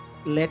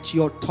 let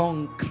your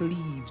tongue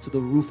cleave to the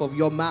roof of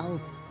your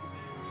mouth.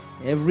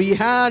 Every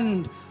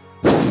hand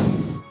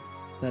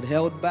that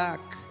held back,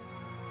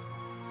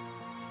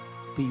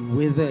 be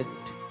withered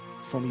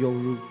from your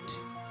root.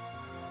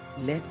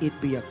 Let it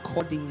be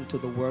according to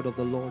the word of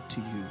the Lord to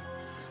you.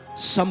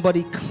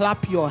 Somebody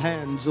clap your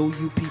hands, oh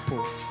you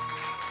people.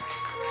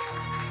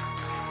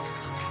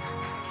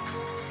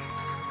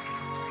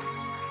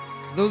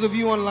 Those of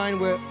you online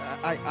where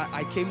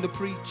I came to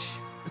preach.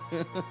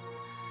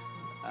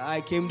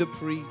 I came to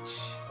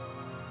preach.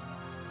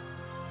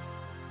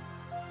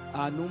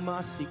 But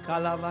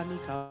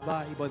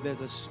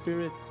there's a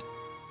spirit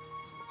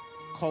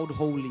called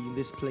holy in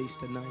this place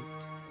tonight.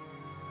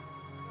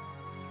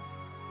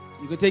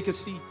 You can take a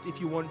seat if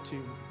you want to.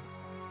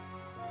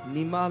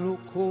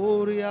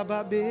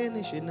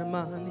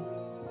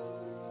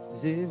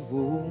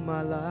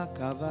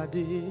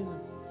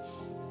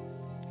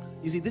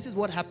 You see, this is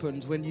what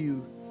happens when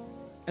you,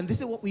 and this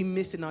is what we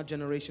miss in our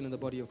generation in the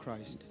body of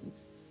Christ.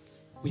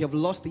 We have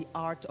lost the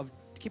art of,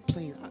 keep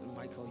playing,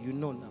 Michael, you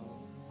know now.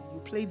 You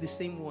play the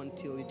same one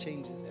till it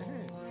changes.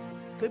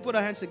 Can we put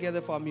our hands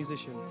together for our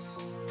musicians?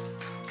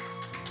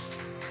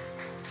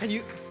 Can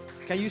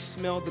you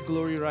smell the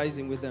glory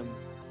rising with them?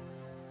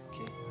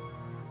 Okay.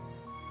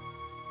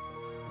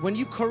 When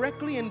you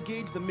correctly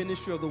engage the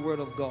ministry of the Word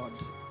of God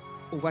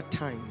over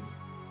time,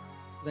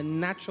 the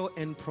natural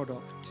end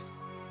product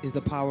is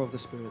the power of the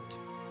Spirit.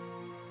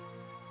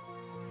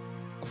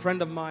 A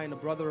friend of mine, a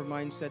brother of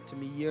mine said to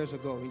me years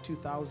ago in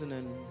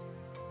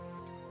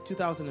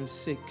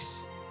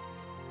 2006,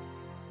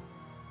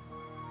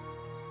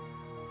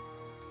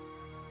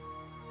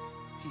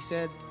 he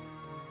said,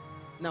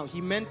 now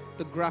he meant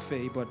the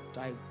graphe, but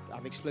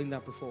I've explained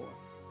that before.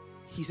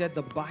 He said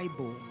the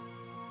Bible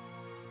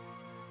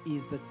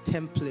is the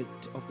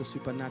template of the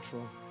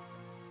supernatural.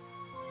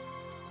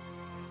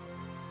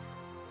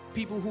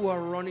 People who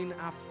are running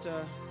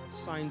after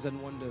signs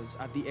and wonders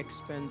at the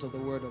expense of the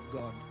Word of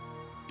God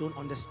don't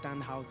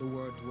understand how the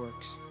Word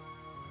works.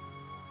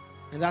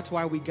 And that's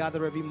why we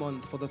gather every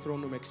month for the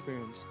throne room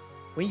experience.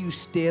 When you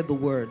stare the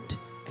Word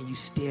and you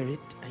stare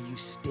it and you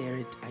stare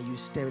it and you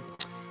stare it,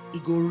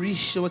 it go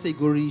reach, someone say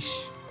go reach.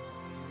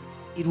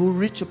 It will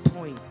reach a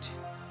point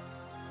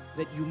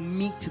that you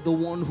meet the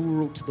one who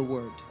wrote the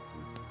Word.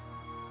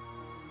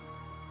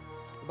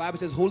 The Bible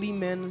says holy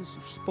men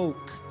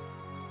spoke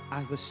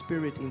as the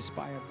Spirit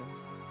inspired them.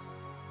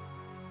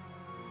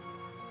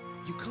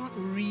 You can't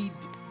read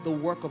the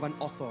work of an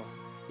author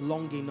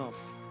long enough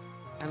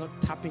and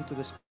not tap into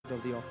the spirit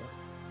of the author.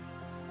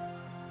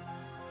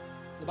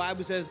 The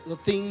Bible says the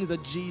things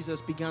that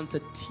Jesus began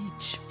to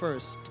teach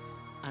first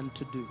and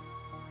to do.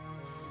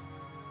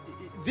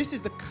 This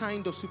is the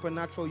kind of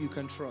supernatural you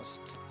can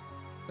trust.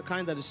 The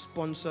kind that is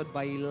sponsored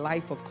by a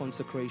life of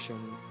consecration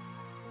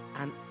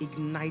and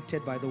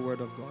ignited by the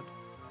Word of God.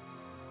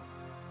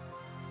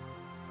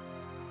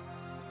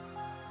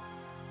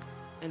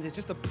 And there's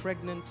just a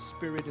pregnant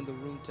spirit in the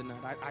room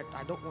tonight.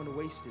 I don't want to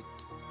waste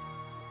it.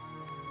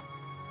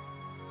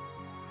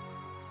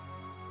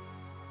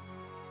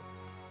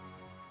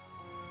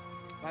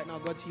 Right now,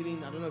 God's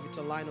healing. I don't know if it's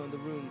a line or in the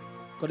room.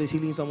 God is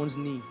healing someone's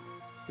knee.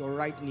 Your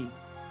right knee.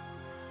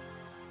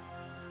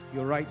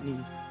 Your right knee.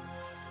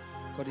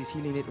 God is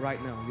healing it right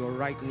now. Your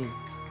right knee.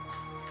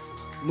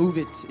 Move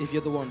it if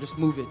you're the one. Just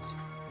move it.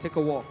 Take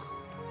a walk.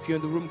 If you're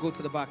in the room, go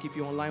to the back. If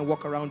you're online,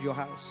 walk around your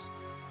house.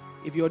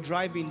 If you're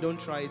driving, don't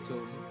try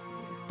to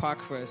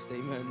park first.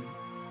 Amen.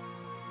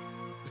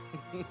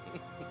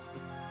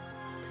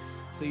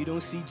 So you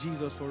don't see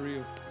Jesus for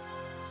real.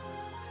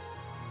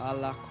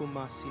 Allah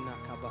kumasina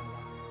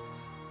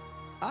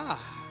kabala.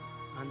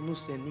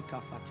 Anuse nika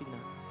fatina.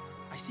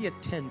 I see a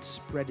tent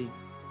spreading.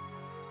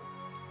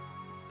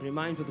 It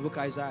reminds me of the book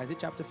of Isaiah. Is it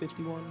chapter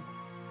 51?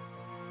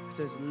 It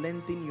says,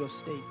 lengthen your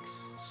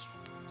stakes,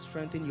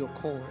 strengthen your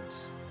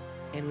cords,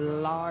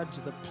 enlarge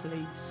the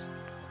place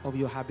of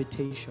your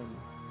habitation.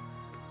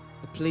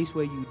 The place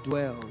where you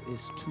dwell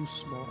is too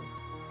small.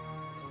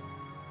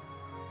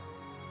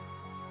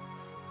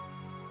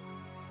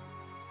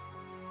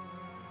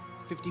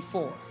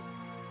 '54.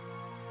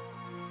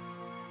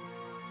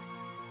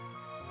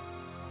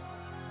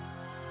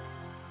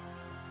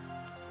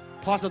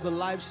 Part of the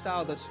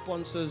lifestyle that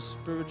sponsors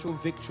spiritual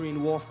victory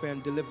in warfare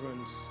and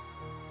deliverance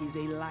is a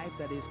life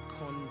that is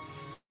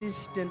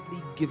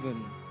consistently given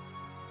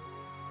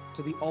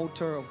to the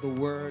altar of the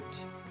word,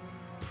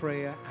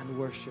 prayer, and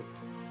worship.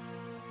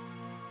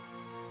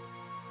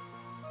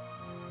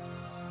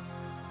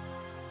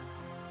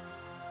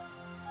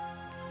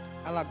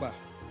 Alagba,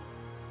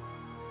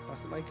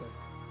 Pastor Michael,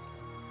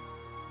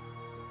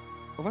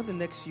 over the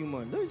next few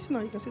months, no, sit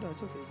down, you can sit down,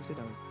 it's okay, you can sit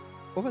down.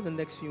 Over the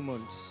next few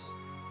months,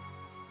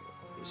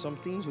 some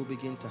things will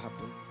begin to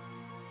happen.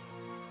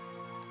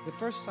 The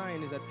first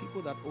sign is that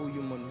people that owe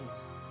you money,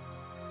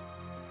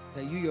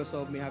 that you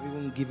yourself may have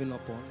even given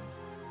up on,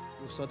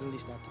 will suddenly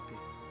start to pay.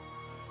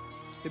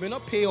 They may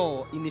not pay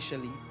all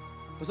initially,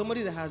 but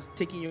somebody that has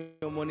taken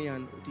your money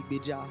and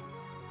tibeja.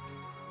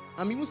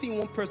 I'm even seeing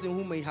one person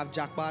who may have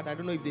jackpot. I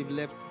don't know if they've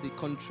left the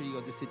country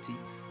or the city.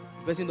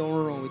 The person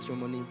don't run with your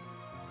money.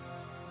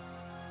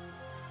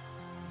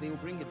 They will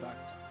bring it back.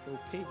 They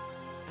will pay.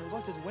 And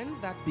God says, when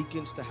that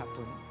begins to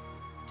happen,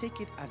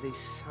 take it as a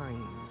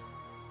sign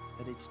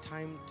that it's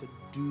time to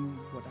do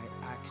what I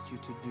asked you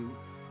to do.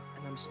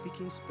 And I'm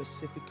speaking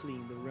specifically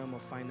in the realm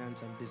of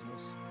finance and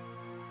business.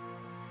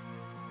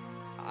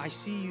 I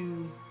see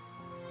you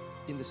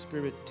in the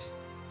spirit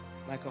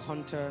like a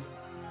hunter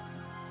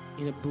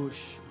in a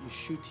bush. You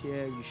shoot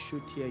here, you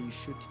shoot here, you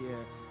shoot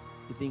here.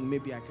 You think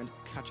maybe I can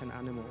catch an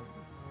animal.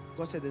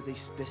 God said there's a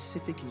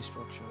specific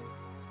instruction,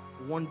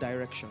 one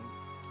direction.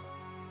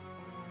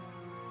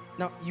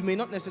 Now, you may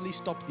not necessarily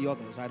stop the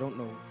others, I don't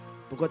know.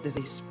 But God, there's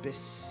a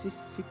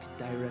specific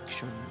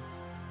direction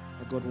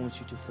that God wants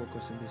you to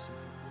focus in this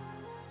season.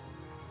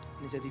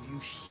 And He says,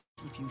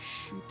 if you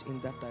shoot in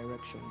that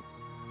direction,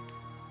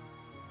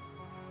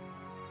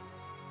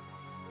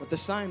 but the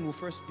sign will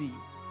first be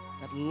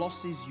that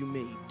losses you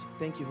made.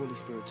 Thank you, Holy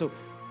Spirit. So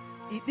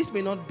this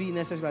may not be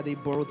necessarily that they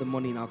borrowed the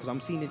money now, because I'm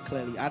seeing it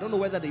clearly. I don't know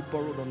whether they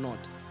borrowed or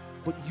not,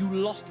 but you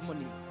lost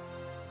money.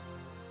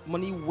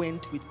 Money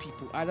went with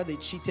people. Either they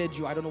cheated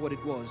you, I don't know what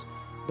it was,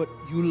 but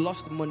you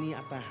lost money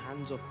at the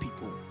hands of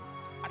people.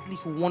 At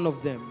least one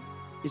of them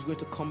is going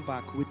to come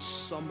back with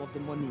some of the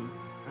money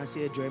and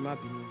say, Joema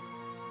Bini,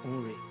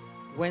 Onre.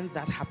 When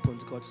that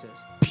happens, God says,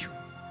 pew.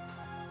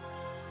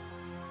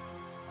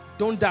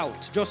 Don't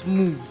doubt, just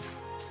move.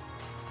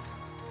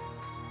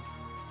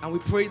 And we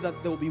pray that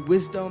there will be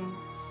wisdom,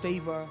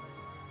 favor,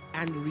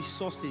 and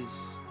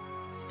resources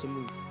to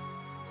move.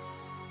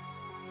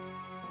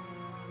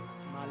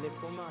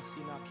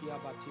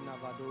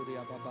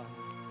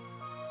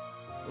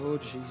 Oh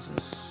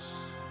Jesus,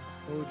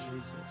 oh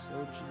Jesus,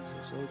 oh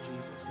Jesus, oh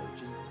Jesus, oh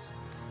Jesus.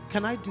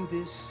 Can I do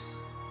this?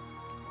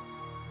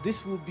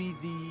 This will be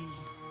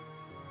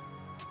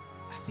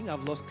I think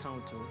I've lost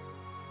count.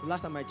 The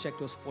last time I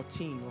checked was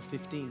 14 or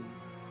 15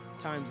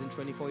 times in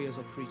 24 years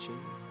of preaching.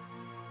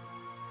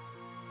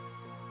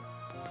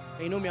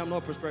 And you know me, I'm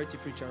not a prosperity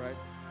preacher, right?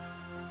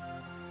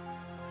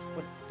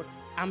 But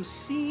I'm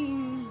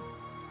seeing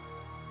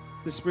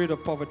the spirit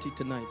of poverty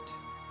tonight.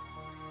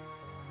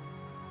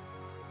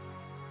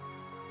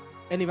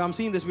 And if I'm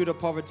seeing the spirit of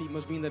poverty, it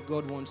must mean that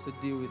God wants to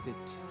deal with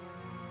it.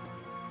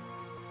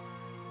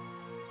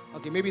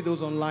 Okay, maybe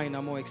those online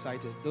are more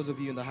excited. Those of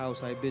you in the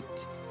house are a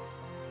bit...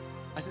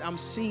 I said, I'm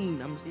seeing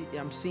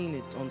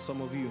it on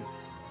some of you.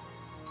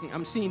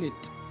 I'm seeing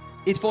it.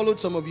 It followed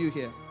some of you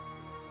here.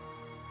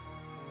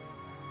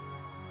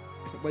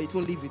 But it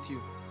won't live with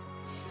you.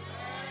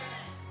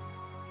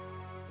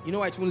 You know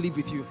why it won't live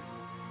with you?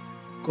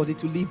 Because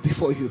it will live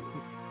before you.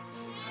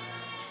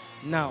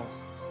 Now,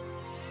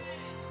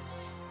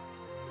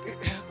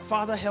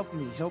 Father, help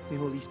me,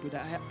 Holy Spirit.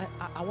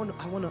 I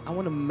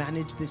want to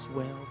manage this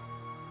well.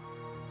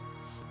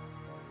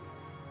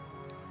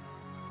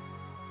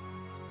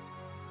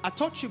 I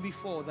taught you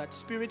before that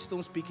spirits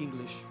don't speak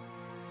English.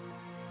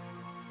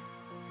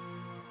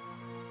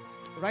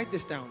 Write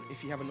this down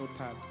if you have a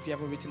notepad, if you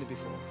haven't written it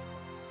before.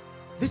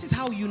 This is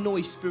how you know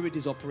a spirit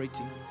is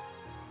operating.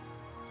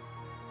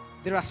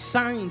 There are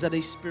signs that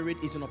a spirit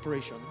is in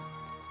operation.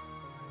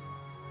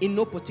 In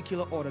no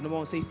particular order. Number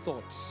one, say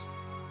thoughts.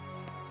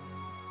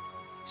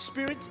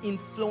 Spirits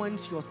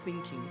influence your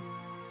thinking.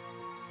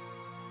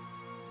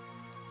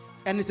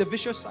 And it's a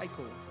vicious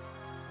cycle.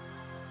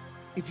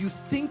 If you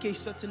think a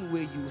certain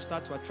way, you will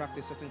start to attract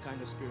a certain kind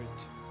of spirit.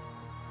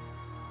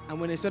 And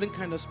when a certain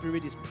kind of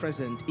spirit is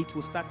present, it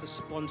will start to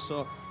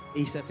sponsor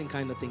a certain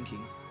kind of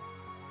thinking.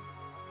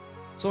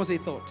 Someone say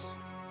thoughts.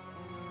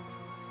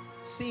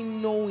 Say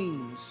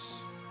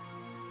knowings.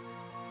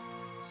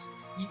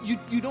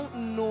 You don't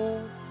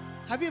know.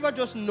 Have you ever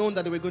just known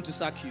that they were going to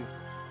sack you?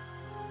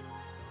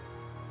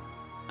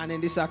 And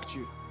then they sacked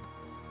you?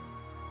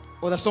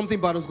 Or that something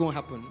bad was going to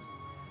happen?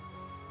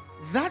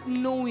 That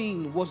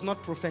knowing was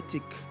not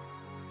prophetic.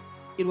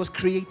 It was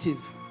creative.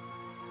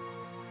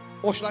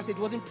 Or should I say it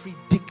wasn't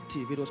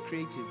predictive, it was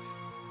creative.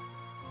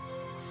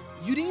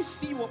 You didn't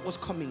see what was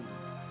coming.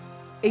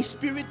 A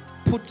spirit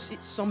put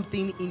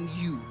something in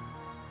you,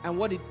 and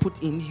what it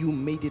put in you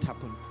made it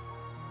happen.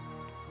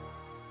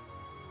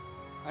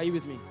 Are you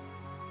with me?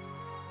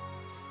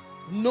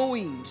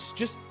 Knowings,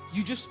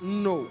 you just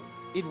know.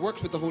 It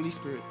works with the Holy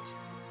Spirit.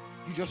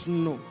 You just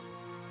know.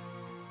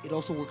 It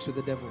also works with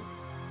the devil.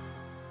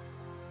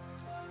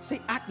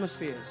 Say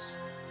atmospheres.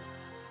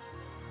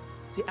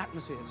 Say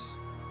atmospheres.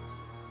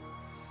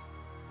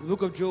 The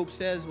book of Job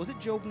says, was it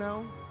Job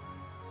now?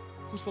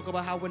 Who spoke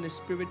about how when the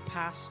spirit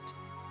passed,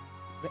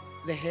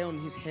 the hair on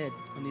his head,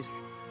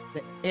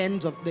 the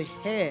ends of the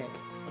hair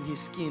on his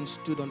skin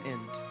stood on end.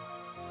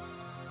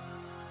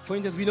 For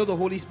instance, we know the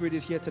Holy Spirit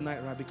is here tonight,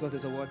 right? Because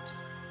there's a what?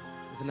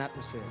 There's an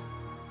atmosphere.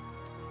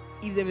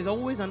 If there is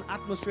always an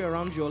atmosphere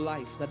around your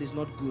life that is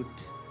not good,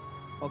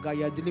 or God,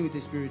 you are dealing with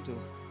a spirit too.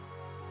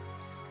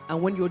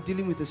 And when you're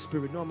dealing with a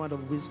spirit, no amount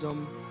of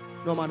wisdom,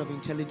 no amount of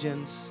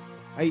intelligence,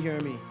 are you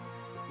hearing me?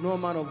 No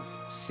amount of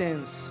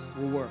sense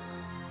will work.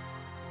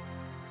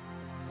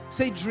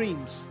 Say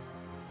dreams.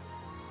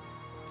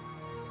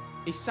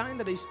 A sign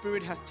that a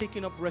spirit has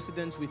taken up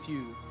residence with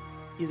you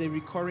is a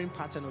recurring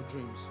pattern of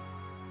dreams.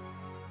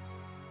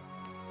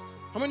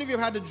 How many of you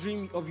have had a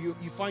dream of you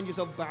find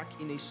yourself back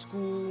in a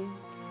school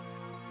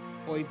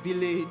or a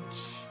village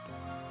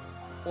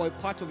or a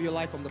part of your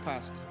life from the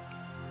past?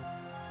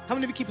 How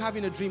many of you keep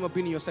having a dream of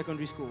being in your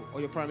secondary school or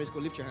your primary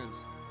school? Lift your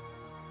hands.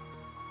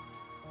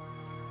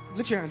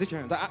 Lift your hands, lift your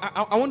hands.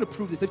 I want to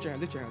prove this. Lift your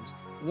hands, lift your hands.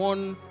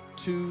 1,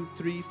 2,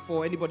 3,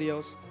 4. Anybody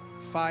else?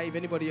 5.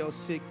 Anybody else?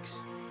 6.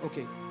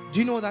 Okay. Do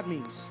you know what that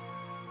means?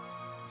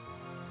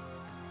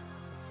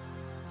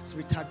 It's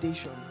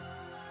retardation.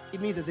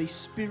 It means there's a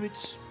spirit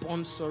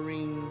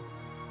sponsoring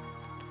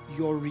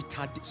your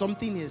retardation.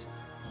 Something is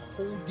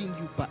holding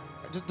you back.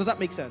 Does that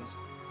make sense?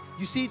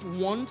 You see it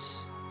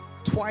once,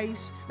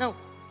 twice. Now,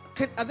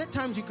 at that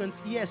times you can,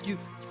 yes, for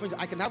instance,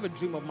 I can have a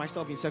dream of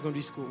myself in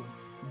secondary school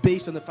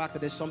based on the fact that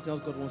there's something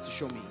else God wants to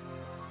show me.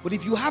 But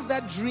if you have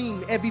that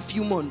dream every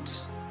few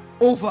months,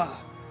 over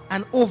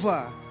and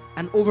over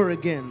and over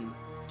again,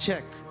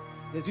 check.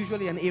 There's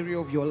usually an area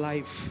of your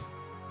life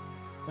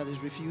that is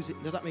refusing.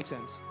 Does that make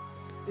sense?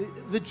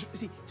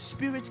 See,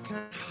 spirits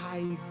can't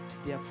hide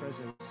their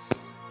presence.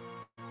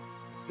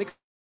 They can't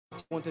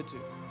wanted to.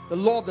 The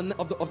law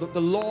of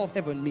the law of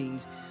heaven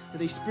means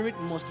that a spirit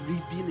must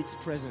reveal its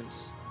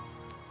presence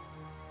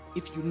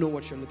if you know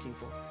what you're looking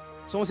for.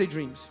 Someone say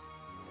dreams.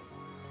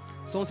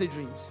 Someone say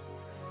dreams.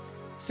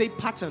 Say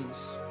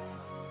patterns.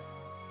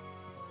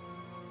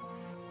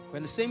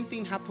 When the same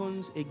thing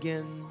happens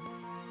again,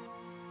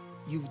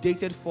 you've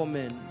dated 4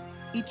 men.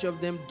 Each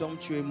of them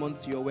dumped you a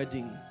month to your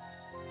wedding.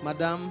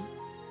 Madam,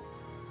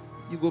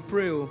 you go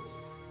pray. Oh.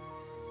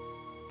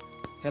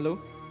 Hello?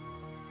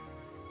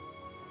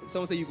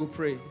 Someone say you go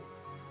pray.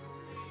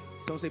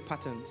 Someone say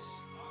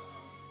patterns.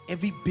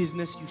 Every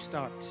business you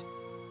start,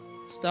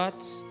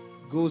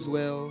 goes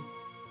well,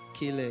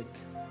 K-leg.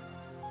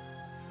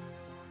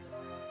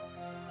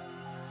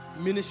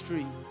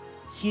 Ministry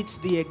hits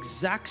the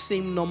exact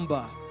same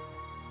number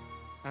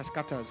and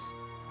scatters.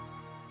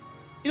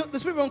 You know, the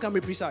spirit realm can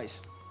be precise.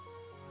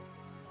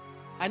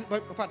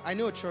 But I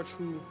know a church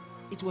who,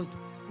 it was,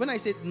 when I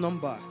said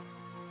number,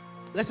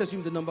 let's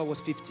assume the number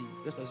was 50.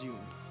 Let's assume.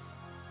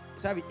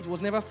 It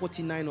was never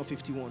 49 or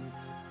 51.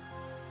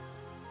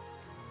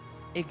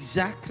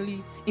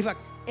 Exactly. In fact,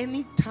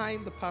 any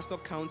time the pastor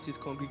counts his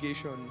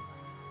congregation,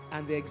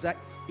 and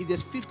if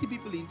there's 50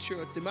 people in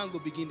church, the man will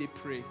begin to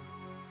pray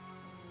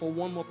for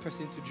one more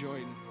person to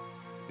join.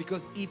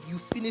 Because if you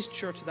finish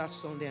church that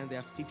Sunday and there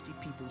are 50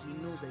 people, he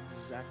knows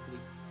exactly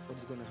what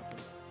is going to happen.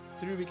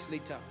 3 weeks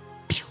later,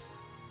 pew.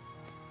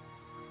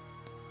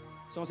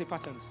 Someone say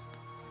patterns.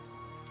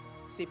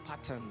 Say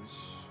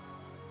patterns.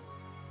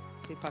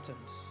 Say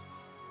patterns.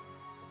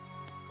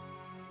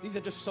 These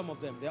are just some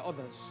of them. There are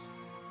others.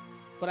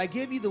 But I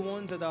gave you the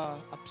ones that are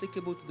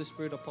applicable to the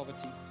spirit of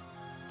poverty.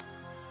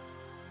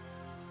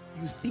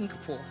 You think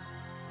poor.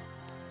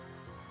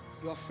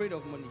 You're afraid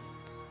of money.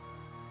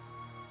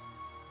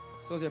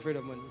 Someone's afraid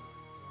of money.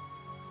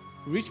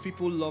 Rich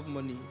people love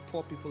money.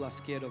 Poor people are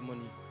scared of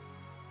money.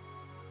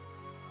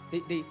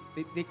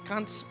 They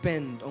can't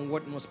spend on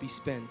what must be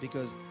spent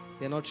because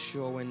they're not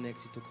sure when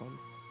next it will come.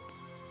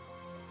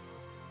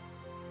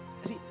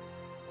 See,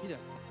 Peter,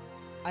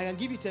 I can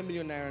give you 10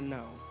 million naira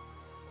now,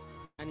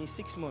 and in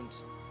 6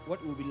 months,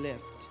 what will be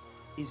left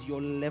is your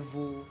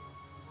level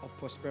of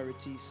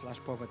prosperity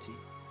 / poverty.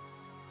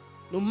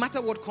 No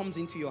matter what comes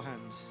into your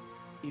hands,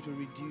 it will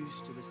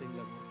reduce to the same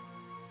level.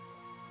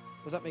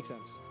 Does that make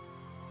sense?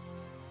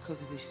 Because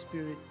there's a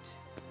spirit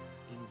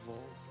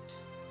involved.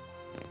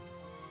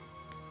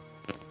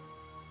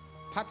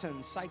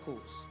 patterns,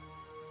 cycles.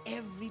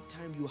 Every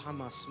time you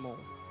hammer small,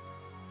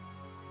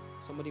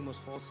 somebody must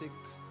fall sick,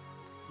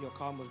 your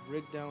car must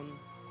break down,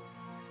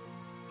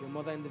 your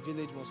mother in the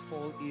village must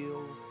fall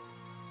ill,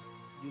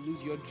 you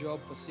lose your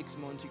job for 6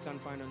 months, you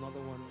can't find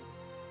another one.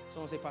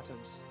 Someone say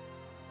patterns.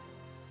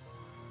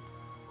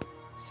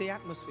 Say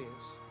atmospheres.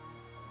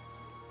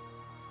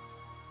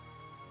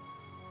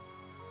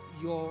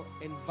 Your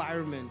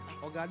environment.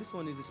 Oh God, this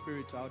one is the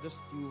spiritual.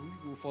 You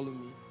will follow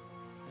me.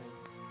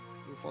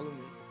 You follow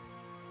me.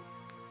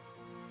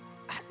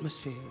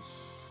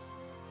 Atmospheres.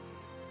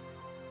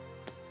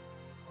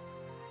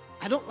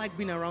 I don't like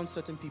being around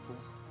certain people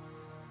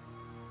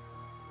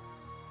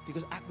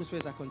because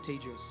atmospheres are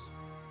contagious.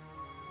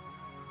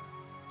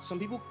 Some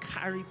people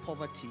carry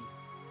poverty.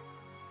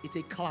 It's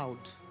a cloud.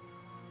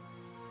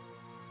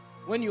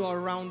 When you are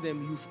around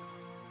them,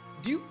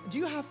 do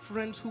you have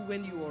friends who,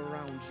 when you are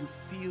around, you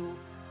feel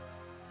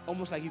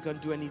almost like you can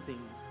do anything?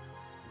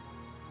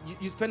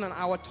 You spend an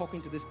hour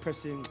talking to this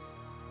person,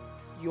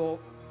 your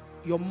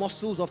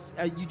muscles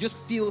you just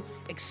feel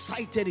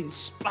excited,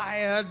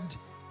 inspired,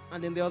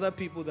 and then the other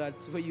people that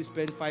where you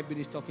spend 5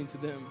 minutes talking to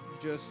them,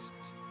 okay, it's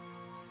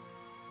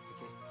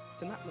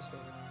an atmosphere.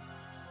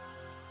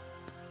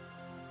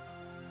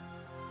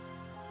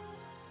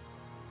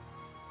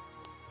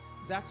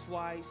 That's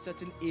why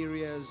certain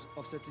areas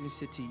of certain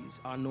cities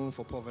are known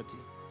for poverty.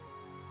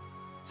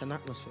 It's an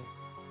atmosphere.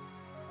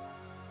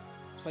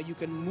 That's why you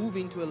can move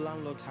into a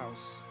landlord's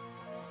house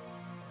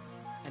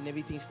and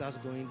everything starts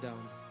going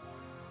down.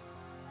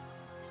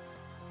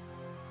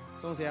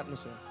 Someone say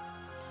atmosphere.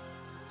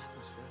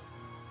 Atmosphere.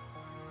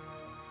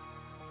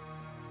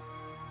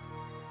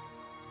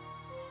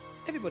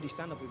 Everybody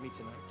stand up with me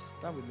tonight.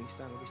 Stand with me,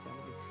 stand with me, stand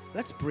with me.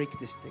 Let's break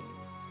this thing.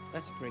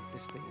 Let's break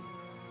this thing.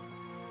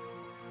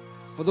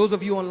 For those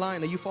of you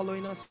online, are you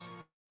following us?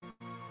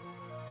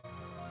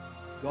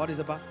 God is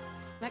about.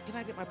 Can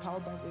I get my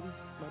power bank, baby?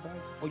 My bag?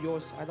 Or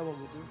yours? Either one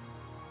will do.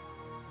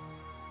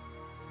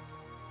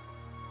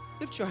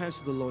 Lift your hands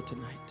to the Lord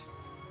tonight.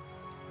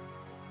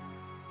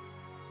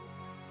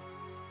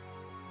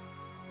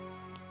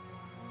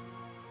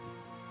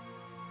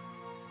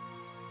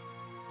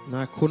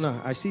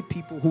 Nakuna, I see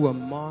people who are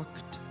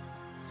marked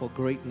for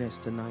greatness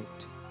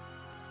tonight.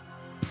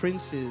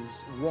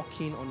 Princes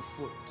walking on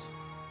foot,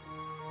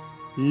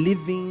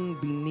 living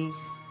beneath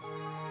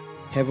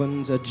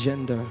heaven's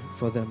agenda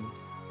for them.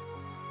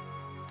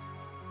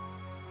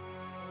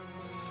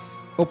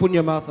 Open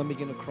your mouth and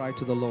begin to cry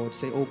to the Lord.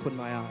 Say, open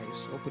my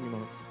eyes. Open your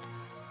mouth.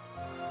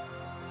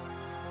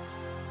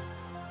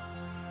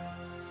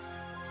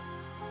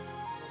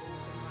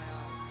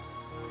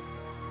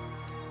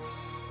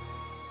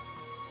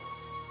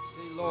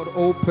 Say, Lord,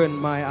 open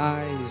my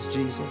eyes,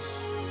 Jesus.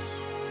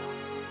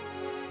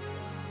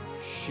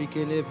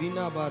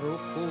 Shikelevina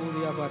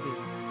barokuria badi.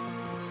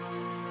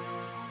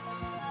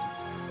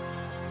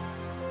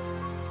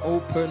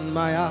 Open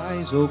my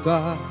eyes, oh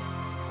God.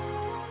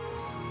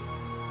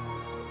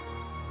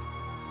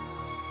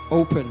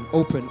 Open,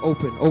 open,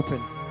 open,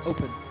 open,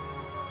 open.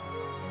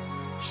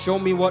 Show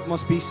me what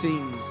must be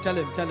seen. Tell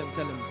him, tell him,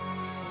 tell him.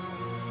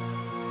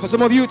 For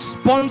some of you, it's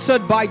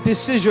sponsored by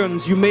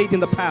decisions you made in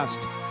the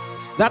past.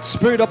 That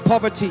spirit of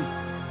poverty,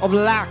 of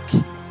lack,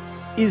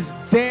 is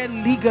there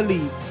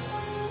legally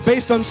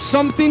based on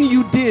something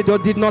you did or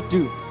did not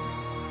do.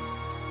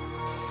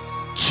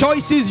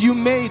 Choices you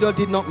made or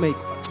did not make.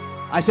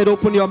 I said,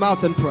 open your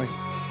mouth and pray.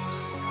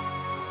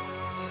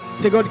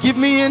 Say, God, give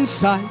me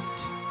insight.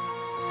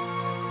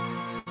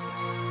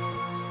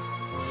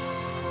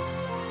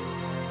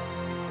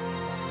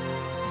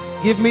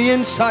 Give me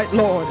insight,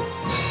 Lord.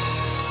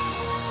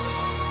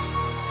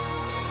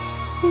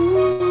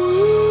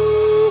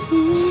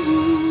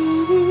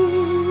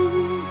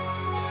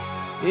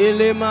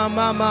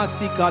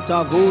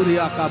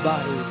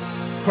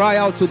 Cry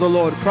out to the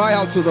Lord. Cry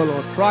out to the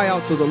Lord. Cry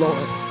out to the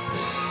Lord.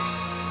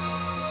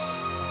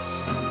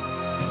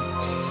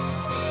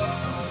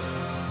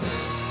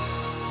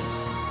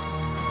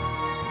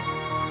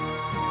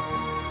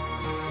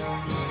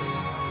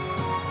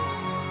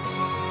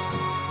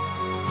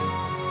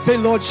 Say,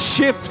 Lord,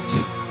 shift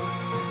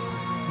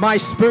my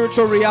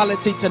spiritual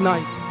reality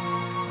tonight.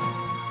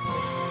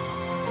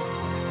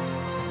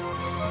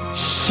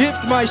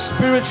 Shift my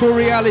spiritual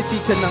reality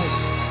tonight.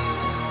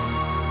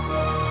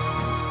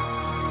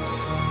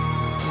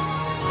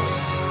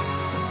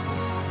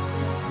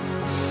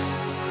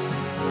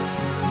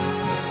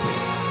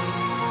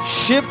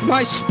 Shift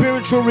my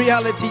spiritual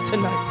reality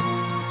tonight.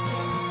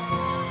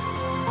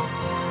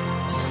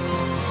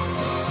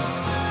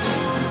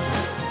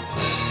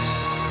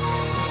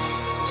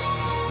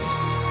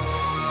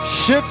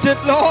 Shift it,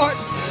 Lord.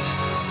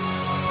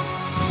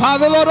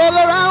 Father, Lord, all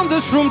around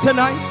this room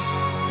tonight,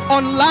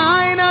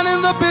 online and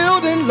in the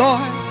building,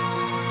 Lord,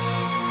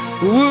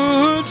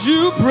 would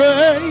you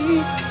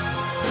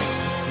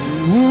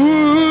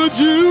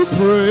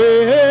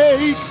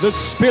break the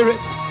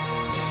spirit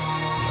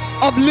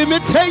of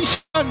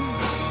limitation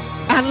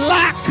and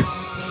lack?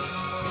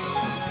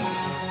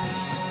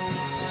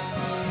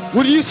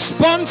 Would you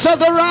sponsor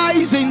the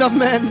rising of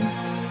men?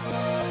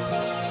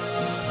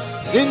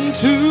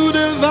 into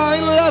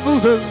divine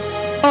levels of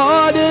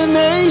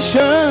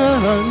ordination.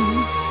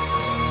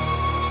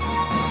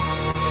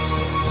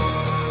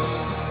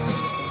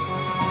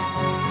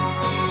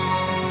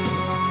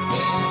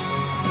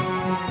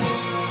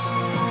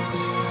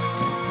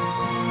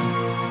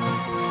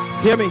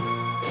 Hear me.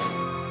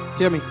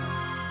 Hear me.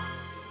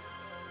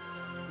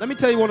 Let me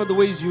tell you one of the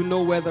ways you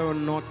know whether or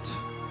not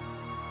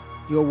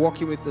you're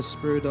walking with the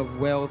spirit of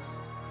wealth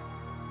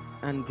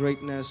and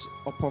greatness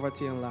or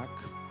poverty and lack.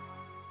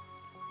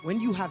 When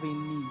you have a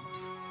need,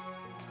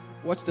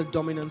 what's the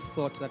dominant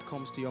thought that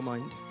comes to your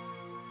mind?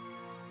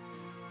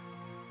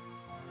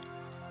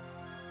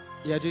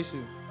 Yeah,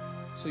 Jesus.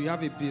 So you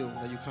have a bill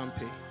that you can't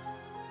pay.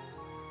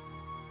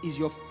 Is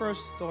your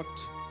first thought,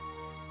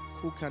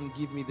 who can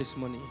give me this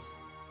money?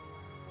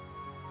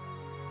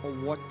 Or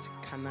what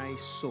can I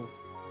sow?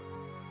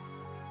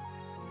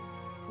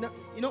 Now,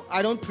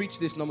 I don't preach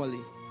this normally.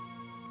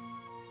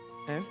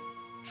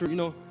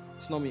 True,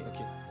 it's not me,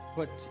 okay.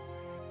 But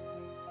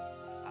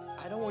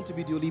I don't want to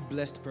be the only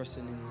blessed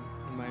person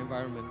in my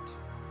environment.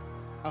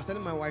 I was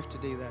telling my wife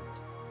today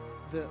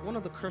that one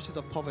of the curses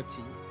of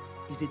poverty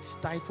is it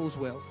stifles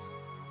wealth.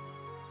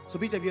 So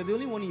Peter, if you're the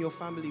only one in your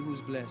family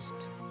who's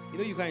blessed,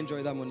 you can't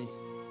enjoy that money.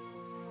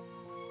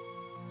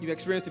 You've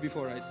experienced it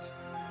before, right?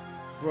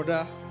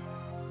 Brother.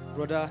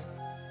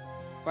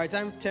 By the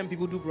time 10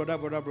 people do brother,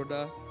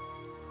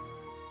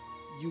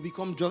 you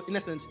become just, in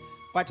essence,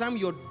 by the time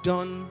you're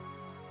done,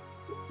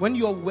 when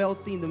you're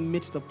wealthy in the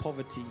midst of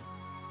poverty,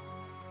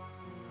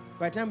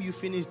 by the time you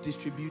finish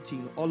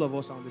distributing, all of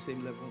us are on the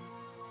same level.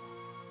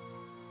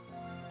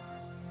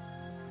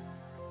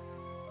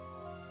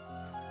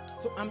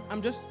 So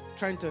I'm just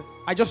trying to,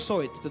 I just saw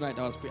it tonight.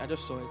 I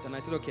just saw it and I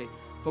said, okay,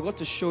 for God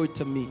to show it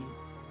to me,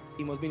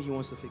 it must mean He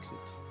wants to fix it.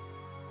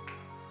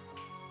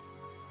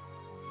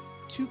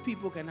 Two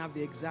people can have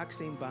the exact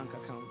same bank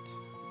account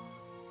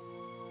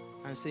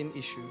and same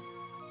issue,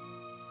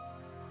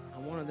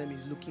 and one of them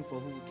is looking for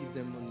who will give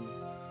them money,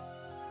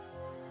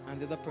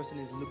 and the other person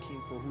is looking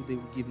for who they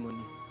will give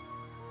money.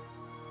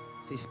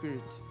 Say,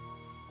 Spirit.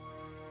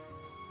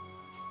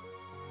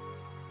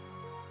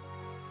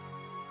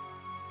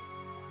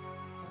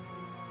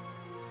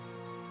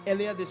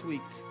 Earlier this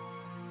week,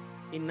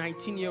 a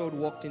 19-year-old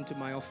walked into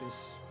my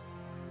office,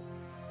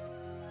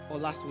 or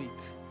last week,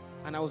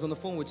 and I was on the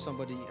phone with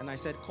somebody, and I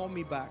said, call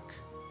me back.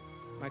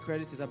 My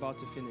credit is about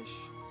to finish.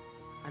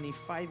 And in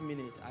 5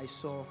 minutes, I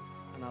saw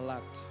an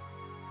alert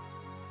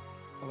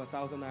of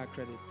 1,000 naira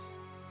credit.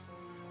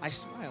 I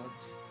smiled.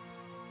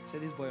 I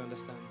said, this boy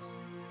understands.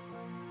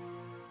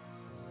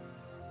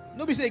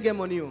 Nobody say get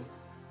money. Does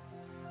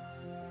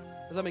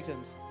that make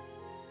sense?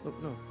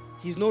 No.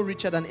 He's no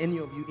richer than any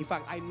of you. In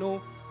fact, I know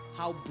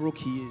how broke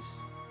he is.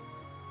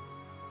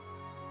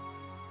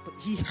 But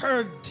he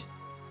heard,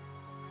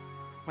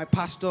 my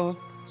pastor's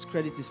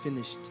credit is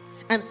finished.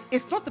 And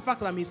it's not the fact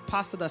that I'm his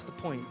pastor that's the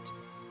point.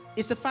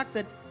 It's the fact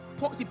that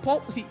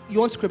Paul, you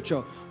want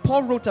scripture.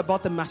 Paul wrote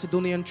about the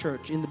Macedonian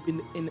church in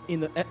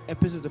the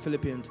epistles of the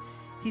Philippians.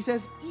 He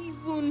says,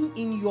 even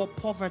in your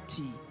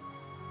poverty,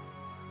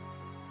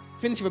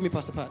 finish it for me,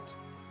 Pastor Pat.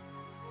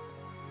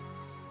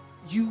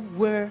 You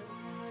were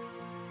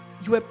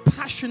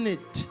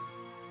passionate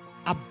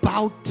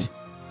about,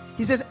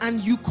 he says,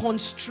 and you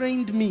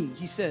constrained me,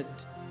 he said.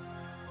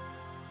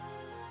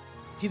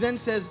 He then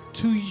says,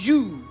 to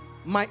you,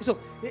 so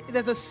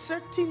there's a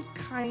certain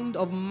kind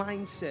of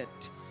mindset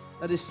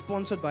that is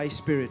sponsored by a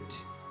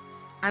spirit.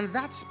 And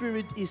that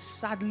spirit is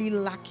sadly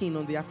lacking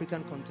on the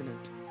African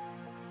continent.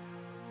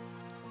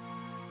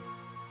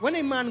 When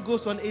a man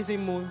goes to an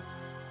Ezemo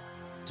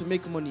to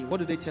make money,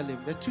 what do they tell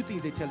him? There are two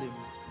things they tell him.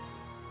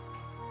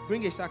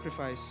 Bring a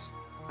sacrifice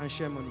and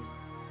share money.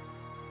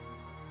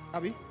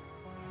 Abi?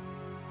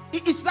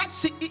 It's that,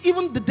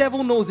 even the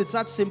devil knows it's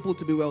that simple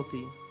to be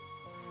wealthy.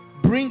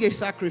 Bring a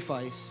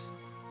sacrifice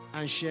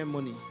and share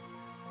money.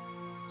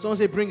 Someone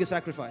say, bring a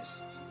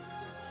sacrifice.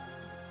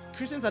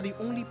 Christians are the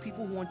only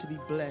people who want to be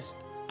blessed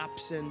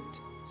absent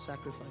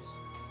sacrifice.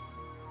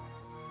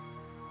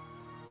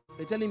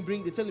 They tell him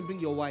bring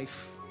your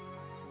wife.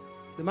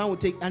 The man will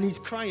take, and he's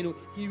crying.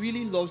 He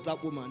really loves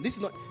that woman. This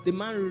is not, the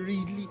man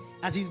really,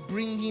 as he's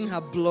bringing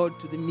her blood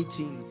to the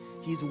meeting,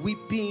 he's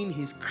weeping,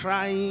 he's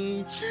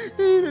crying.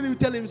 And he'll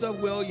tell himself,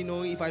 well,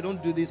 if I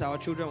don't do this, our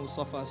children will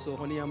suffer. So,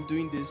 honey, I'm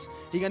doing this.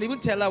 He can even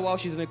tell her while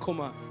she's in a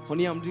coma,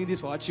 honey, I'm doing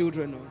this for our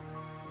children.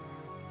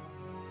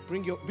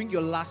 Bring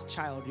your last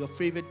child, your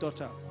favorite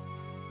daughter.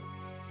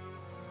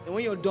 And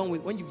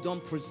when you've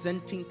done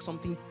presenting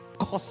something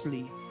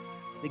costly,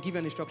 they give you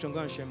an instruction, go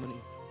and share money.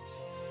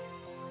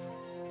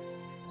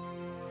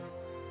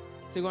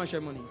 Say, go and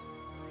share money.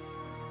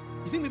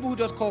 You think people who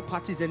just call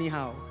parties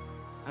anyhow,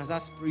 and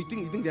you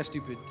think they're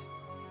stupid?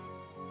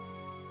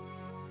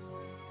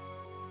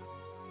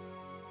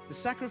 The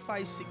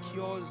sacrifice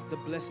secures the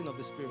blessing of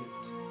the Spirit.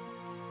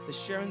 The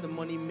sharing the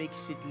money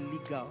makes it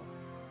legal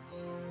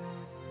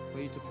for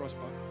you to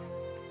prosper.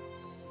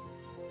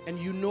 And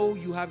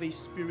you have a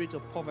spirit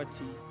of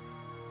poverty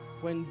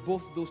when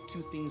both those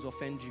two things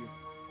offend you.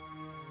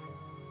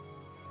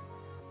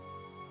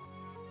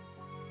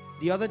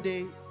 The other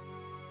day,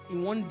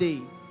 in one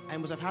day, I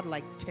must have had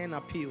like 10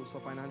 appeals for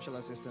financial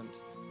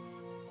assistance.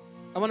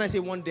 And when I say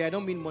one day, I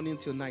don't mean morning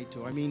till night,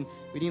 I mean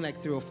within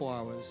like 3 or 4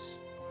 hours.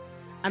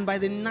 And by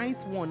the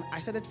 9th one, I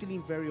started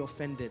feeling very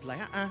offended. Like,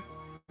 I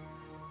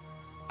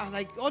was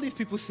like, all these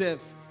people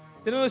serve.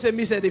 They don't say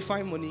me, say they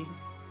find money.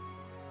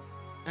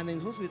 And then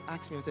the Holy Spirit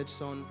asked me and said,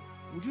 son,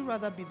 would you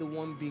rather be the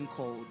one being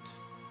called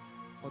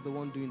or the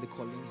one doing the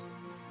calling?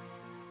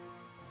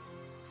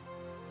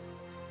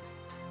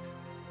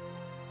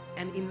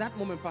 And in that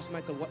moment, Pastor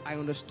Michael, I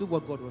understood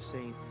what God was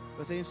saying. He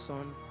was saying,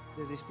 son,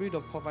 there's a spirit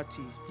of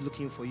poverty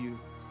looking for you.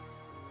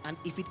 And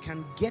if it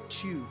can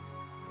get you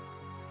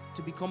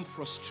to become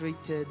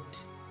frustrated,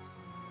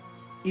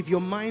 if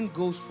your mind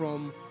goes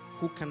from,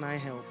 who can I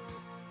help,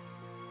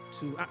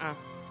 to,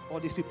 all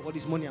these people, all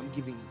this money I'm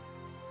giving.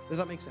 Does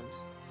that make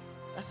sense?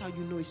 That's how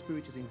you know a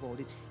spirit is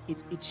involved.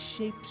 It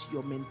shapes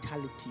your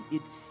mentality.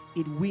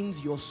 It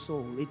wins your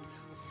soul. It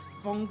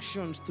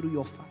functions through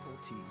your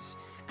faculties.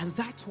 And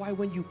that's why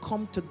when you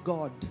come to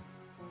God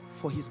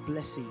for his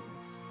blessing,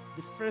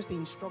 the first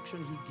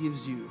instruction he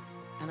gives you,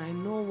 and I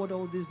know what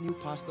all these new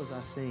pastors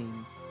are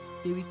saying,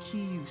 they will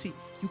key you. See,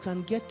 you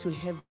can get to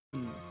heaven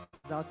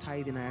without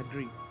tithing, I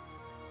agree.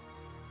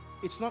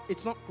 It's not,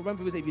 when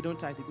people say if you don't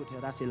tithe, you go to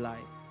hell, that's a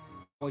lie.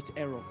 Or it's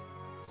error.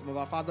 Some of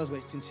our fathers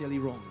were sincerely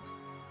wrong.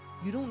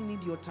 You don't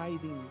need your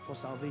tithing for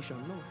salvation,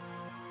 no.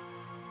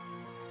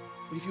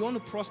 But if you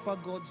want to prosper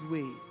God's way,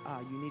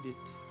 you need it.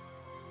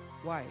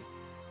 Why?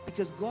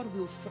 Because God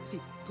will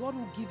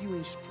give you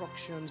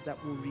instructions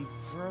that will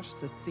reverse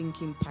the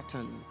thinking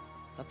pattern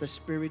that the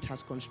Spirit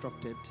has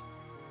constructed.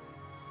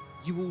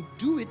 You will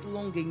do it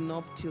long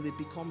enough till it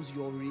becomes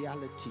your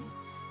reality.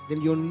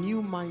 Then your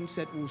new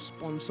mindset will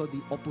sponsor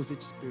the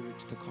opposite spirit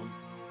to come.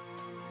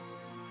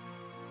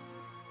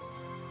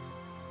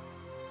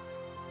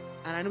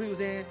 And I know people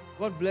say,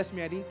 God bless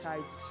me, I didn't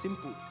tithe.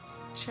 Simple.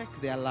 Check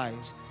their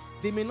lives.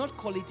 They may not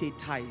call it a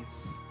tithe.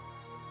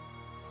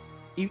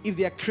 If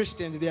they are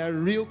Christians, if they are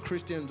real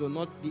Christians or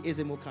not the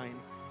Ezemo kind,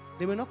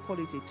 they may not call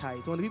it a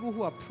tithe. When the people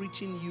who are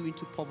preaching you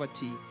into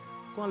poverty,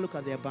 go and look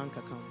at their bank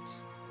account.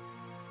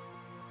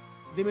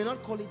 They may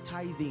not call it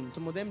tithing.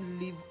 Some of them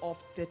live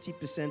off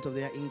 30% of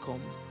their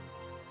income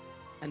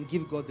and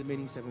give God the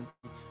remaining 70%.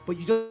 But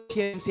you just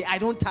hear him say, I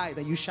don't tithe,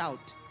 and you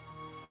shout.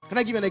 Can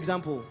I give you an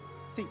example?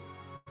 See,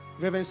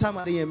 Reverend Sam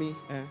Adeyemi,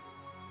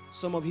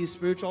 some of his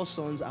spiritual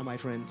sons are my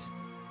friends.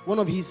 One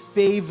of his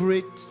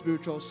favorite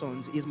spiritual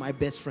sons is my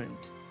best friend.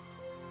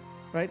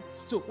 Right?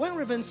 So when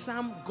Reverend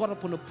Sam got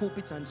up on the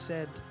pulpit and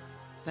said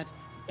that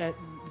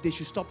they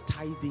should stop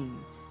tithing,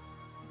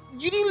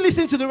 you didn't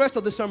listen to the rest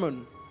of the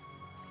sermon.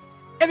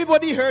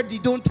 Everybody heard the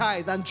don't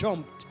tithe and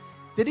jumped.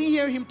 They didn't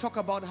hear him talk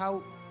about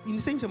how, in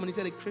the same sermon, he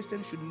said a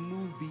Christian should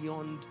move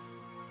beyond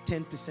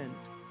 10%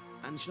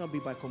 and should not be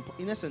by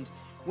compulsion. In essence,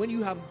 when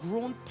you have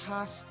grown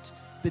past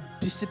the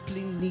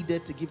discipline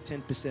needed to give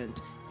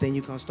 10%, then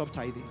you can stop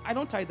tithing. I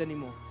don't tithe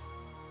anymore.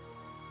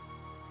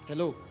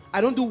 Hello?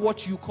 I don't do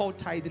what you call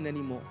tithing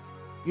anymore.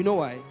 You know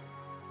why?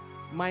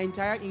 My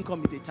entire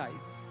income is a tithe.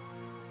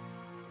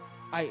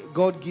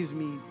 God gives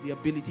me the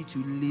ability to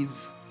live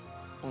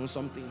on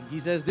something. He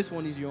says, this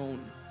one is your own.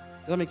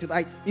 Does that make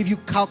sense? If you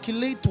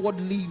calculate what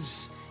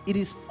leaves, it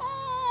is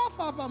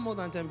far, far more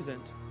than 10%.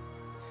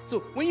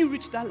 So when you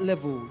reach that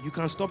level, you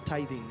can stop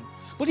tithing.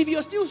 But if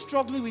you're still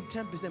struggling with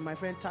 10%, my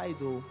friend, tithe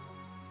though.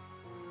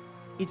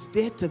 It's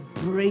there to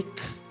break.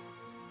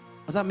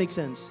 Does that make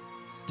sense?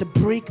 To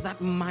break that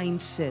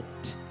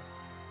mindset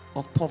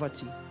of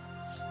poverty.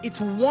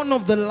 It's one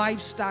of the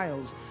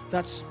lifestyles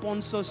that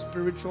sponsors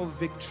spiritual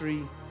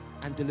victory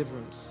and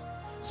deliverance.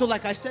 So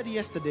like I said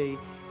yesterday,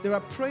 there are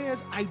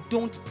prayers I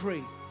don't pray.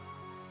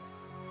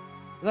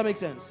 Does that make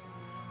sense?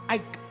 I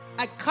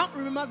can't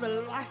remember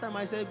the last time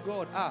I said,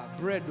 God,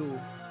 bread though.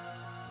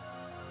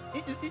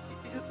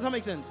 Does that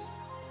make sense?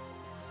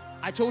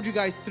 I told you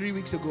guys 3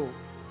 weeks ago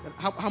that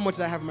how much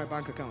did I have in my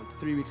bank account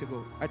 3 weeks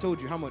ago. I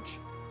told you how much.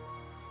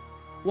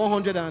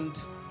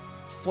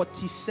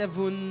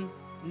 147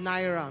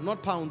 naira,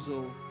 not pounds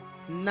though.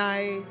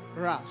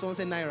 Naira. Someone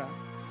say naira.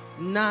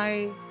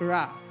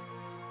 Naira.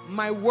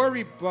 My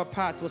worry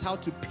part was how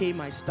to pay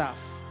my staff,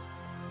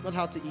 not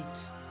how to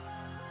eat.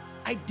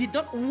 I did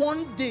not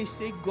one day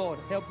say, God,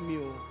 help me.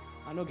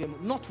 I not get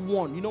not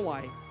one. You know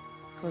why?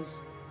 Because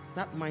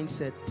that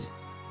mindset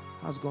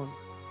has gone.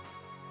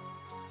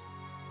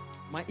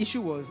 My issue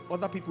was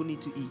other people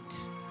need to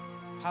eat.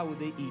 How will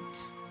they eat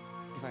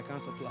if I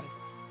can't supply?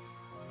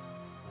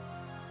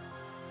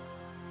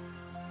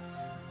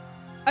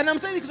 And I'm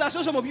saying it because I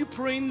saw some of you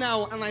praying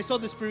now and I saw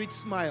the Spirit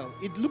smile.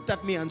 It looked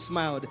at me and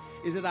smiled.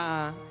 Is it,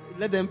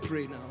 let them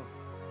pray now.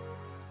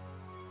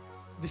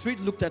 The Spirit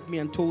looked at me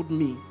and told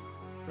me,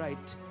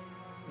 right,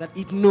 that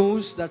it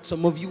knows that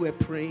some of you were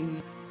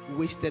praying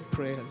wasted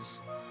prayers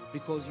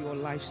because your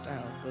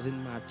lifestyle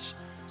doesn't match.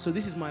 So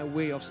this is my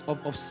way of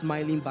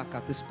smiling back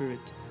at the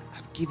Spirit.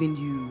 I've given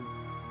you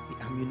the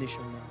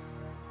ammunition now.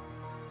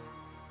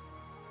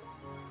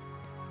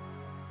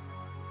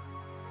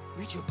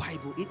 Read your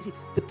Bible.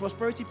 The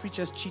prosperity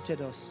preachers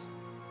cheated us.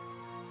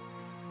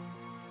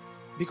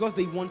 Because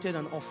they wanted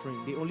an offering,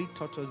 they only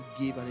taught us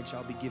give and it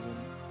shall be given.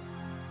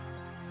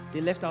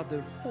 They left out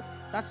the whole,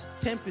 that's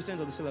 10%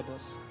 of the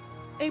syllabus.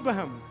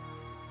 Abraham,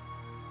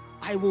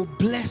 I will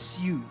bless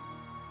you.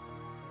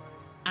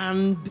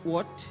 And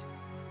what?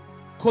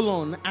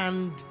 Colon,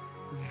 and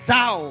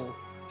thou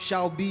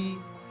shall be.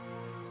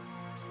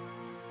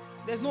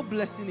 There's no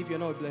blessing if you're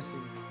not a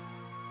blessing.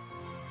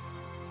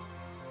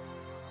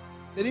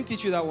 They didn't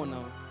teach you that one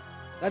now.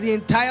 That the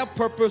entire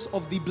purpose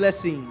of the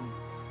blessing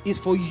is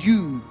for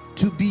you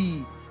to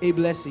be a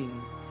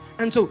blessing.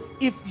 And so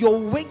if you're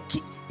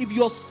waking, if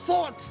your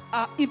thoughts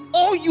are, if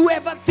all you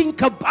ever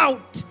think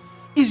about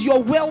is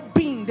your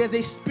well-being, there's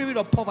a spirit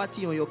of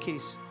poverty on your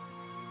case.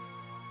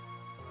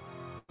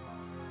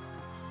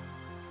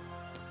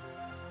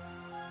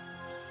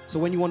 So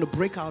when you want to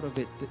break out of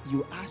it,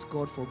 you ask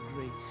God for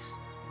grace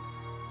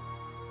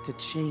to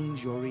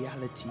change your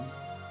reality,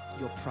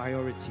 your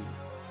priority,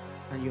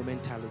 and your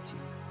mentality.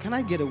 Can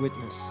I get a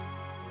witness?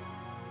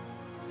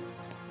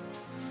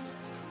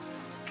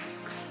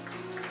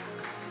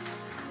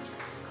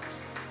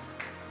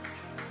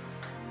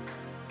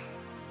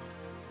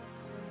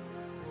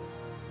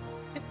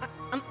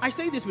 And I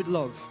say this with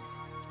love.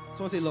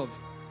 Someone say love.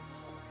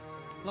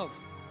 Love.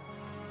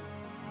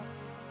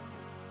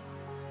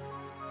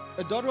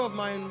 A daughter of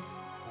mine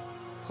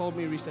called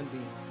me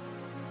recently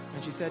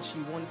and she said she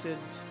wanted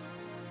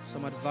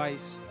some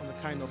advice on the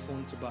kind of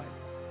phone to buy.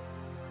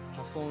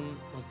 Her phone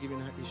was giving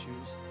her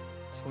issues.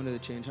 She wanted to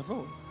change her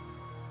phone.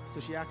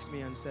 So she asked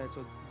me and said,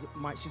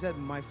 she said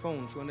my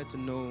phone, she wanted to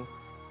know,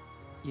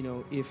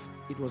 if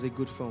it was a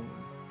good phone.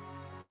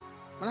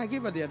 And I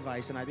gave her the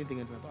advice and I didn't think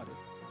anything about it.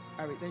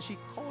 All right, then she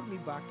called me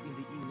back in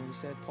the evening and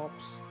said,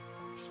 Pops,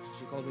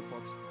 she called me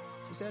Pops.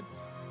 She said,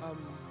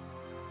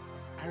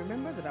 I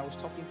remember that I was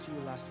talking to you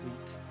last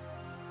week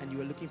and you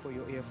were looking for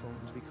your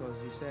earphones because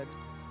you said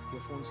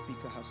your phone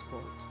speaker has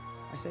spoiled.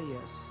 I said,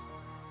 yes.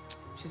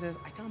 She says,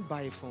 I can't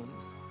buy a phone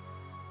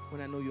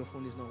when I know your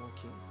phone is not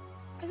working.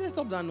 I said,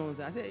 stop that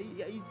nonsense. I said,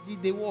 yeah,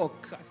 they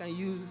work. I can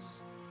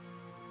use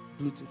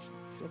Bluetooth.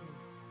 She said,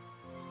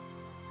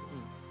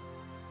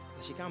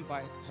 that she can't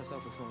buy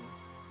herself a phone.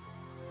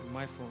 And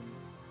my phone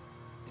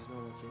is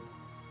not working.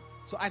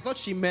 So I thought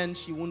she meant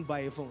she won't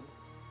buy a phone.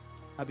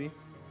 Abi?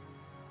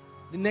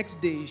 The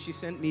next day, she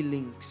sent me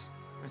links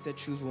and said,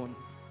 choose one.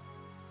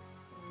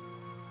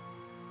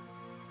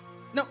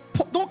 Now,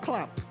 don't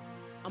clap.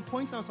 I'm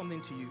pointing out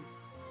something to you.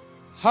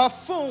 Her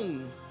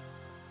phone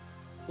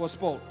was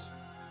spoiled.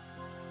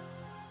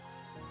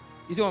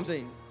 You see what I'm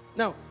saying?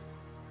 Now,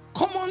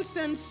 common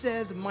sense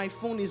says my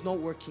phone is not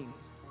working.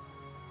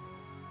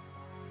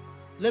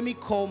 Let me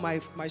call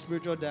my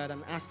spiritual dad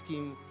and ask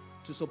him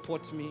to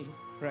support me,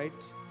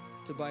 right?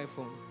 To buy a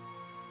phone.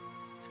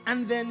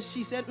 And then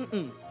she said,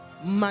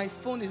 my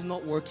phone is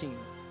not working.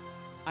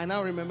 I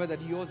now remember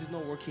that yours is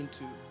not working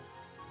too.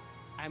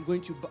 I'm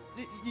going to buy.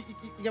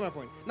 You get my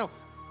point? Now,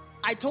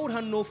 I told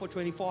her no for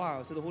 24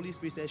 hours. So the Holy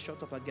Spirit said,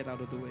 shut up and get out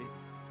of the way.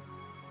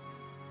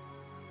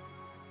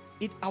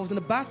 I was in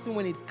the bathroom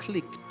when it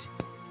clicked.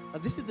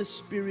 This is the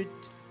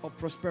spirit of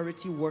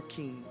prosperity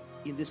working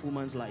in this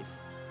woman's life.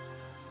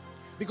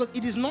 Because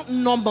it is not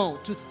normal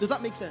to, does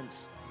that make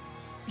sense?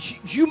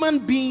 Human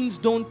beings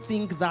don't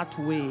think that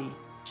way.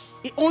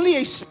 Only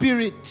a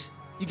spirit,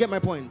 you get my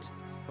point?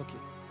 Okay.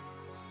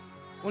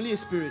 Only a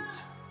spirit.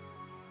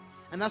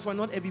 And that's why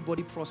not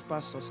everybody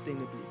prospers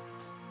sustainably.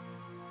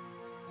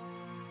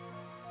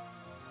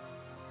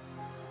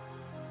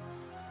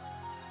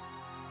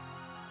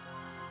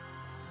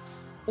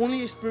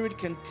 Only a spirit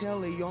can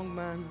tell a young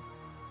man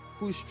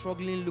who is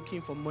struggling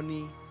looking for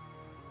money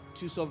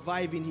to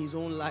survive in his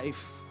own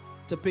life,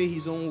 to pay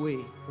his own way,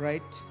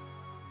 right?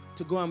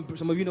 To go and,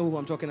 some of you know who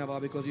I'm talking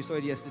about because you saw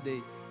it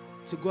yesterday,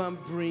 to go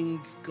and bring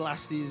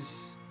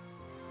glasses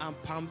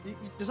and palm.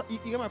 You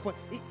get my point?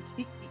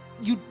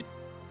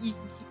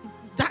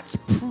 That's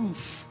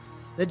proof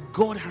that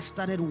God has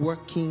started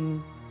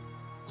working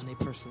on a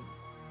person.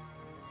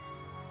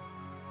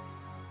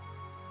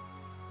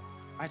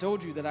 I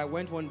told you that I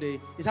went one day.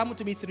 It's happened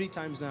to me 3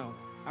 times now.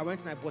 I went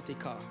and I bought a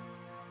car.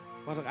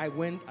 I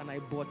went and I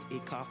bought a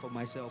car for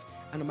myself.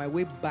 And on my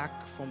way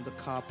back from the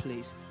car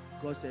place,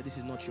 God said, this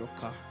is not your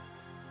car.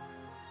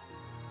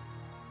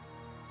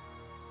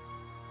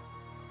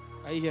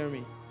 Are you hearing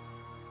me?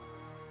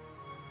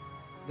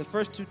 The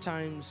first 2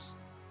 times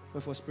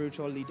were for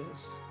spiritual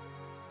leaders.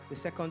 The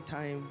second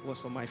time was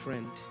for my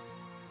friend.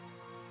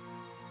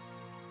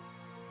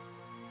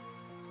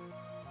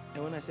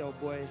 And when I say, oh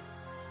boy,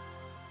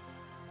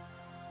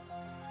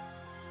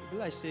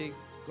 will I say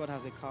God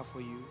has a car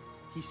for you?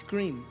 He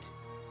screamed.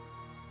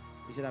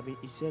 He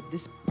said,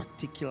 this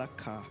particular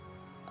car,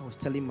 I was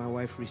telling my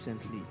wife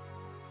recently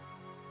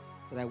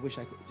that I wish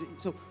I could.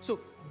 So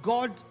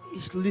God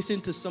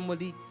listened to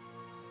somebody,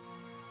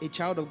 a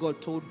child of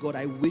God told God,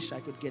 I wish I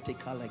could get a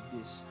car like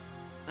this.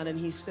 And then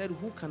he said,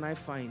 who can I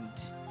find?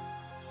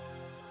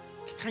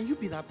 Can you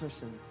be that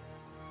person?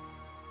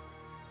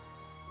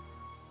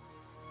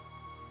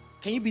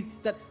 Can you be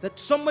that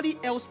somebody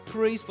else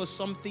prays for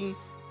something?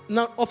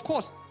 Now, of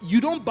course,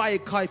 you don't buy a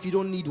car if you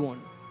don't need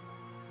one.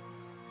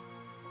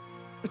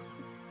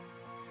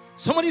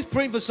 Somebody's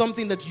praying for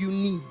something that you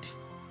need,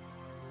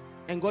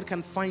 and God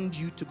can find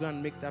you to go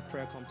and make that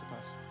prayer come to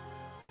pass.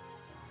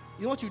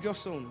 You know what you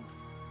just sown?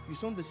 You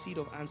sown the seed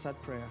of answered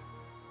prayer.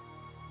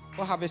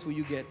 What harvest will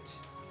you get?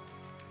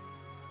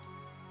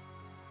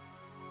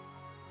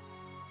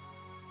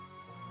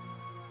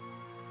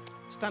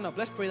 Stand up.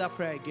 Let's pray that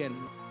prayer again.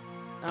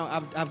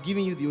 Now, I've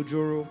given you the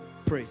Ojoro.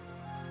 Pray.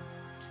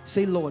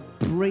 Say, Lord,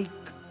 break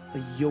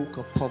the yoke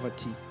of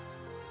poverty.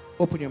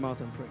 Open your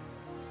mouth and pray.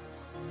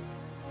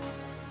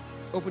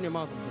 Open your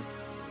mouth and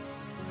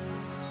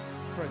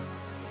pray. Pray.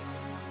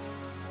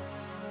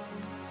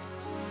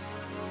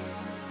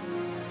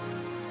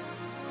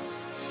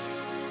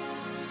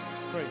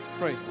 Pray,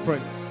 pray,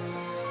 pray.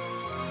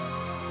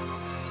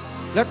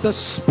 Let the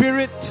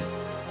spirit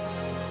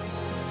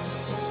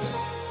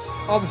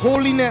of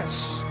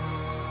holiness.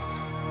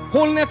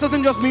 Holiness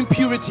doesn't just mean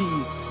purity.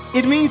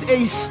 It means a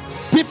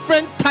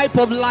different type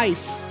of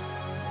life.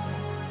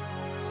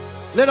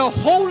 Let a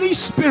Holy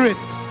Spirit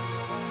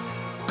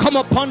come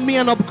upon me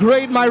and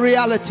upgrade my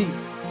reality.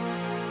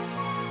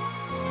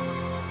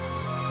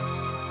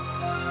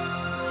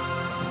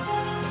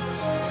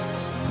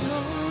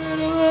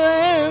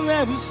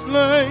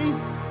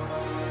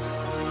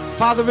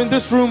 Father, in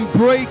this room,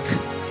 break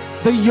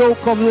the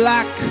yoke of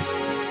lack.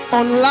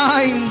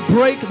 Online,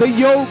 break the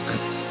yoke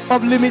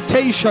of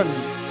limitation.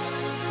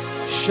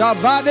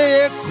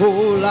 Shavade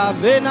kola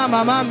vena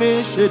mama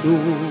me shedu.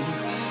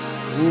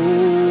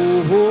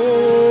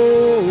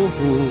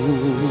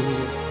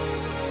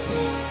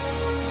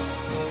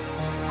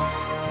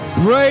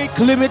 Break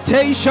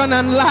limitation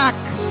and lack.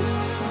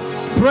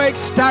 Break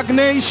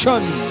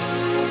stagnation.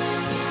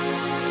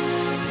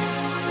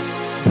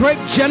 Break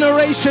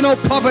generational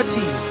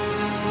poverty.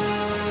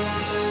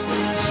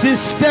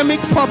 Systemic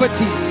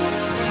poverty.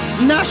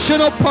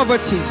 National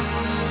poverty.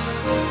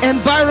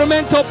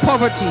 Environmental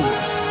poverty.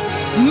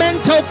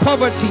 Mental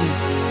poverty.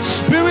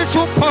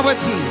 Spiritual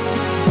poverty.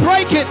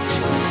 Break it.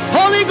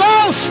 Holy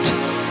Ghost,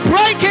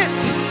 break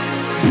it.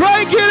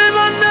 Break it in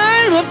the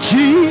name of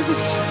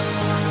Jesus.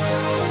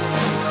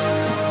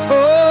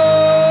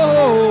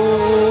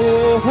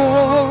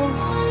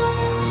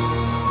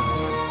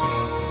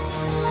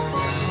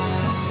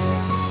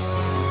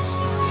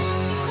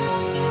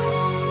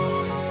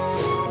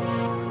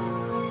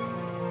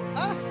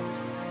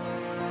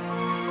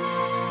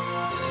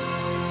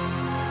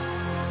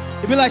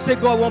 It be like say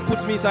God won't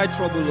put me inside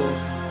trouble, Lord.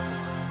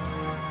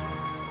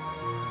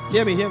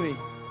 Hear me, hear me.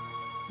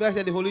 I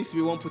said the Holy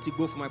Spirit won't put it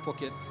go for my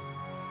pocket.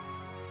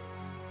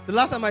 The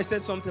last time I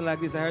said something like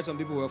this, I heard some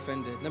people were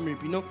offended. Let me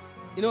repeat.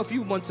 You know, a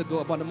few months ago,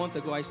 about a month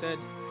ago, I said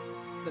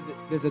that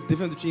there's a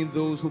difference between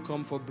those who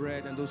come for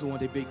bread and those who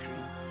want a bakery.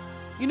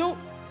 You know,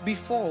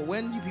 before,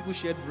 when you people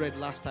shared bread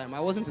last time, I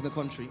wasn't in the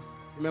country.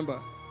 Remember?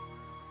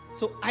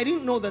 So I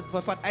didn't know that,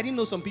 but I didn't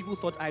know some people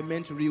thought I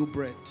meant real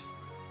bread.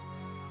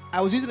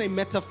 I was using a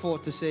metaphor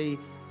to say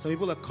some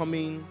people are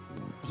coming,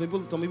 some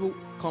people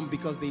come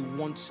because they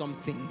want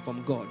something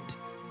from God.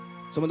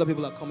 Some other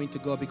people are coming to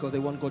God because they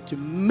want God to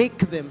make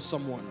them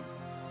someone.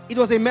 It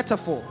was a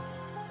metaphor.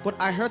 But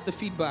I heard the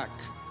feedback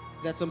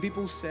that some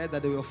people said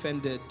that they were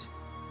offended.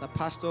 The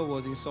pastor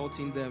was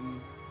insulting them,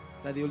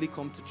 that they only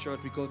come to church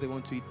because they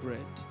want to eat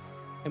bread.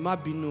 Emma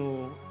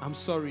Bino, I'm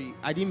sorry.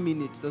 I didn't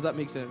mean it. Does that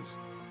make sense?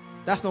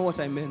 That's not what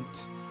I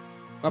meant.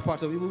 But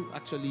part of people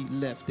actually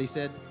left. They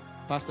said,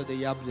 Pastor, they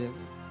yabbed them.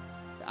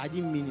 I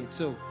didn't mean it.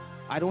 So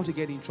I don't want to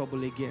get in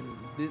trouble again.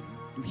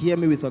 Hear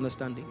me with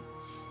understanding.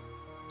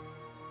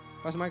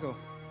 Pastor Michael,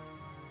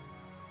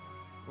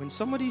 when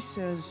somebody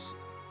says,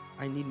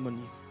 I need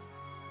money,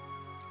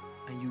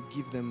 and you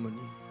give them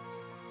money,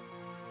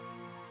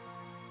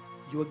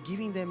 you are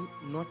giving them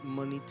not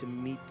money to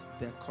meet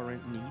their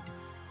current need.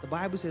 The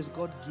Bible says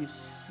God gives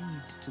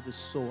seed to the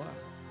sower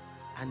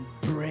and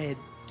bread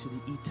to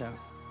the eater.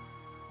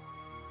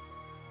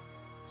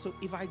 So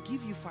if I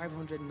give you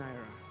 500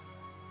 naira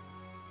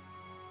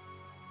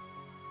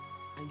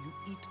and you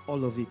eat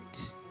all of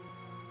it,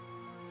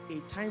 a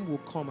time will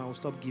come I will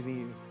stop giving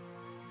you,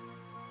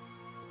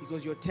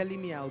 because you're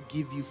telling me I'll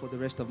give you for the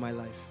rest of my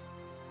life.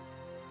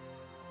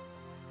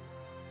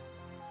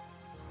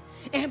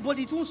 But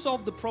it won't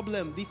solve the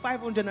problem. The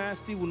 500 naira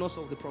still will not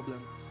solve the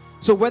problem.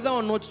 So whether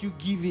or not you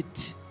give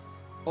it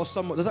or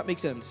someone, does that make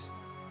sense?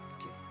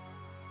 Okay.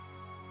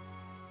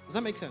 Does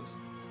that make sense?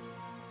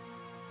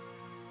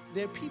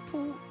 There are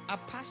people,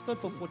 I've pastored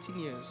for 14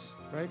 years,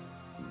 right?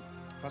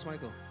 Pastor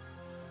Michael,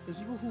 there's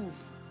people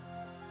who've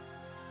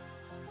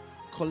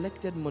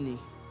collected money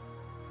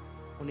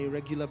on a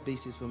regular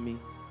basis for me,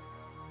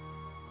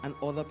 and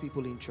other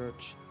people in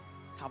church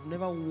have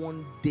never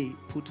one day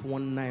put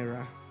 1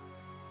 naira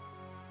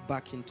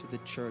back into the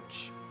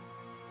church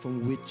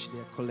from which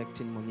they're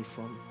collecting money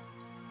from.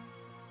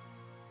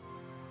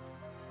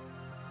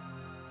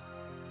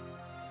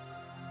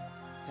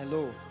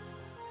 Hello.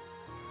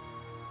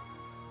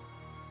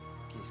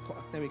 Okay, it's called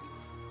academic.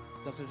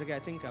 Dr. Jagger, I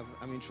think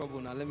I'm in trouble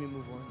now. Let me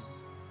move on.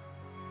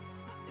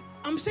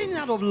 I'm saying it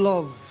out of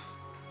love.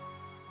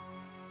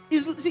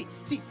 See,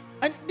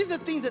 and these are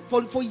things that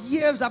for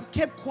years I've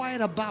kept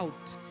quiet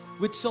about.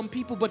 with some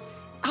people, but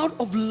out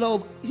of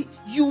love,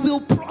 you will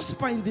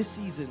prosper in this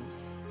season.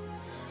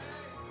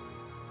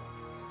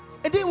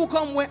 A day will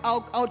come where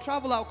I'll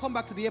travel, I'll come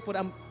back to the airport,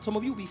 and some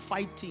of you will be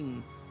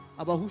fighting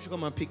about who should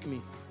come and pick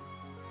me.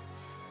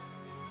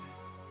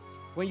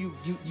 When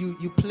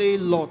you play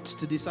lot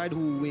to decide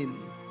who will win,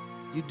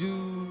 you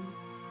do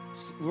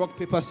rock,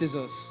 paper,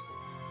 scissors,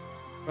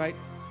 right?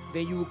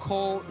 Then you will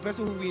call, the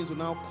person who wins will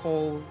now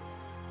call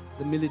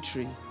the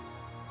military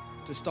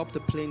to stop the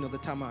plane or the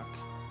tarmac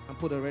and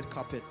put a red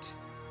carpet.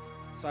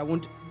 So I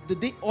want, the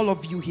day all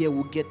of you here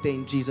will get there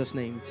in Jesus'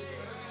 name.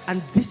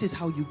 And this is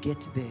how you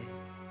get there.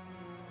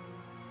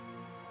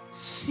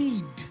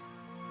 Seed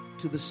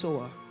to the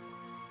sower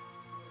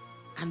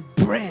and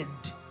bread.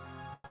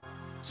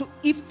 So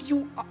if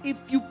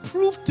you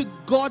prove to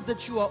God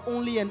that you are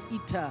only an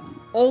eater,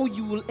 all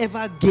you will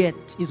ever get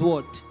is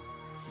what?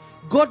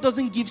 God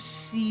doesn't give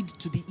seed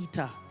to the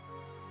eater.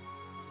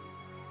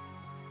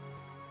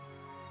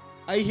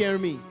 Are you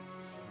hearing me?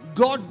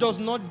 God does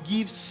not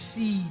give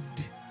seed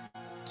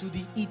to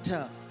the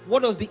eater.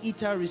 What does the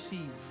eater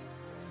receive?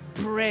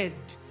 Bread.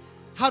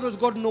 How does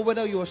God know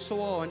whether you're a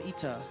sower or an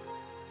eater?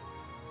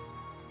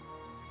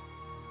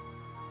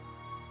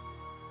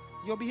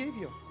 Your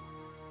behavior.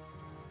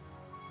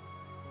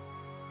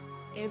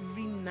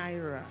 Every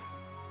naira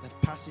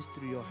that passes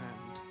through your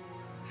hand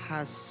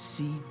has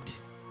seed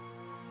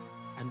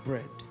and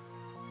bread.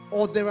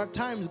 Or there are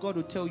times God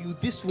will tell you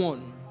this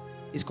one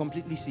is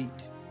completely seed.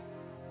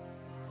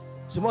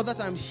 Some other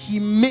times He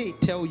may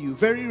tell you,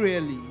 very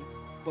rarely,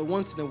 but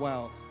once in a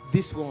while,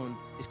 this one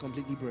is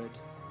completely bread.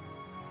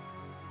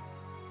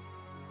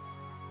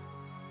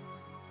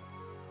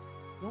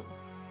 No.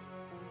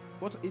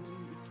 What it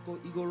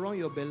go run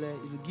your belly.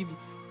 It will give you.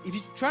 If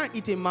you try and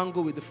eat a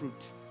mango with the fruit,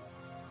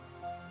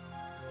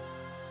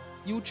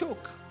 you will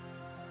choke.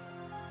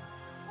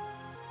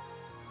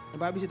 The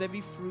Bible says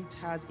every fruit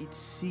has its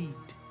seed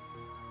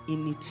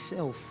in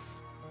itself.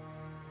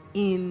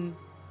 In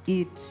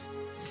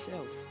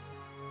itself.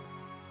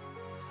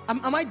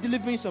 Am I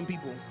delivering some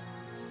people?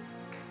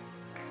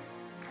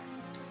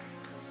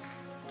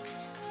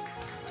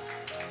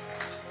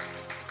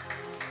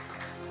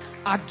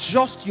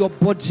 Adjust your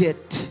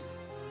budget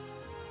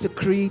to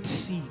create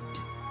seed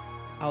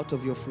out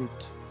of your fruit.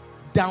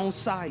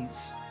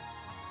 Downsize.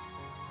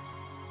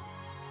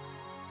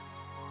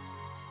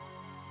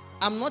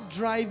 I'm not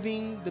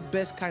driving the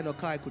best kind of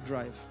car I could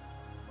drive.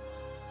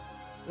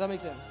 Does that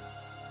make sense?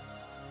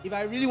 If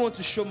I really want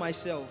to show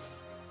myself,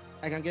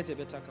 I can get a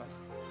better car.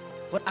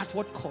 But at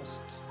what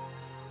cost?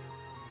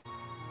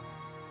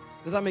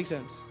 Does that make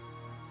sense?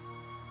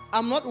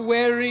 I'm not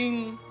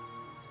wearing...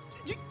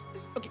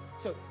 Okay,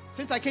 so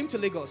since I came to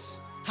Lagos,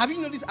 have you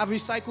noticed I've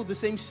recycled the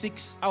same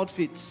 6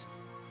 outfits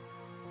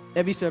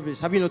every service?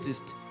 Have you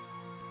noticed?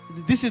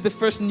 This is the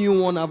first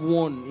new one I've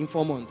worn in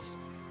 4 months.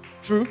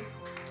 True?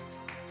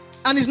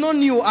 And it's not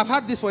new. I've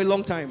had this for a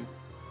long time.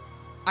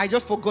 I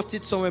just forgot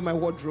it somewhere in my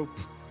wardrobe.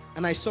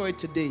 And I saw it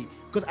today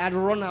because I had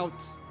run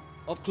out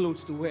of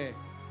clothes to wear.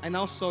 I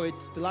now saw it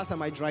the last time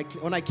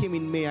when I came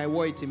in May, I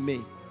wore it in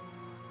May.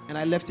 And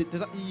I left it.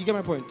 You get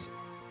my point?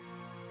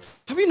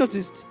 Have you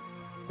noticed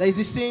that it's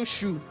the same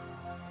shoe?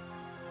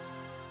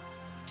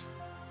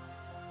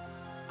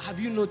 Have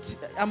you noticed?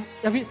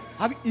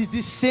 It's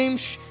the same,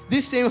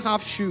 this same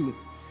half shoe.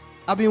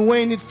 I've been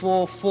wearing it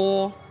for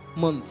 4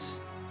 months.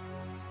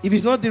 If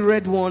it's not the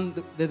red one,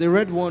 there's a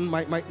red one.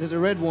 There's a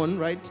red one,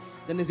 right?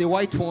 Then there's a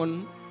white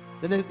one.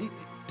 Then there's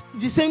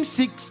the same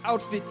 6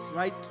 outfits,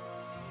 right?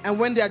 And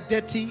when they are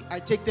dirty, I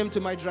take them to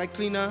my dry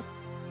cleaner.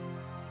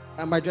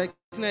 And my dry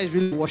cleaner is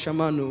really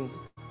washerman,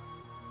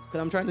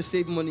 because I'm trying to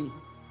save money.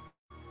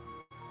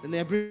 Then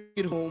I bring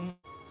it home.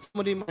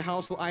 Somebody in my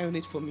house will iron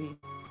it for me,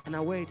 and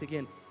I wear it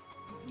again.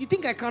 You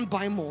think I can't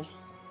buy more?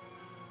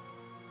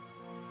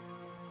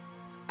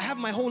 I have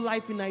my whole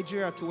life in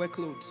Nigeria to wear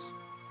clothes.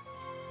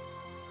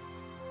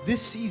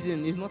 This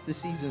season is not the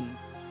season.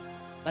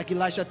 Like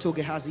Elisha told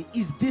Gehazi,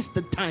 is this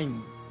the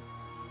time?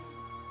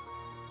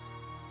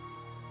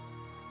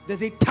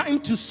 There's a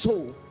time to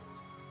sow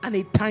and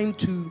a time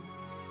to...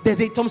 There's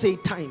a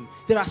time.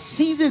 There are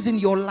seasons in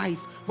your life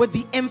where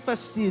the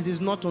emphasis is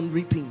not on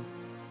reaping.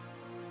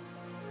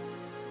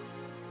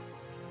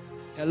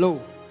 Hello.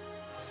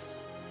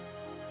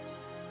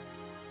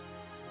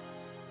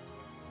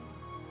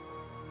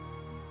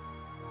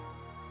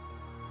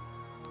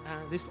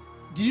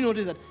 Did you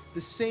notice that the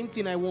same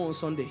thing I wore on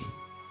Sunday,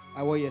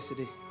 I wore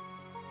yesterday?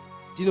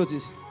 Do you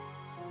notice?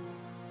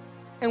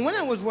 And when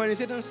I was wearing it,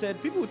 Satan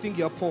said, people would think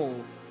you're Paul.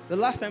 The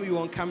last time you were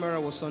on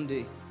camera was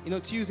Sunday.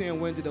 Tuesday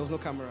and Wednesday, there was no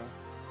camera.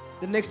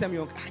 The next time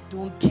you're on, I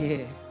don't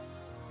care.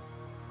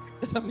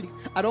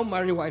 I don't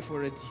marry wife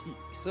already.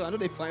 So I know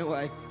they find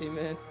wife.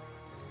 Amen.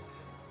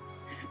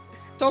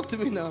 Talk to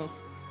me now.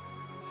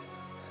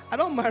 I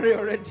don't marry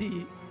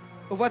already.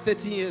 Over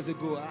 13 years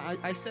ago,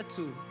 I said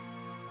to.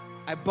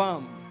 I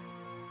bam.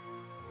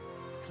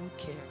 I don't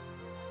care.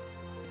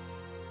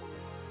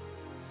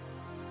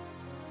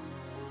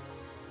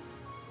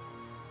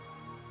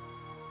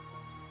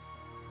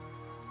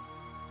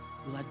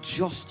 You'll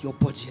adjust your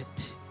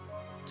budget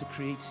to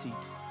create seed.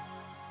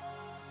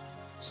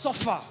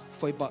 Suffer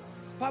for a but.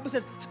 Bible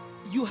says,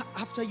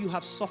 after you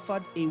have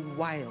suffered a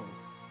while,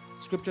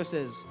 Scripture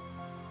says,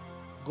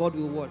 God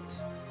will what?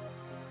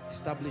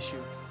 Establish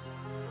you.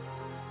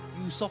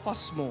 You suffer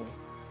small.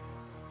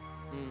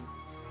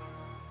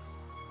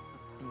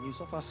 You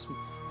suffer small.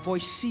 For a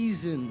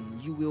season,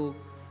 you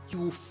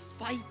will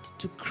fight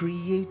to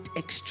create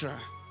extra.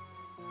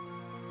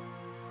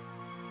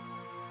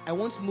 I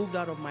once moved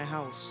out of my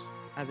house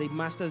as a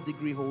master's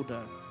degree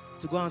holder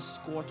to go and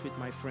squat with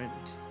my friend,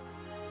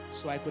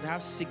 so I could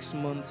have 6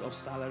 months of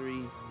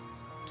salary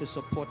to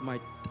support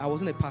I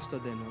wasn't a pastor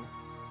then, no.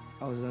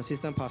 I was an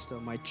assistant pastor,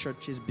 my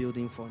church's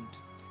building fund.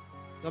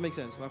 Does that make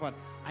sense?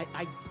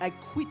 I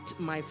quit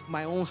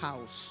my own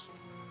house,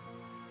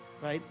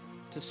 right,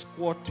 to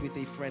squat with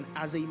a friend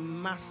as a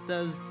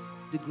master's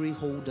degree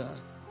holder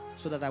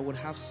so that I would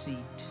have seed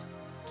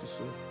to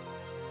sow.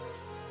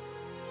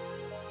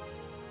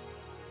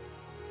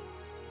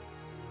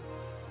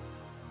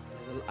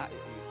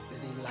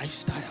 There's a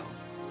lifestyle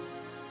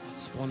that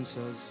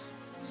sponsors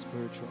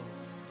spiritual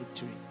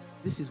victory.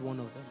 This is one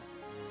of them.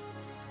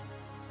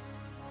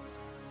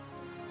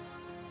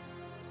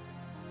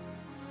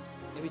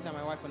 Every time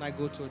my wife and I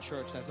go to a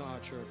church that's not our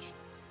church,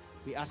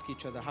 we ask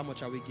each other, how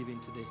much are we giving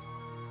today?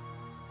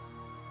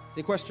 It's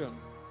a question.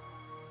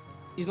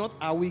 It's not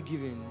are we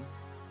giving,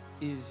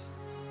 is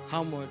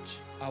how much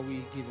are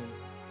we giving?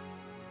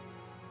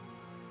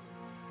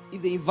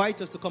 If they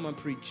invite us to come and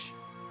preach,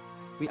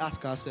 we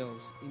ask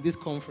ourselves, in this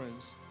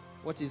conference,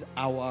 what is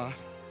our...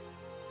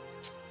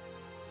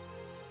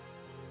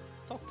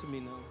 Talk to me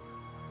now.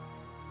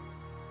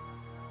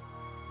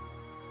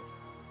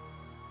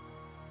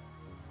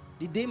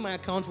 The day my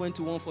account went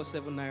to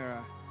 147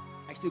 naira,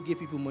 I still gave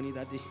people money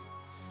that day.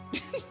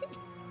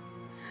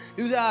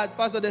 He said,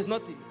 Pastor, there's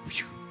nothing.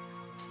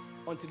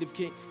 Until it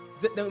came.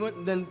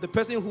 Then the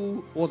person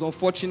who was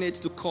unfortunate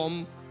to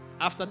come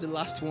after the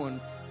last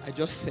one, I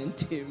just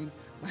sent him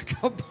my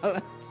account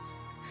balance.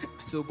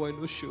 I said, boy,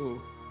 no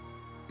show.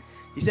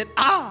 He said,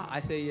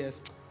 I said, yes.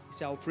 He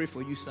said, I'll pray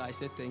for you, sir. I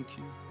said, thank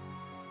you.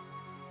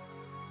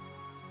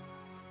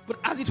 But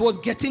as it was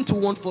getting to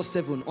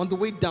 147, on the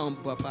way down,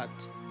 Bapat,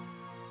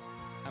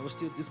 I was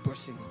still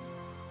disbursing.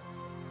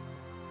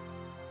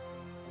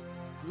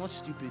 I'm not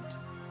stupid.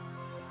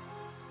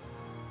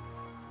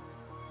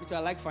 Which I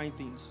like fine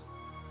things.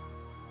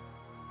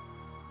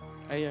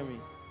 I hear me.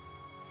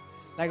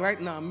 Like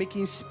right now, I'm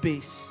making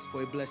space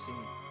for a blessing.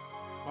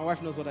 My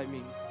wife knows what I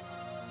mean.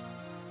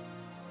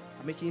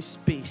 I'm making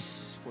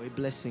space for a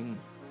blessing.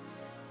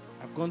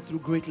 I've gone through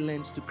great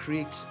lengths to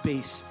create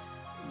space.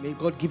 May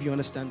God give you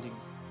understanding.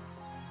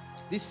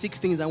 These 6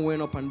 things I'm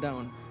wearing up and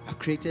down, I've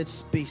created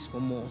space for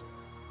more.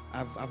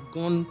 I've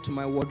gone to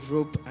my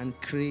wardrobe and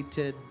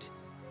created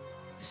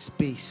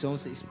space. Someone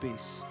say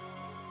space.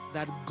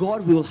 That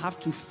God will have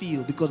to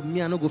feel, because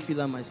me, I don't go feel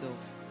that myself.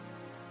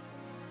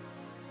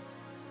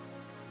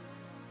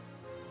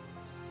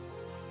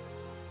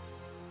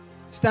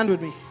 Stand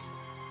with me.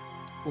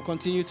 We'll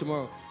continue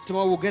tomorrow.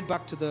 Tomorrow we'll get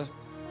back to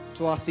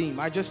our theme.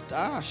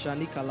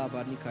 Shanika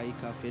laba nika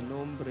ika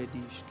fenombre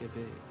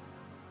dishkeve.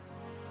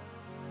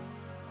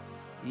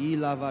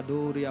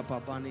 Ilavadoria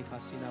babani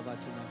kasina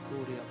vatina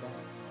koria ba.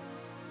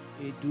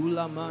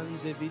 Edula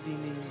manze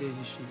vidini inde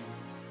hishi.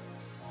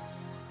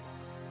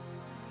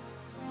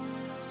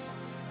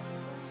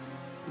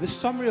 The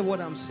summary of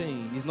what I'm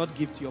saying is not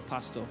give to your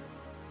pastor,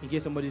 in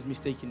case somebody's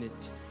mistaking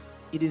it.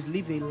 It is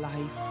live a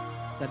life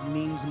that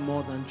means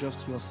more than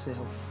just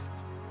yourself.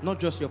 Not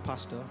just your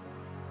pastor.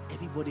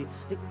 Everybody.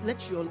 Let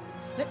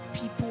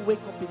people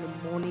wake up in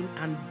the morning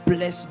and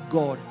bless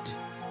God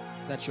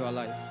that you're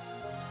alive.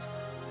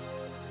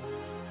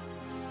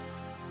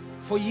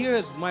 For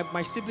years,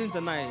 my siblings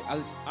and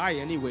I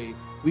anyway,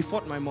 we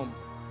fought my mom.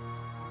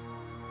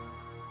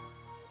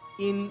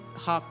 In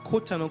her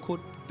quote and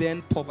unquote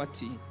then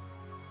poverty.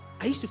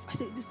 I said,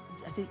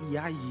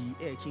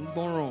 King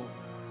Bonro.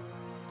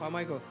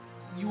 Michael,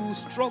 you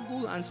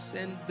struggle and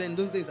send, then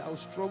those days I'll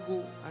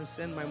struggle and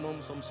send my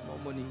mom some small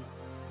money.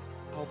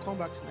 I'll come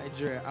back to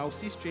Nigeria. I'll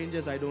see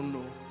strangers I don't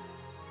know.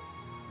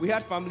 We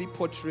had family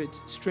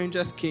portraits.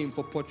 Strangers came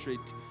for portrait.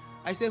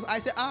 I said,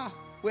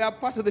 we are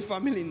part of the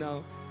family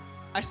now.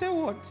 I said,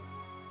 what?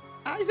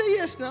 I said,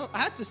 yes now. I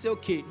had to say,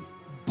 okay,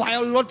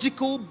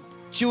 biological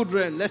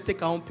children, let's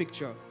take our own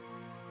picture.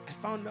 I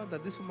found out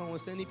that this woman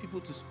was sending people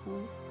to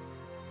school,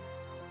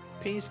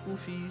 paying school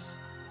fees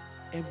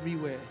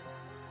everywhere.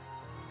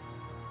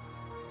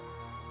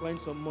 When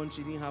some months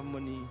she didn't have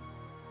money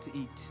to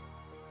eat.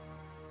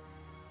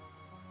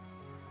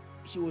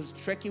 She was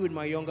trekking with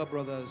my younger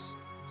brothers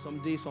some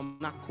days from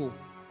Nako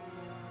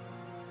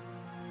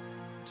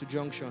to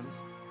Junction.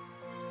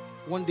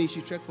 One day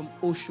she trekked from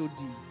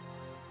Oshodi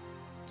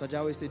to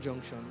Ajawa State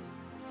Junction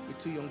with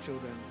 2 young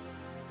children.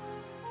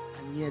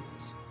 And yet,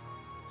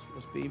 she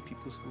was paying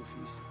people's school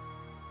fees.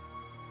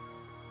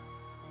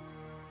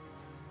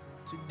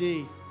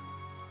 Today,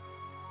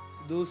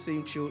 those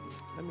same children,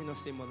 let me not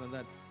say more than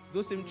that,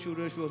 those same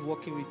children she was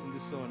walking with in the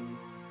sun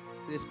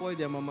They spoil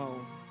their mama.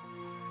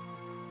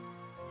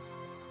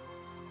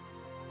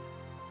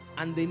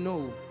 And they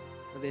know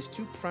that there's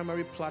two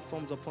primary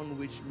platforms upon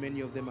which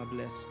many of them are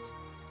blessed.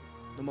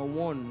 Number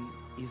one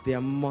is their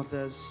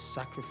mother's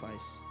sacrifice.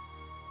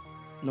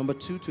 Number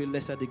two, to a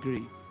lesser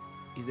degree,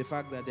 is the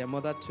fact that their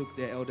mother took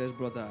their eldest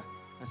brother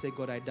and said,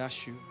 God, I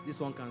dash you. This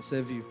one can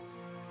serve you.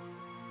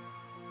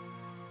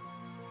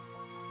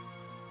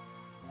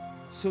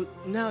 So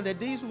now there are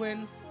days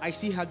when I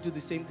see her do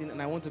the same thing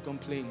and I want to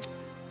complain.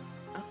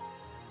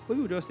 What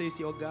we would just say,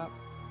 see, Oga,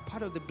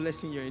 part of the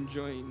blessing you're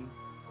enjoying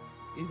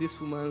is this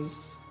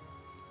woman's.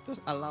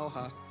 Just allow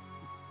her.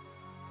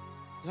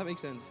 Does that make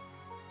sense?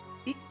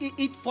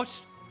 It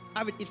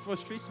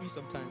frustrates me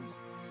sometimes.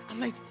 I'm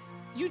like,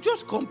 you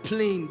just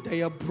complain that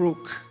you're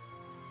broke.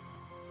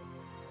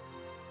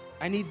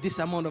 I need this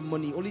amount of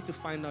money, only to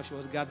find out she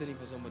was gathering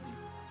for somebody.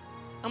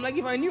 I'm like,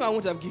 if I knew, I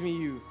wouldn't have given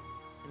you.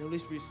 And the Holy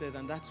Spirit says,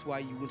 and that's why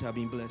you wouldn't have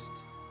been blessed.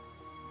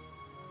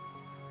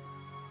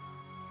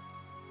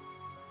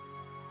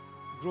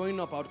 Growing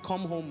up, I would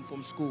come home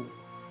from school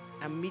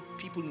and meet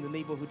people in the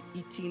neighborhood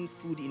eating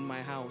food in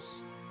my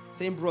house,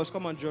 saying, bros,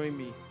 come and join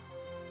me.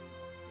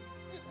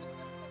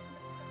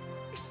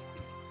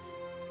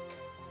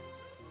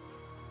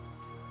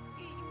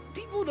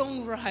 People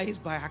don't rise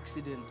by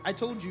accident. I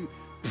told you,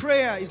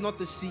 prayer is not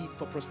the seed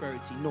for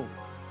prosperity. No.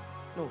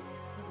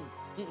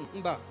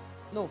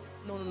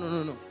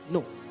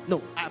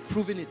 No. I've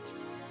proven it.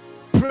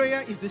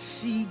 Prayer is the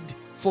seed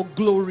for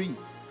glory,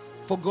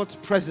 for God's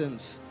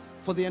presence,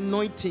 for the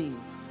anointing.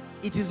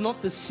 It is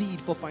not the seed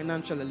for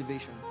financial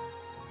elevation.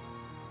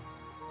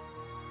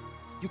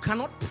 You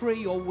cannot pray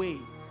your way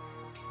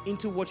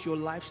into what your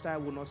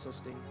lifestyle will not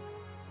sustain.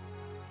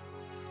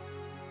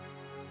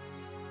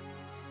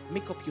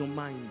 Make up your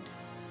mind.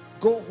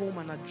 Go home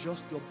and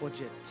adjust your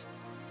budget.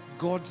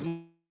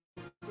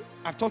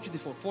 I've taught you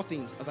this for 4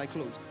 things as I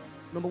close.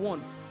 Number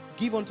 1,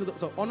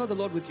 honor the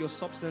Lord with your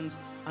substance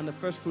and the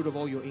first fruit of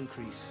all your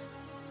increase.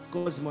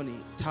 God's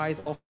money, tithe,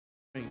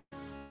 offering.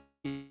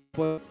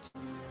 But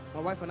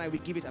my wife and I, we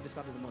give it at the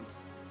start of the month.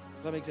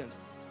 Does that make sense?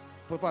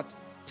 But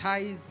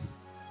tithe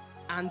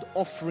and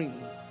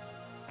offering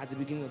at the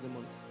beginning of the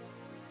month.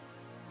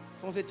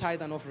 Someone say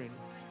tithe and offering.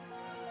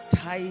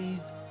 Tithe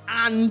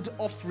and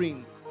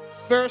offering.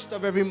 First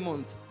of every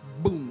month.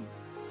 Boom.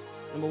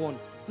 Number 1.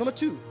 Number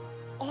 2,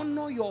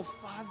 honor your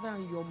father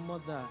and your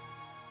mother,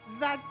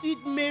 that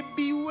it may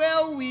be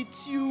well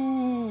with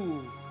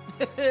you.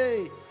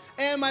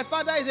 And my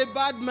father is a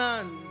bad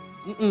man.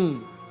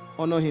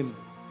 Honor him.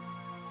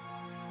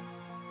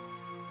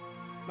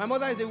 My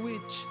mother is a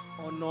witch.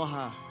 Honor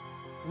her.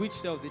 Witch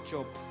sells the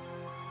chop.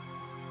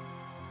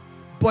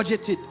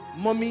 Budget it.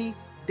 Mommy,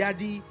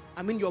 daddy,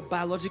 your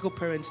biological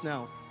parents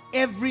now.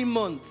 Every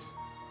month,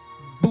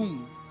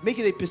 boom, make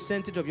it a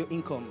percentage of your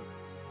income.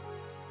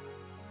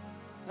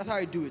 That's how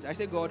I do it. I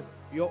say, God,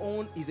 your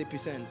own is a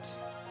 %.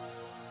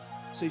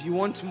 So if you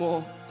want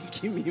more,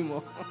 give me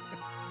more.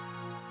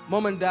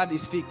 Mom and dad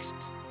is fixed.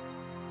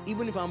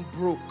 Even if I'm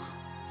broke.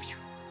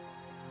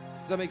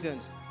 Does that make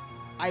sense?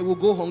 I will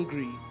go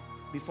hungry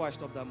before I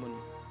stop that money.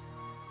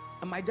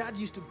 And my dad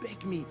used to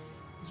beg me,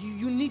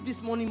 you need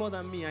this money more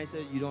than me. I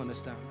said, you don't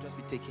understand. Just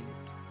be taking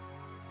it.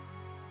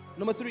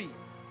 Number 3, you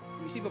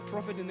receive a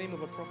prophet in the name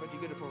of a prophet, you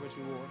get a prophet's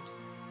reward.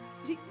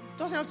 You see, it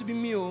doesn't have to be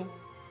me. Go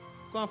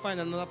and find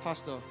another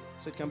pastor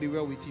so it can be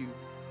well with you.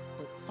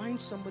 But find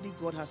somebody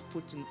God has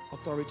put in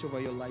authority over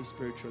your life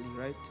spiritually,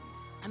 right?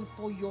 And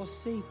for your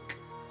sake,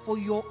 for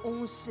your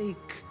own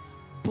sake,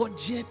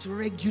 budget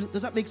regular.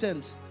 Does that make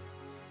sense?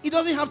 It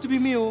doesn't have to be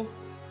me. Does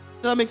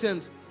that make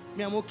sense?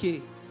 Me, I'm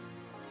okay.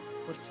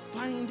 But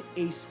find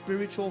a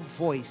spiritual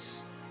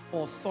voice,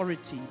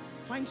 authority.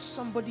 Find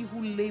somebody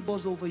who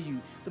labors over you.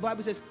 The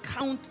Bible says,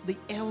 count the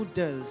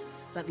elders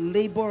that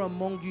labor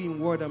among you in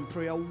word and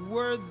prayer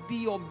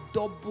worthy of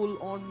double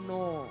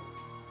honor.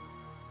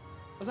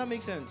 Does that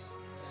make sense?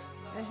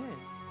 Yes,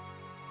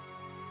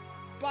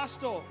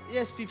 Pastor,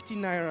 yes, 50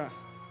 naira.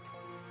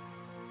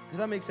 Does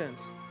that make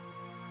sense?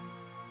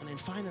 And then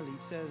finally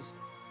it says,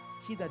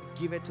 he that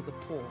giveth to the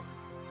poor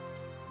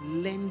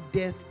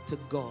lendeth to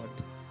God,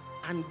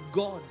 and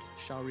God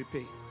shall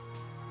repay.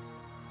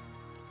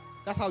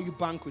 That's how you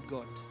bank with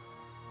God.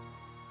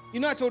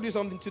 I told you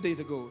something 2 days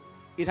ago.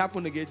 It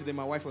happened again today.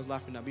 My wife was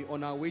laughing at me.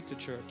 On our way to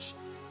church,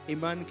 a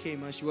man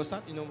came and she was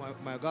sat,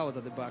 my girl was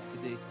at the back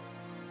today.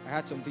 I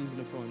had some things in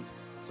the front.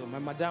 So my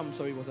madam,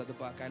 was at the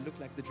back. I looked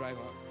like the driver.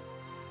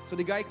 So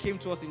the guy came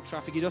to us in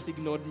traffic. He just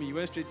ignored me. He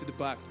went straight to the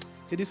back.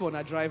 Said, this one,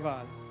 a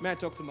driver. May I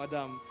talk to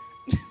madam?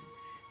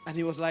 And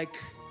he was like,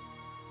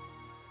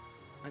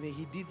 and then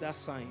he did that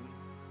sign.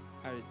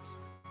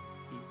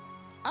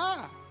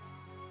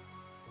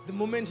 The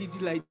moment he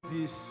did like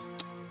this,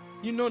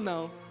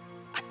 now,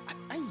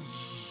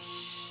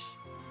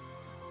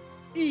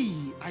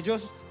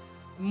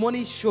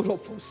 money showed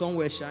up from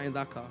somewhere in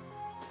that car.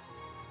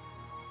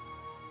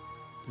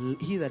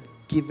 He that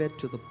giveth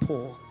to the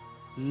poor,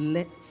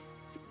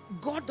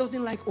 God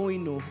doesn't like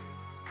owing, no.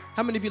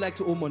 How many of you like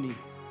to owe money?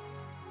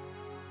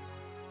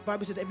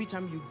 Bible says every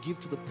time you give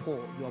to the poor,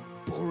 you are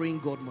borrowing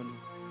God money.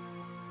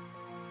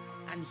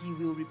 And he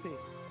will repay.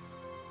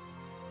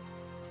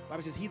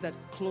 Bible says, he that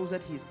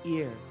closeth his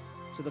ear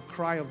to the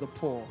cry of the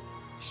poor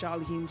shall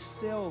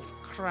himself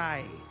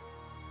cry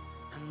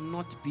and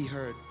not be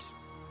heard.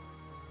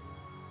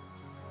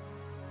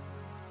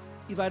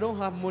 If I don't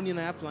have money and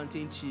I have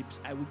plantain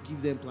chips, I will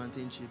give them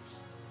plantain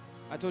chips.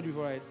 I told you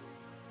before, right?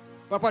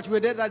 Papa, you were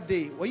there that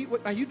day.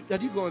 Had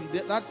you gone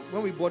there, that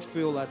when we bought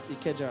fuel at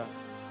Ikeja?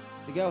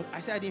 The girl, I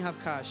said I didn't have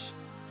cash.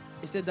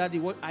 He said, Daddy,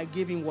 what? I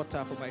gave him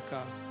water for my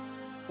car.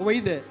 Oh, were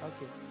you there?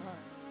 Okay. All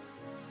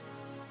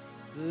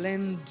right.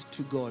 Lend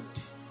to God.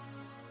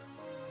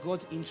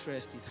 God's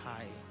interest is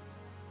high.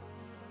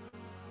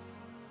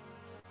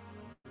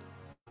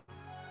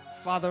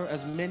 Father,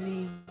 as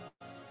many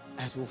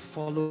as will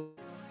follow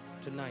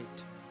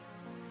tonight,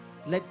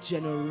 let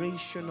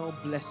generational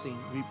blessing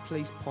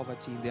replace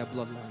poverty in their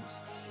bloodlines.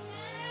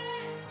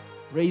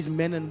 Raise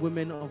men and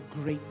women of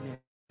greatness.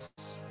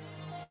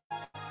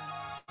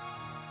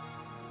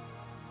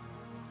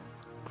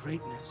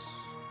 Greatness.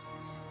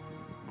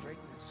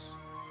 Greatness.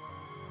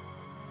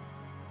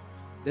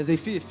 There's a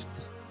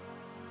fifth.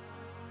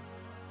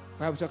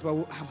 Bible talked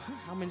about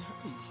how many?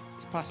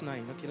 It's past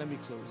 9. Okay, let me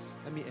close.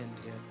 Let me end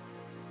here.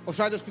 Or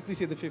should I just quickly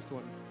say the fifth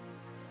one?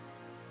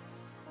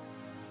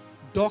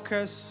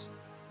 Dorcas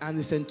and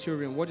the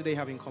centurion, what do they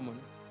have in common?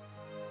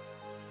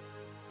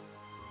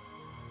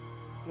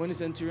 When the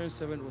centurion's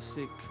servant was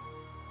sick,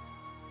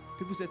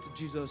 people said to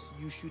Jesus,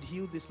 you should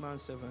heal this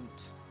man's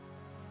servant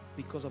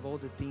because of all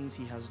the things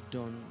he has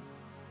done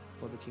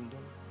for the kingdom.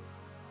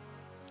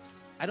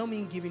 I don't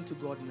mean giving to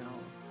God now.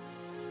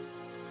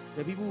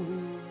 There are people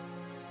who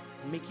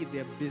make it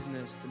their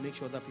business to make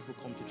sure that people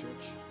come to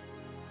church.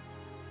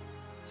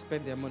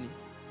 Spend their money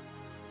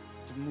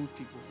to move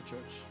people to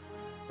church,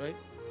 right?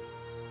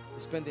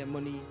 They spend their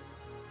money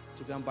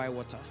to go and buy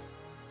water.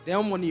 They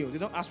own money, they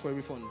don't ask for a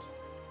refund.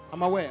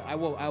 I'm aware, I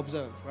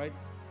observe, right?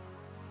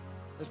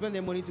 They spend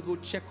their money to go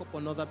check up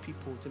on other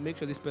people to make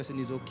sure this person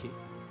is okay.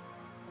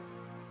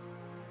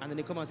 And then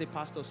they come and say,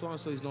 Pastor,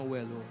 so-and-so is not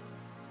well. Oh.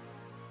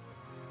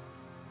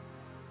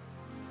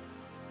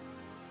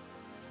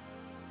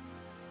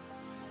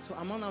 So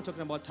I'm not now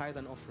talking about tithe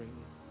and offering.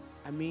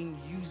 I mean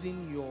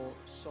using your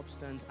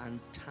substance and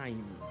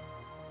time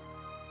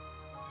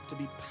to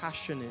be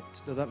passionate.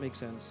 Does that make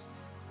sense?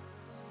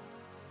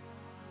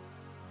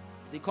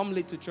 They come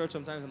late to church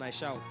sometimes and I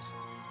shout.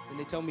 And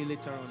they tell me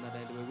later on that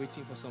they were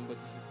waiting for somebody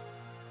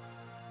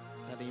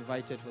that they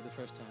invited for the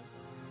first time.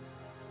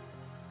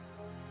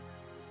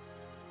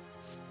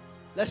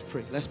 Let's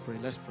pray.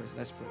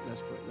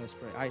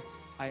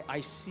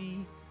 I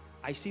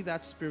see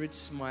that spirit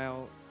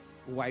smile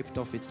wiped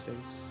off its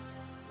face.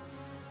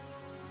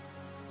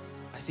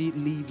 I see it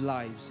leave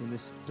lives in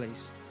this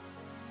place.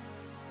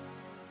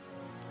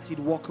 I see it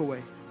walk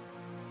away.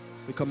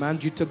 We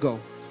command you to go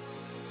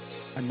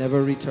and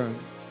never return.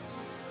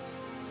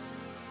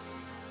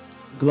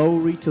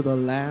 Glory to the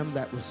Lamb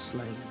that was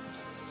slain.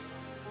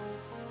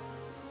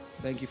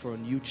 Thank you for a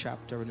new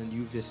chapter and a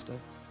new vista.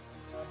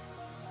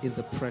 In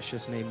the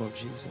precious name of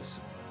Jesus.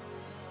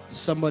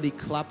 Somebody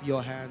clap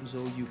your hands,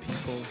 oh you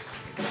people,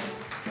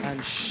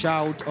 and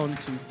shout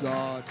unto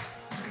God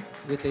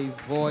with a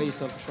voice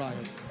of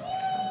triumph.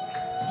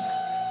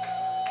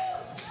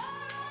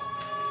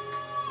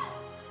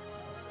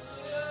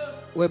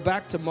 We're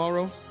back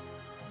tomorrow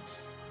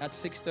at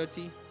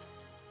 6:30.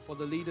 For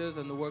the leaders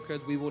and the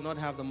workers, we will not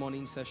have the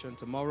morning session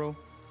tomorrow.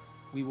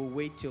 We will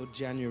wait till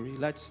January.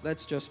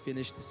 Let's just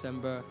finish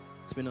December.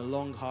 It's been a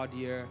long, hard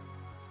year.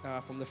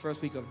 From the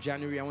first week of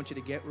January, I want you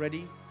to get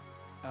ready.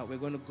 We're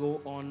going to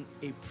go on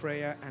a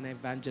prayer and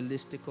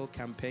evangelistical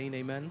campaign.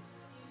 Amen.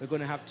 We're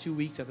going to have 2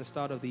 weeks at the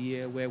start of the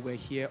year where we're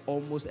here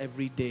almost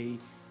every day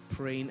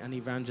praying and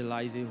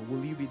evangelizing.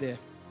 Will you be there?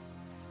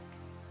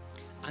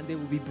 And there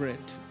will be bread,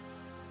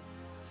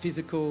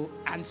 physical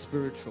and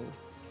spiritual.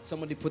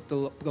 Somebody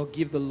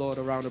give the Lord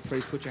a round of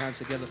praise. Put your hands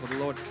together for the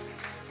Lord.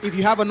 If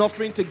you have an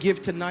offering to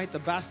give tonight, the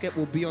basket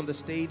will be on the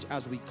stage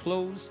as we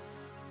close.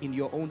 In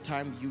your own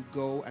time, you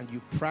go and you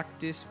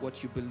practice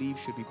what you believe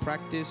should be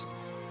practiced,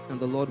 and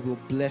the Lord will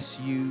bless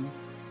you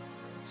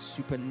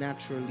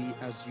supernaturally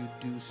as you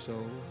do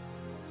so.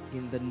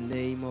 In the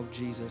name of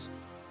Jesus.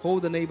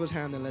 Hold the neighbor's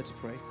hand and let's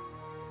pray.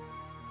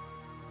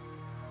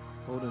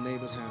 Hold the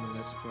neighbor's hand and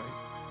let's pray.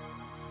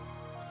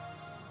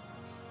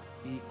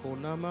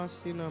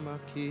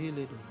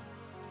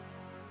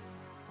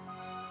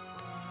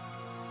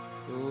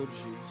 Oh,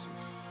 Jesus.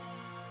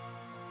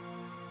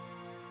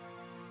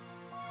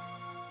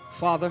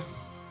 Father,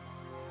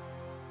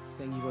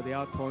 thank you for the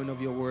outpouring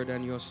of your word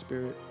and your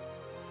spirit.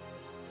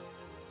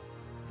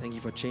 Thank you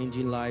for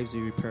changing lives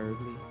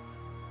irreparably,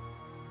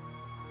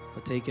 for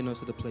taking us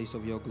to the place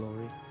of your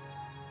glory,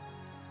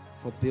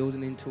 for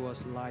building into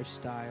us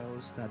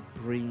lifestyles that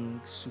bring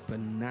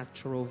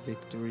supernatural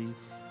victory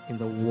in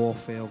the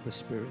warfare of the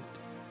spirit,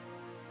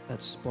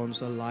 that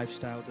sponsor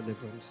lifestyle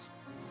deliverance.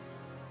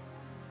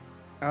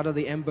 Out of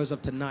the embers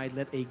of tonight,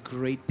 let a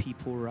great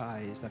people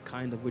rise, the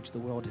kind of which the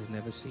world has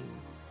never seen.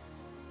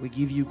 We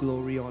give you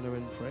glory, honor,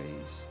 and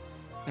praise.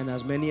 And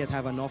as many as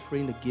have an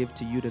offering to give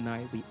to you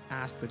tonight, we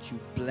ask that you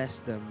bless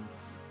them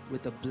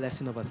with the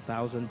blessing of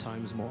 1,000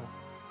 times more.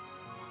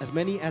 As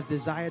many as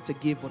desire to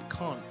give but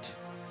can't,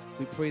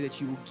 we pray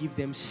that you will give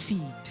them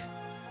seed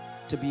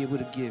to be able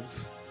to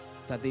give,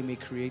 that they may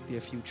create their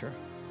future.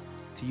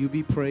 To you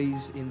be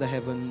praise in the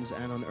heavens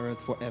and on earth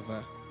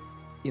forever,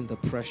 in the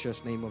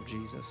precious name of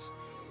Jesus.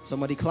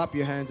 Somebody clap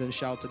your hands and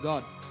shout to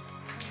God.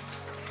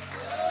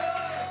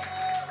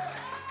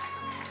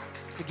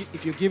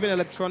 If you're giving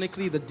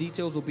electronically, the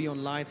details will be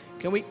online.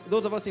 Can we,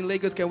 those of us in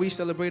Lagos, can we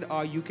celebrate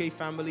our UK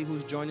family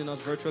who's joining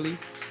us virtually?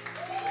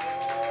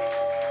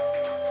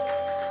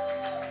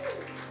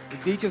 The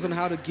details on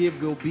how to give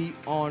will be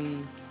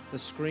on the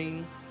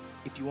screen.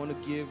 If you want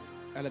to give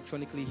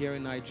electronically here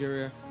in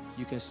Nigeria,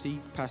 you can see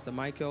Pastor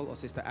Michael or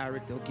Sister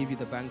Eric. They'll give you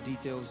the bank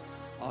details.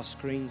 Our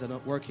screens are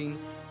not working.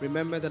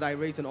 Remember that I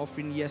raised an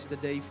offering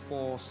yesterday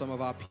for some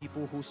of our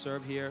people who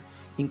serve here,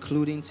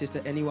 including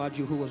Sister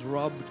Eniwaju, who was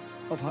robbed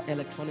of her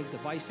electronic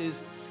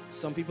devices.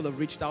 Some people have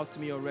reached out to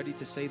me already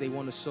to say they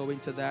want to sow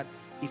into that.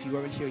 If you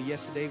weren't here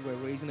yesterday, we're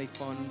raising a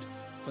fund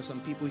for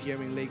some people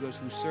here in Lagos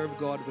who serve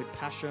God with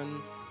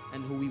passion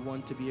and who we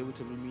want to be able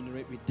to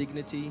remunerate with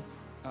dignity.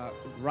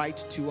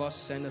 Write to us,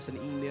 send us an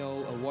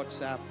email, a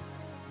WhatsApp,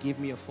 give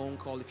me a phone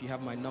call if you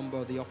have my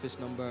number, the office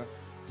number,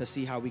 to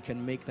see how we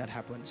can make that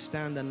happen.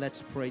 Stand and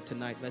let's pray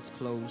tonight. Let's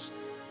close.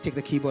 Take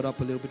the keyboard up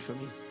a little bit for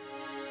me.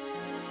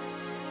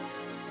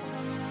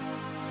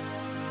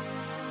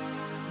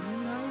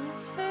 And I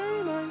will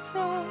carry my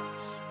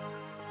cross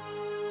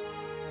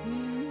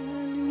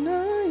and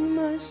deny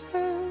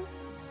myself,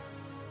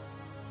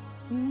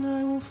 and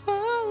I will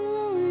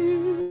follow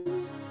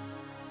you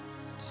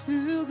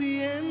till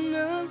the end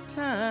of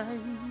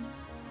time.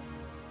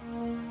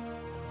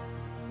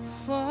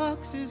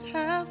 Foxes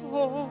have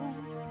holes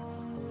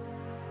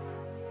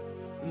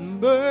and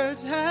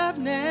birds have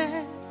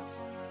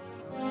nests.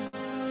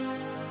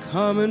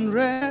 Come and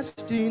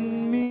rest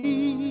in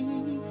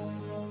me,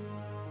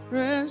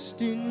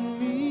 rest in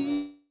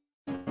me.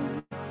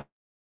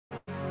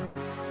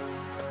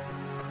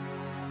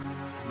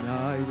 And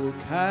I will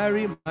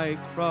carry my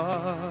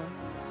cross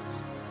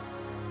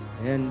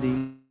and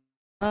deny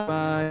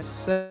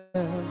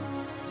myself.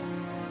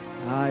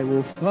 I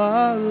will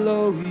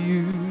follow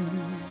you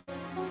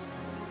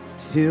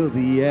till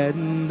the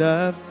end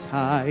of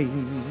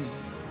time.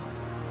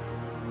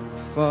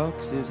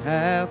 Foxes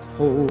have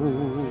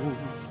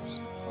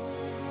holes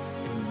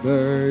and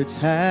birds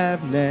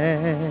have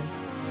nests.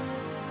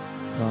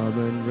 Come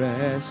and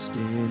rest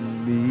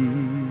in me.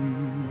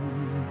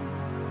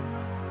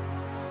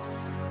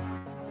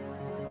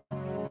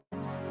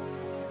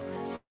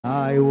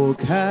 I will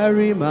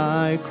carry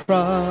my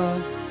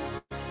cross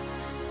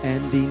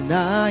and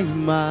deny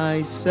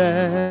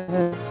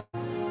myself.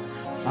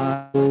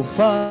 I will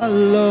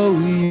follow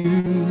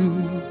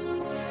you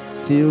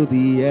till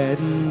the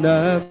end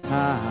of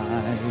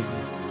time.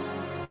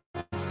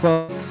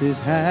 Foxes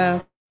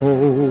have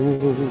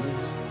holes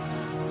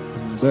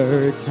and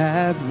birds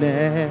have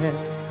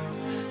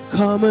nests.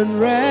 Come and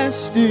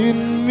rest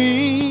in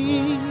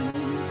me.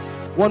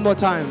 One more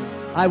time.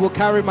 I will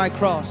carry my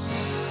cross.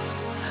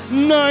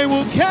 And I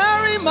will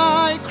carry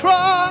my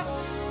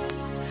cross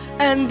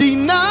and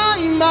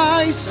deny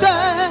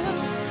myself.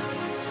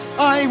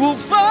 I will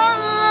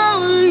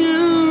follow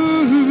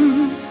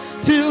you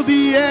till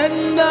the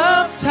end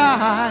of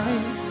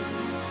time.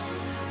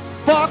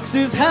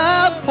 Foxes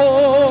have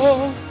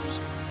holes,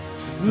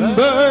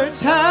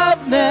 birds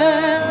have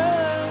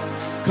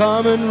nests.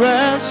 Come and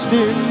rest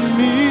in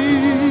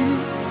me.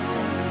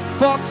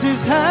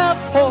 Foxes have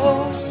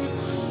holes,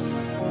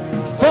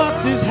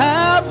 foxes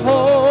have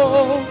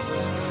holes,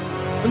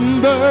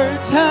 and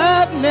birds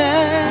have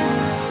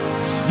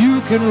nests.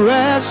 You can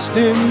rest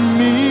in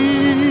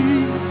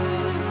me.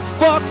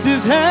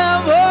 Foxes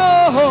have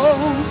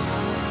holes,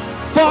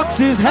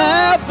 foxes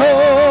have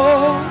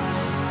holes,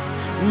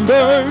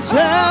 birds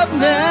have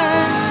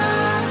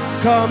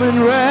nests. Come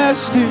and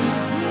rest in.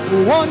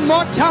 One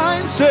more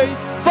time, say,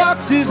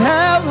 foxes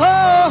have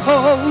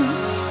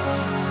holes,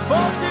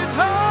 foxes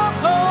have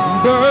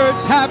holes,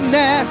 birds have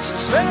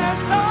nests.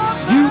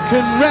 You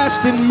can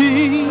rest in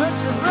me.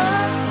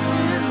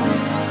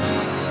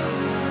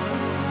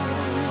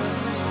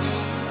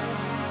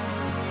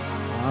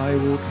 I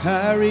will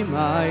carry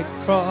my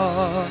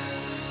cross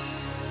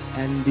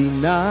and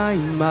deny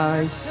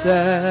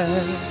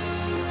myself.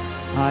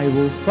 I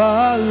will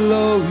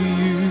follow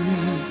you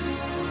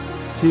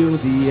till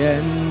the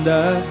end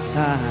of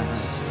time.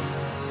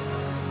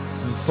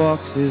 And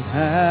foxes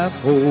have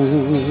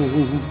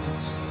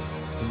holes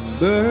and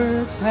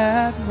birds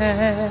have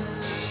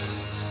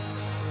nests.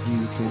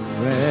 You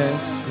can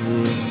rest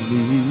in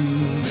me.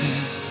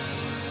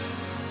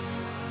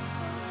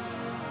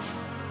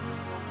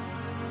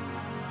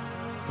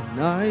 And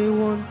I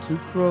want to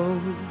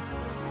grow,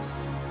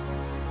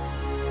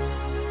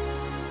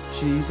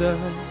 Jesus,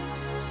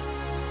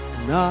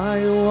 and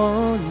I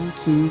want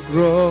to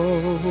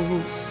grow.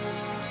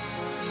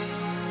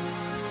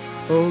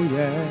 Oh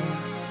yeah,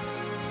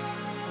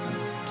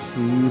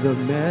 to the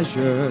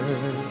measure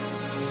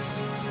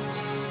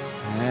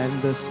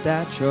and the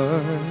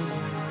stature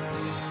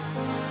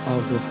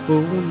of the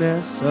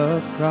fullness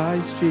of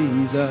Christ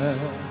Jesus.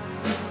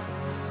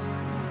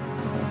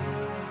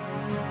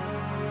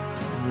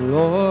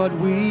 Lord,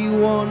 we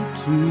want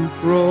to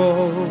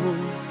grow.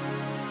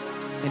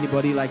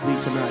 Anybody like me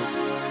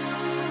tonight?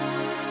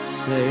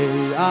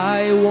 Say,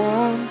 I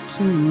want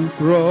to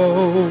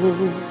grow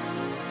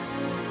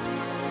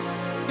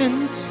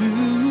into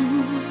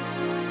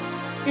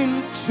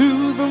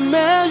the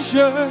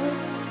measure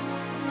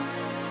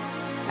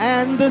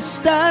and the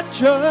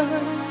stature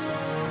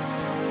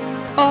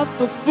of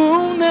the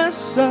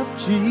fullness of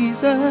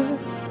Jesus.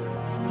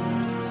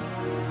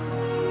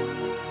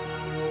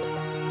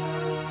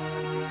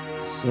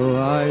 So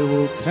I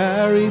will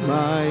carry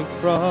my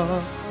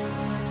cross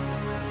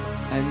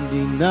and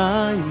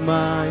deny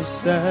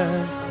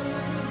myself.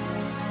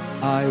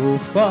 I will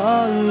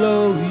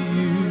follow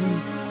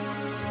you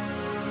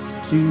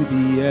to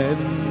the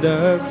end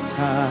of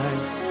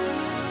time.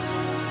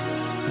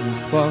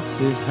 And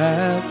foxes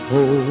have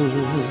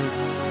holes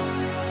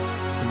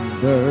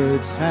and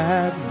birds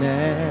have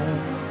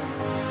nests.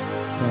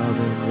 Come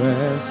and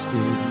rest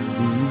in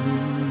me.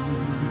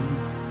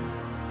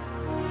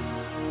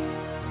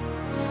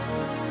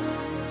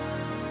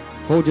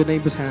 Hold your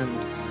neighbor's hand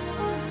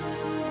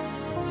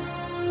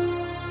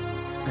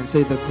and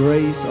say, the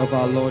grace of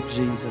our Lord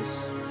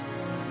Jesus,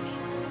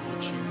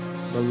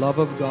 the love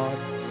of God,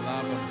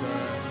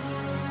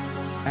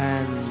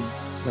 and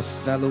the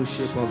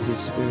fellowship of his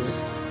Spirit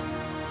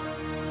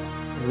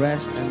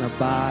rest and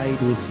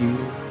abide with you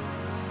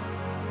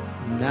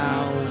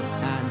now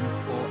and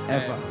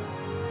forever.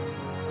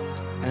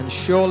 And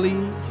surely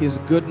his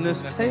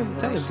goodness,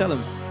 tell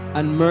him,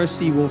 and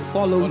mercy will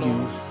follow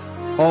you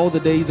all the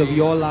days of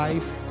your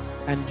life,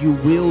 and you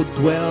will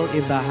dwell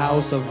in the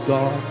house of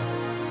God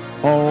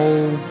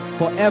all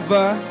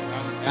forever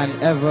and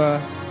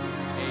ever.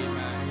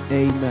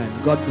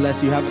 Amen. God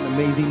bless you. Have an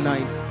amazing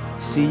night.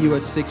 See you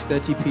at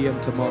 6:30 p.m.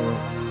 tomorrow.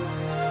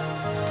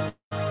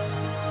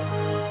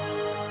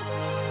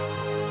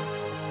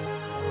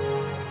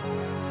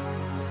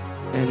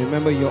 And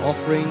remember your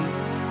offering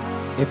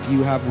if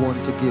you have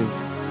one to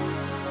give.